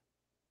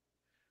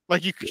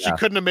 Like she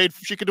couldn't have made.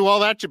 She could do all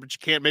that shit, but she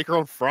can't make her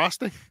own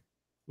frosting.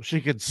 She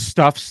could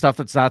stuff stuff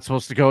that's not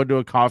supposed to go into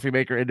a coffee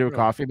maker into a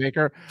coffee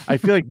maker. I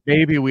feel like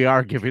maybe we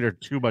are giving her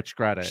too much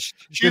credit.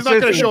 She's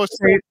not going to show us.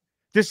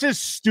 This is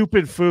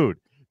stupid food.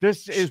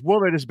 This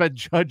woman has been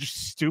judged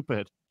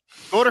stupid.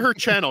 Go to her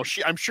channel.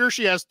 I'm sure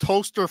she has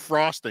toaster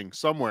frosting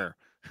somewhere.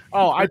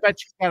 Oh, I bet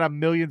she's got a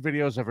million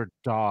videos of her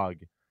dog.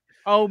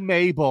 Oh,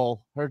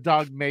 Mabel, her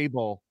dog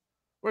Mabel.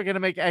 We're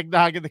gonna make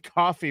eggnog in the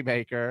coffee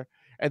maker,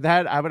 and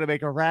then I'm gonna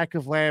make a rack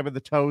of lamb in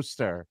the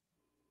toaster.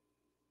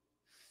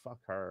 Fuck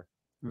her.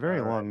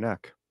 Very long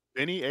neck.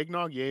 Any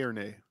eggnog, yay or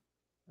nay?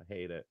 I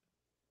hate it.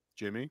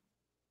 Jimmy?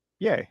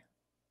 Yay.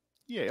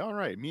 Yay. All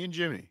right. Me and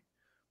Jimmy.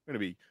 I'm gonna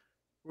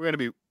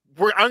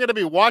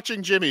be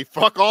watching Jimmy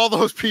fuck all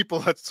those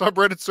people at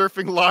Subreddit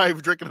Surfing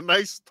Live drinking a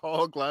nice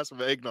tall glass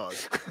of eggnog.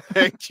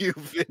 Thank you,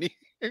 Vinny.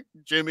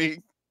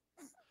 Jimmy.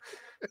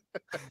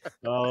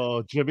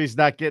 Oh, Jimmy's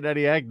not getting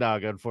any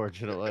eggnog,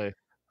 unfortunately.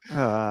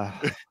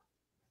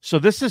 So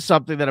this is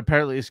something that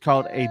apparently is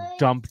called a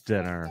dump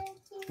dinner,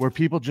 where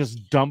people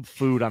just dump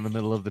food on the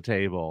middle of the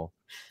table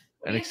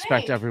and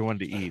expect everyone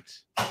to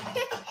eat.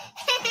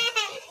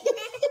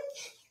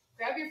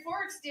 Grab your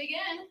forks, dig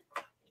in.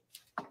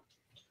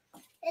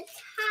 It's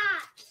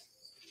hot.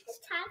 It's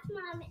hot,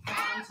 Mommy.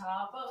 On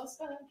top of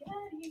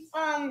spaghetti.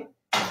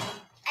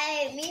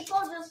 Hey,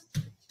 meatballs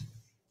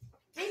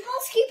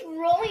keep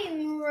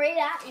rolling right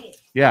at me.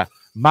 Yeah,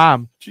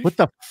 Mom, what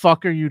the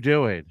fuck are you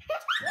doing?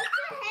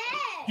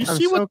 You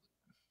see what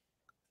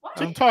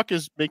TikTok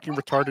is making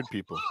retarded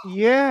people?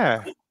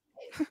 Yeah.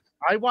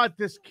 I want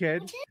this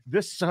kid.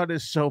 This son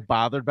is so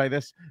bothered by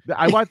this.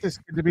 I want this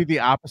kid to be the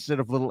opposite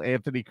of little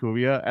Anthony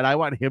Cumia, and I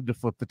want him to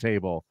flip the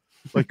table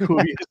like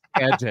Cumia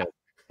did.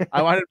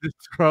 I want him to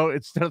throw,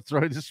 instead of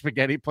throwing the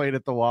spaghetti plate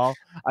at the wall,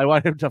 I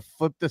want him to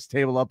flip this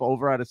table up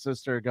over on his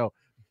sister and go,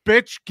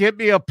 "Bitch, get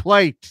me a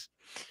plate.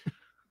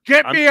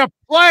 Get me a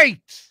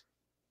plate."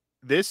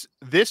 This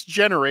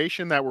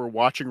generation that we're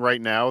watching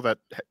right now, that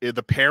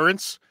the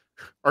parents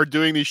are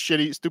doing these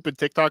shitty, stupid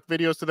TikTok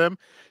videos to them.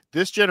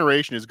 This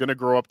generation is going to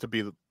grow up to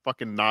be the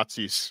fucking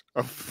Nazis.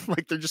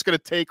 Like, they're just going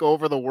to take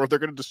over the world. They're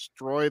going to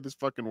destroy this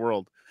fucking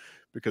world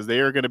because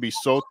they are going to be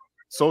so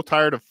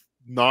tired of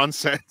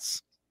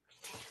nonsense.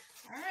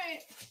 All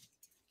right.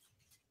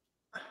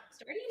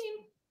 Start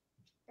eating.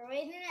 We're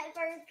waiting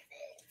for it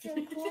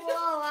to cool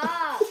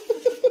off.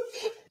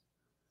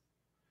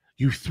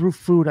 You threw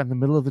food on the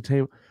middle of the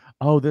table.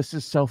 Oh, this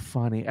is so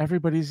funny.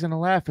 Everybody's going to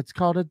laugh. It's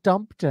called a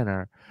dump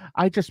dinner.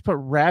 I just put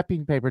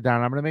wrapping paper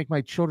down. I'm going to make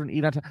my children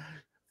eat on time.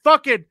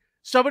 Fucking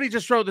somebody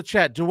just wrote in the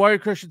chat. Dewari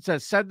Christian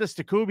says, send this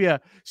to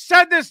Kubia.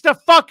 Send this to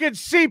fucking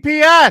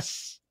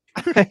CPS.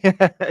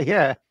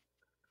 Yeah.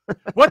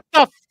 What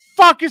the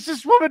fuck is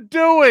this woman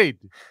doing?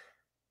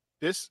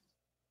 This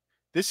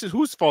is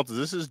whose fault is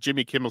this? Is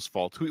Jimmy Kimmel's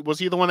fault? Was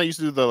he the one that used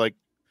to do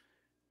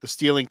the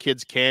stealing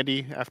kids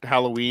candy after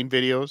Halloween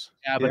videos?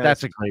 Yeah, but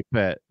that's a great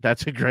bit.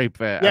 That's a great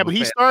bit. Yeah, but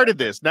he started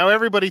this. Now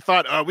everybody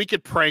thought, oh, we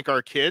could prank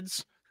our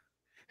kids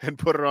and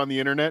put it on the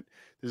internet.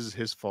 This is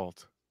his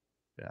fault.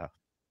 Yeah.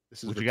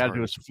 This is what you got to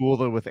do is fool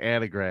them with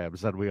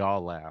anagrams, then we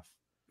all laugh.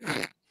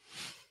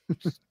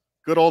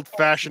 Good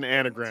old-fashioned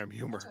anagram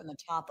humor. On the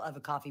top of a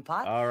coffee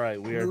pot. All right,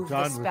 we are Move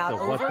done the with spout the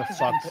what over, the 'cause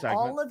fuck you put segment.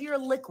 all of your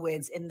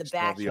liquids in the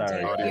back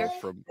Sorry, container here.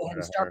 from Go ahead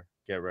and start.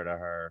 Get rid of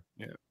her.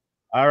 Yeah.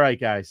 All right,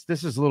 guys.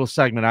 This is a little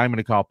segment I'm going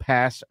to call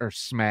Pass or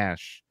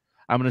Smash.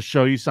 I'm going to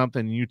show you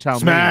something. You tell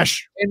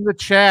Smash. me in the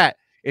chat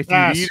if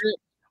Pass. you need it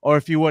or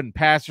if you wouldn't.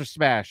 Pass or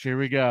Smash. Here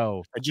we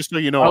go. I just know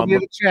you know. I'll be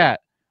in the chat.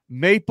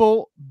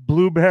 Maple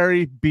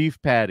blueberry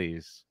beef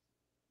patties.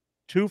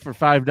 2 for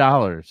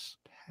 $5.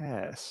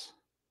 Pass.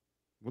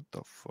 What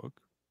the fuck?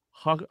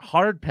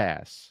 Hard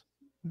pass.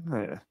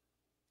 Yeah.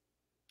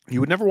 You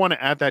would never want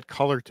to add that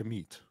color to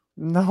meat.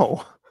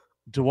 No.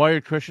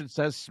 Dwyer Christian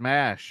says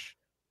smash.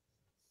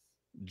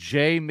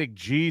 Jay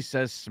McGee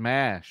says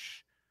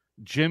smash.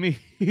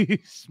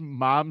 Jimmy's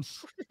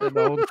mom's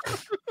Quit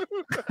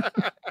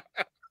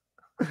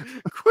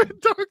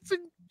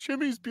doxing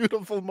Jimmy's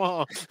beautiful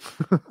mom.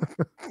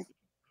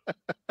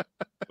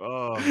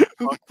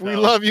 We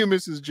love you,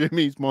 Mrs.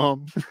 Jimmy's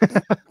mom.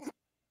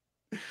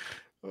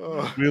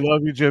 We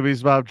love you,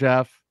 Jimmy's mom,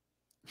 Jeff.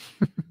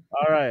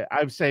 All right,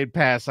 I'm saying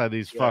pass on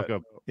these. Fuck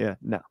them. Yeah,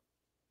 no.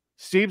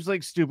 Seems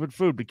like stupid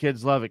food, but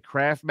kids love it.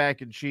 Kraft mac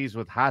and cheese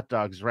with hot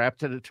dogs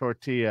wrapped in a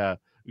tortilla,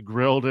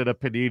 grilled in a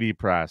panini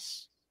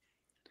press.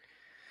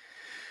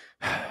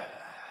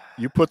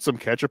 You put some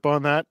ketchup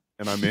on that,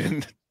 and I'm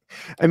in.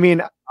 I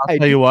mean, I'll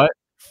tell you what,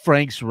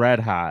 Frank's Red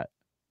Hot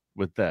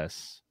with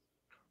this.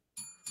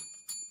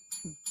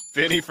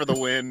 Vinny for the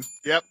win.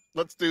 Yep,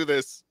 let's do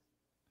this.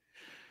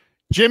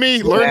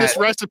 Jimmy, learn this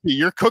recipe.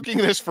 You're cooking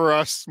this for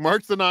us.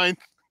 March the 9th.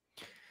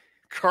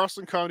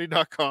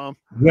 CarlsonComedy.com.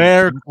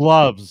 Wear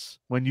gloves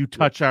when you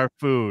touch our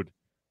food.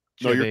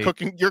 No, you're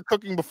cooking. You're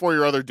cooking before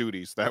your other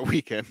duties that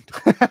weekend.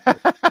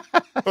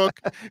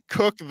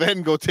 cook,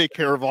 then go take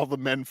care of all the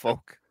men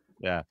folk.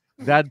 Yeah,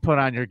 then put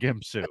on your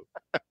gimp suit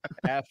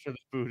after the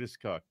food is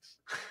cooked.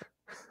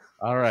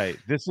 All right,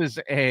 this is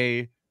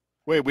a.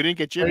 Wait, we didn't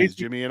get Jimmy. Is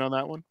Jimmy in on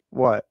that one?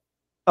 What?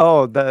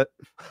 Oh,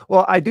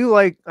 well, I did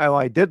like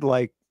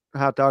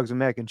hot dogs and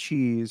mac and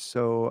cheese,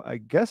 so I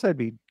guess I'd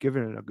be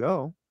giving it a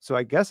go. So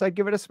I guess I'd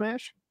give it a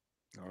smash.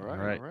 All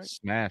right.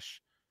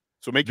 Smash.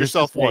 So make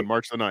yourself one,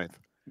 March the 9th.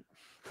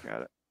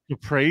 Got it.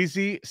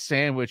 Caprese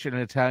sandwich in an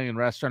Italian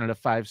restaurant at a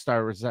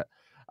 5-star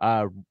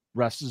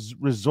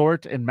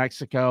resort in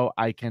Mexico.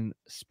 I can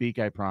speak,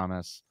 I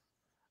promise.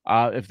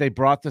 If they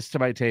brought this to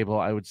my table,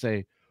 I would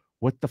say,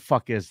 what the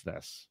fuck is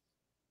this?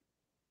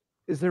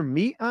 Is there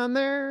meat on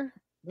there?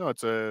 No,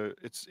 it's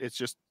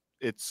just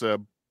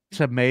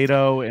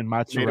tomato and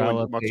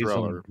mozzarella,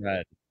 basil and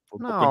bread.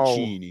 No,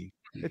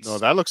 no,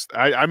 that looks.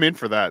 I'm in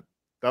for that.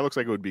 That looks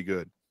like it would be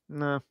good.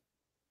 No,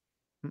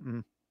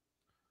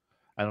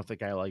 I don't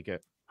think I like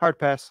it. Hard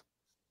pass.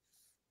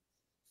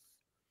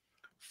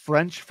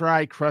 French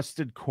fry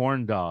crusted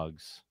corn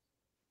dogs.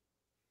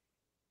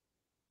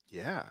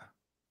 Yeah,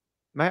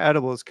 my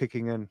edible is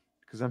kicking in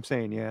because I'm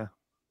saying yeah.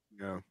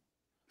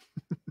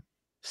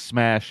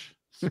 Smash.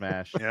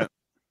 Yeah,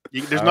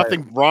 there's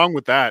nothing wrong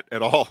with that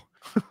at all.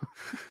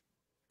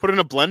 Put it in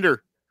a blender.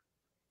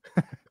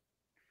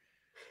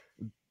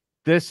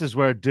 This is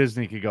where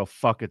Disney could go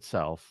fuck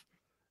itself.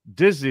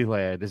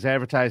 Disneyland is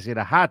advertising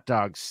a hot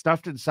dog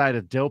stuffed inside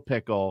a dill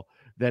pickle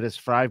that is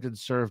fried and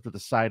served with a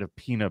side of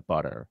peanut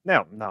butter.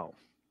 No.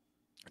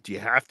 Do you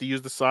have to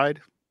use the side?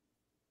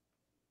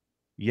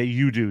 Yeah,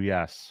 you do.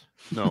 Yes.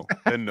 No.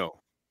 Then no.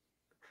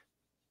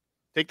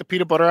 Take the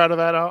peanut butter out of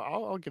that.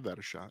 I'll give that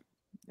a shot.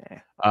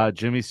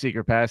 Jimmy's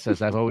secret pass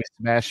says, "I've always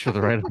smashed for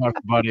the right amount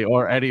of money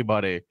or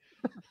anybody."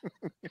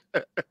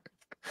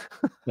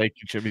 Thank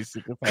you, Jimmy's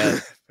secret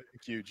pass.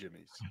 Thank you,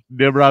 Jimmy's.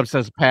 Nimrob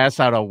says, "Pass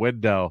out a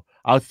window.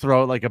 I'll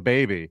throw it like a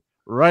baby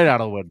right out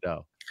a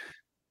window."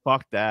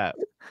 Fuck that.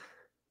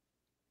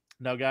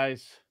 Now,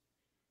 guys,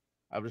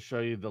 I'm going to show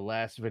you the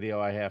last video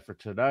I have for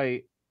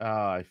tonight. Oh,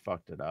 I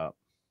fucked it up.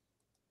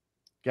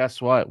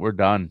 Guess what? We're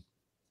done.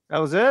 That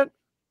was it?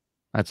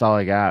 That's all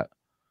I got.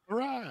 All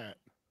right.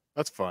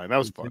 That's fine. That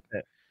was fun.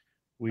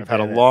 I've had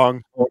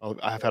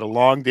a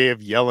long day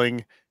of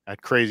yelling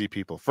at crazy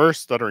people.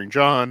 First, stuttering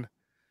John,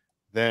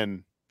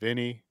 then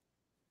Vinny.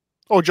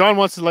 Oh, John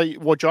wanted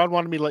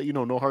me to let you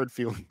know, no hard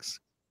feelings.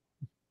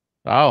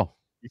 Oh.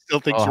 He still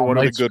thinks you're one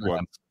of the good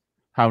ones.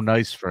 How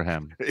nice for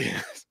him.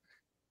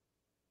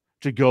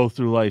 To go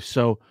through life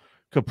so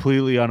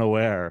completely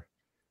unaware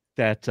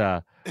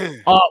that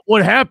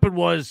what happened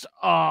was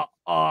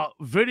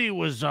Vinny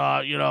was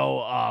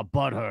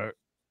butthurt.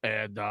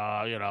 And,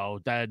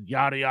 then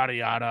yada, yada,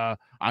 yada.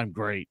 I'm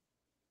great.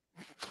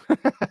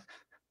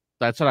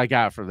 That's what I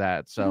got for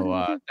that.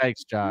 So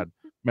thanks, John.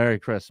 Merry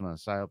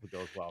Christmas. I hope it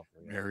goes well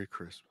for you. Merry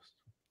Christmas.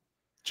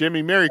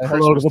 Jimmy, Merry Christmas.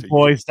 Hello to the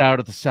boys down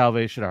at the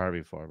Salvation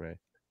Army for me.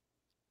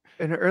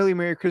 An early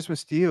Merry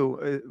Christmas to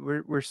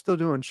you. We're still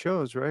doing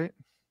shows, right?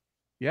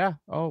 Yeah.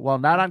 Oh, well,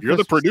 not on You're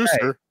Christmas the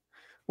producer. Day.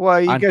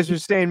 Well, you On guys are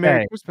saying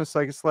Merry Day. Christmas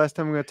like it's the last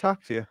time I'm going to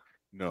talk to you.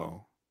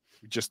 No.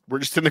 We're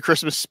just in the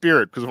Christmas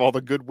spirit because of all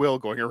the goodwill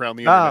going around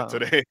the internet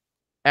today.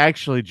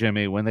 Actually,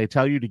 Jimmy, when they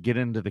tell you to get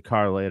into the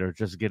car later,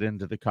 just get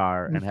into the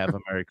car and have a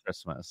Merry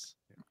Christmas.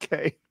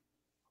 Okay.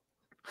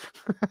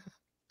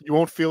 You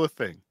won't feel a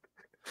thing.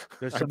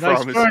 There's some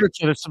nice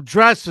furniture. There's some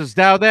dresses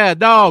down there.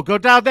 No, go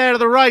down there to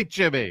the right,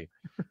 Jimmy.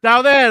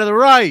 Down there to the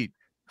right.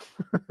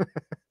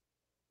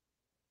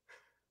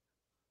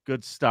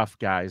 Good stuff,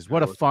 guys.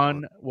 What a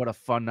fun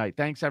night.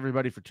 Thanks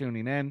everybody for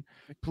tuning in.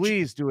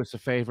 Please do us a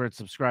favor and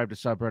subscribe to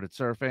Subreddit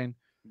Surfing.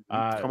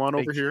 Come on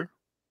over here.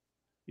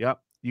 Yep.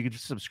 You can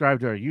just subscribe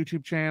to our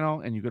YouTube channel,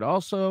 and you could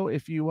also,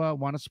 if you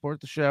want to support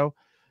the show,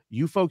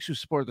 you folks who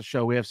support the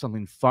show, we have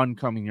something fun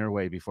coming your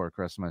way before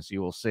Christmas.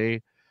 You will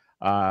see.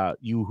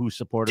 You who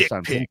support us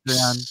on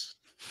Patreon.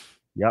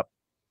 Yep.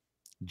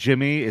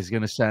 Jimmy is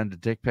going to send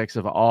dick pics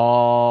of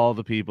all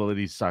the people that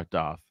he's sucked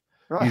off.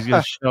 He's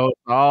going to show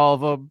all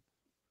of them.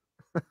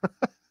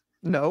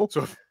 No.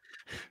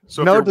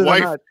 So no, if your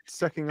wife, not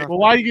sucking off. Well,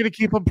 why are you going to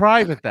keep them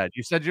private then?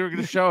 You said you were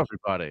going to show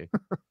everybody.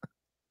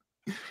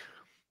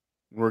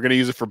 We're going to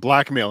use it for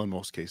blackmail in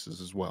most cases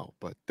as well.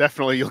 But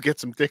definitely you'll get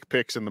some dick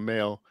pics in the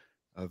mail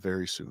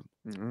very soon.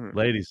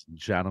 Ladies and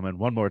gentlemen,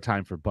 one more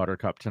time for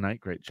Buttercup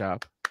tonight. Great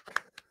job.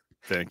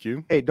 Thank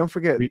you. Hey, don't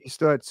forget, you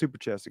still had Super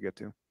Chats to get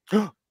to.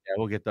 Yeah, Yeah,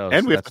 we'll get those.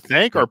 And we have to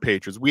thank our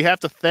patrons. We have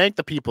to thank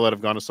the people that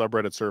have gone to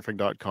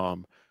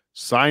subredditsurfing.com,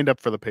 signed up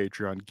for the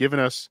Patreon, given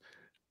us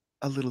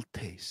a little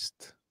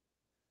taste.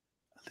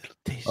 A little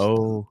taste.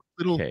 Oh,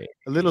 A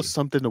little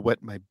something to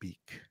wet my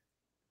beak.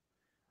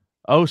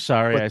 Oh,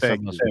 sorry, But I said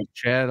thank those you.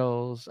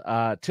 channels.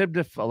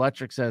 Timdiff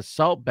Electric says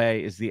Salt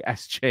Bay is the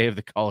SJ of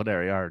the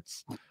culinary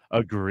arts.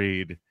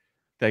 Agreed.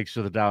 Thanks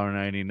for the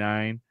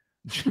 $1.99.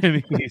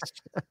 Jimmy's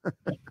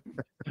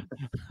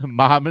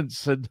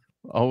Momminson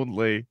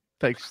only.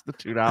 Thanks for the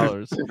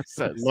 $2.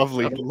 Says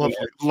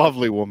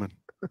lovely woman.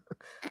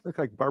 Look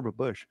like Barbara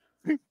Bush.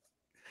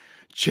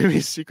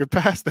 Jimmy's Secret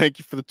Pass, thank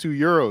you for the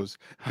 €2.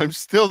 I'm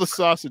still the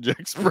sausage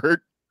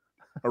expert.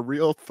 A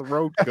real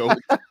throat goat.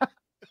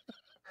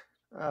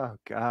 Oh,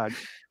 God.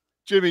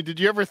 Jimmy, did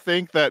you ever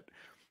think that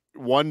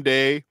one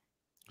day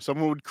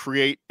someone would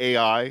create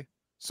AI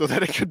so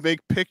that it could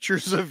make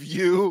pictures of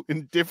you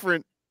in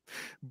different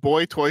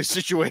boy toy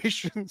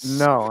situations?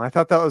 No, I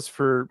thought that was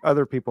for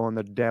other people in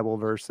the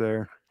Dabbleverse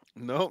there.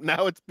 No,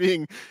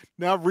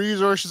 now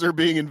resources are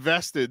being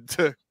invested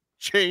to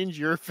change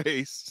your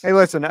face. Hey,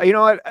 listen, you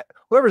know what?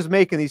 Whoever's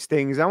making these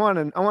things, I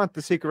want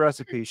the secret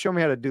recipe. Show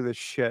me how to do this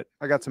shit.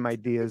 I got some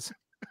ideas.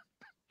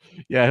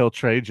 Yeah, he'll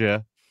trade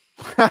you.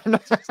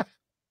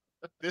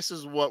 This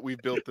is what we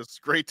built this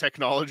great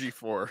technology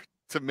for,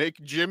 to make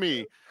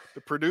Jimmy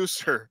the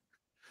producer,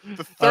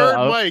 the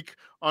third mic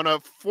on a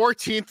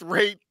 14th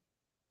rate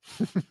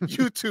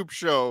YouTube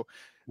show.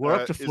 We're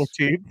up to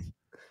 14th.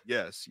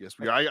 Yes.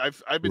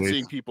 I've been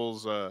seeing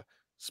people's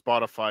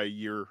Spotify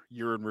year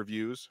in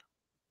reviews.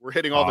 We're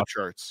hitting all the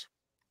charts.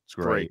 It's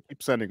great.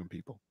 Keep sending them,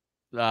 people.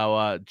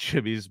 Now,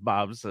 Jimmy's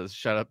mom says,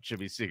 "Shut up,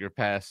 Jimmy's Secret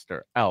Past,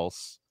 or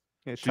else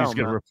she's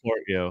gonna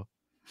report you."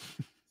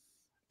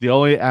 The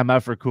only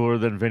MFer cooler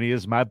than Vinnie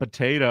is my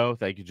potato.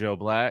 Thank you, Joe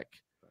Black.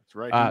 That's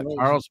right.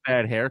 Carl's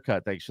bad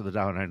haircut. Thanks for the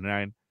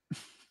 $1.99.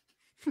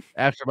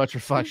 After much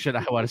reflection,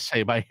 I want to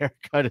say my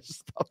haircut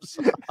is thumbs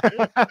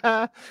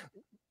up.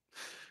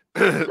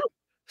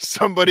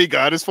 Somebody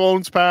got his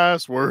phone's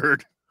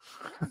password.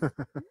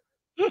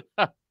 You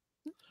got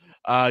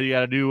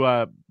a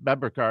new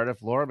member,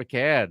 Cardiff. Laura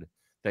McCann.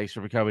 Thanks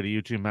for becoming a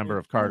YouTube member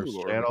of Cardiff's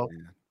channel.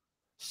 McCann.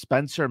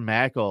 Spencer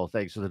Mackle.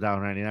 Thanks for the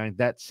 $1.99.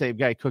 That same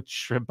guy cooked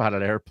shrimp on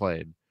an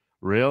airplane.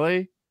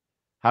 Really?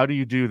 How do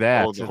you do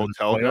that? Oh, the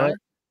hotel guy?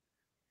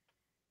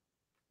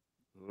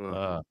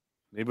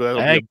 Maybe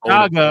that'll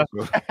Eggnaga.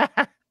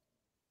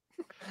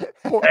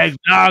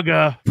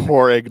 Eggnaga.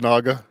 Poor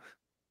Eggnaga.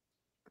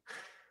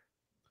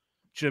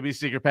 Jimmy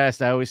Secret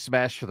Pass. I always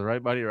smash for the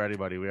right money or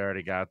anybody. We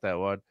already got that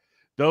one.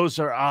 Those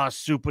are our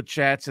super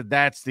chats, and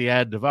that's the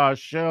end of our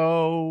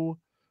show.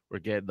 We're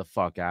getting the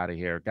fuck out of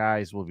here,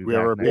 guys. We'll be back. We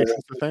have our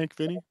patrons to thank,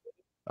 Vinny.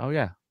 Oh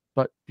yeah,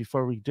 but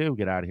before we do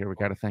get out of here, we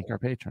got to thank our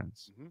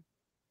patrons. Mm-hmm.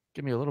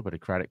 Give me a little bit of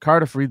credit.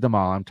 Cardiff, read them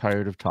all. I'm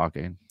tired of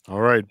talking.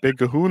 All right. Big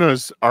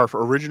kahunas, our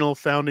original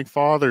founding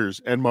fathers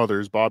and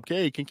mothers, Bob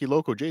K, Kinky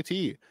Loco,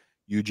 JT,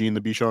 Eugene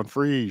the Bichon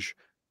Frige,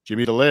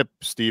 Jimmy the Lip,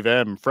 Steve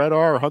M, Fred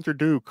R, Hunter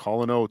Duke,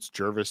 Colin Oates,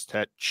 Jervis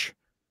Tetch.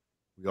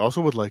 We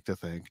also would like to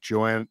thank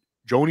Joni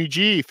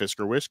G,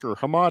 Fisker Whisker,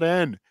 Hamad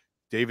N,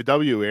 David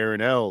W,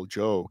 Aaron L,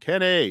 Joe,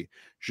 Ken A,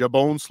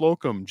 Jabone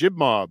Slocum, Jib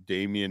Mob,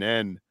 Damian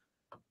N,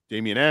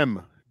 Damian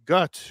M,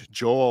 Gut,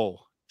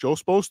 Joel, Joe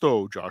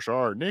Sposto, Josh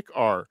R, Nick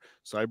R,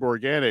 Cyber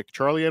Organic,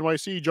 Charlie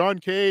NYC, John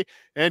K,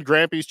 and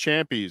Grampy's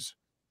Champies.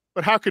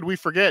 But how could we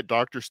forget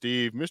Dr.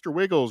 Steve, Mr.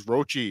 Wiggles,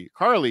 Rochi,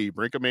 Carly,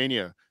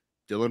 Brinkomania,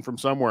 Dylan from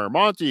Somewhere,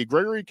 Monty,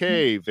 Gregory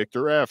K,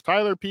 Victor F,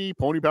 Tyler P,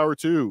 Pony Power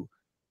 2,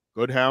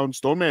 Goodhound,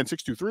 Stoneman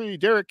 623,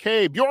 Derek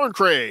K, Bjorn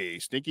Cray,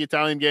 Stinky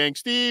Italian Gang,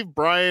 Steve,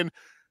 Brian,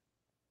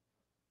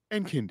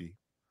 and Kindy.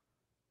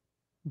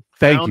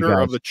 Thank you,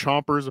 guys. Of the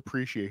Chompers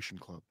Appreciation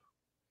Club.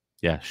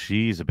 Yeah,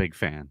 she's a big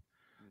fan.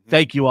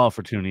 Thank you all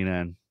for tuning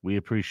in. We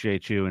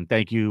appreciate you. And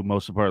thank you,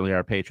 most importantly,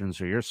 our patrons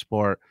for your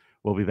support.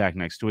 We'll be back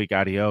next week.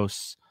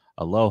 Adios.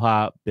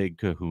 Aloha, big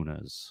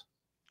kahunas.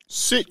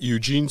 Sit,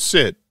 Eugene,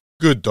 sit.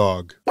 Good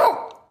dog. Da,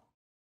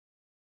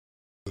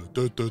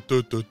 da, da,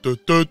 da, da, da,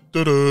 da,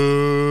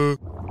 da.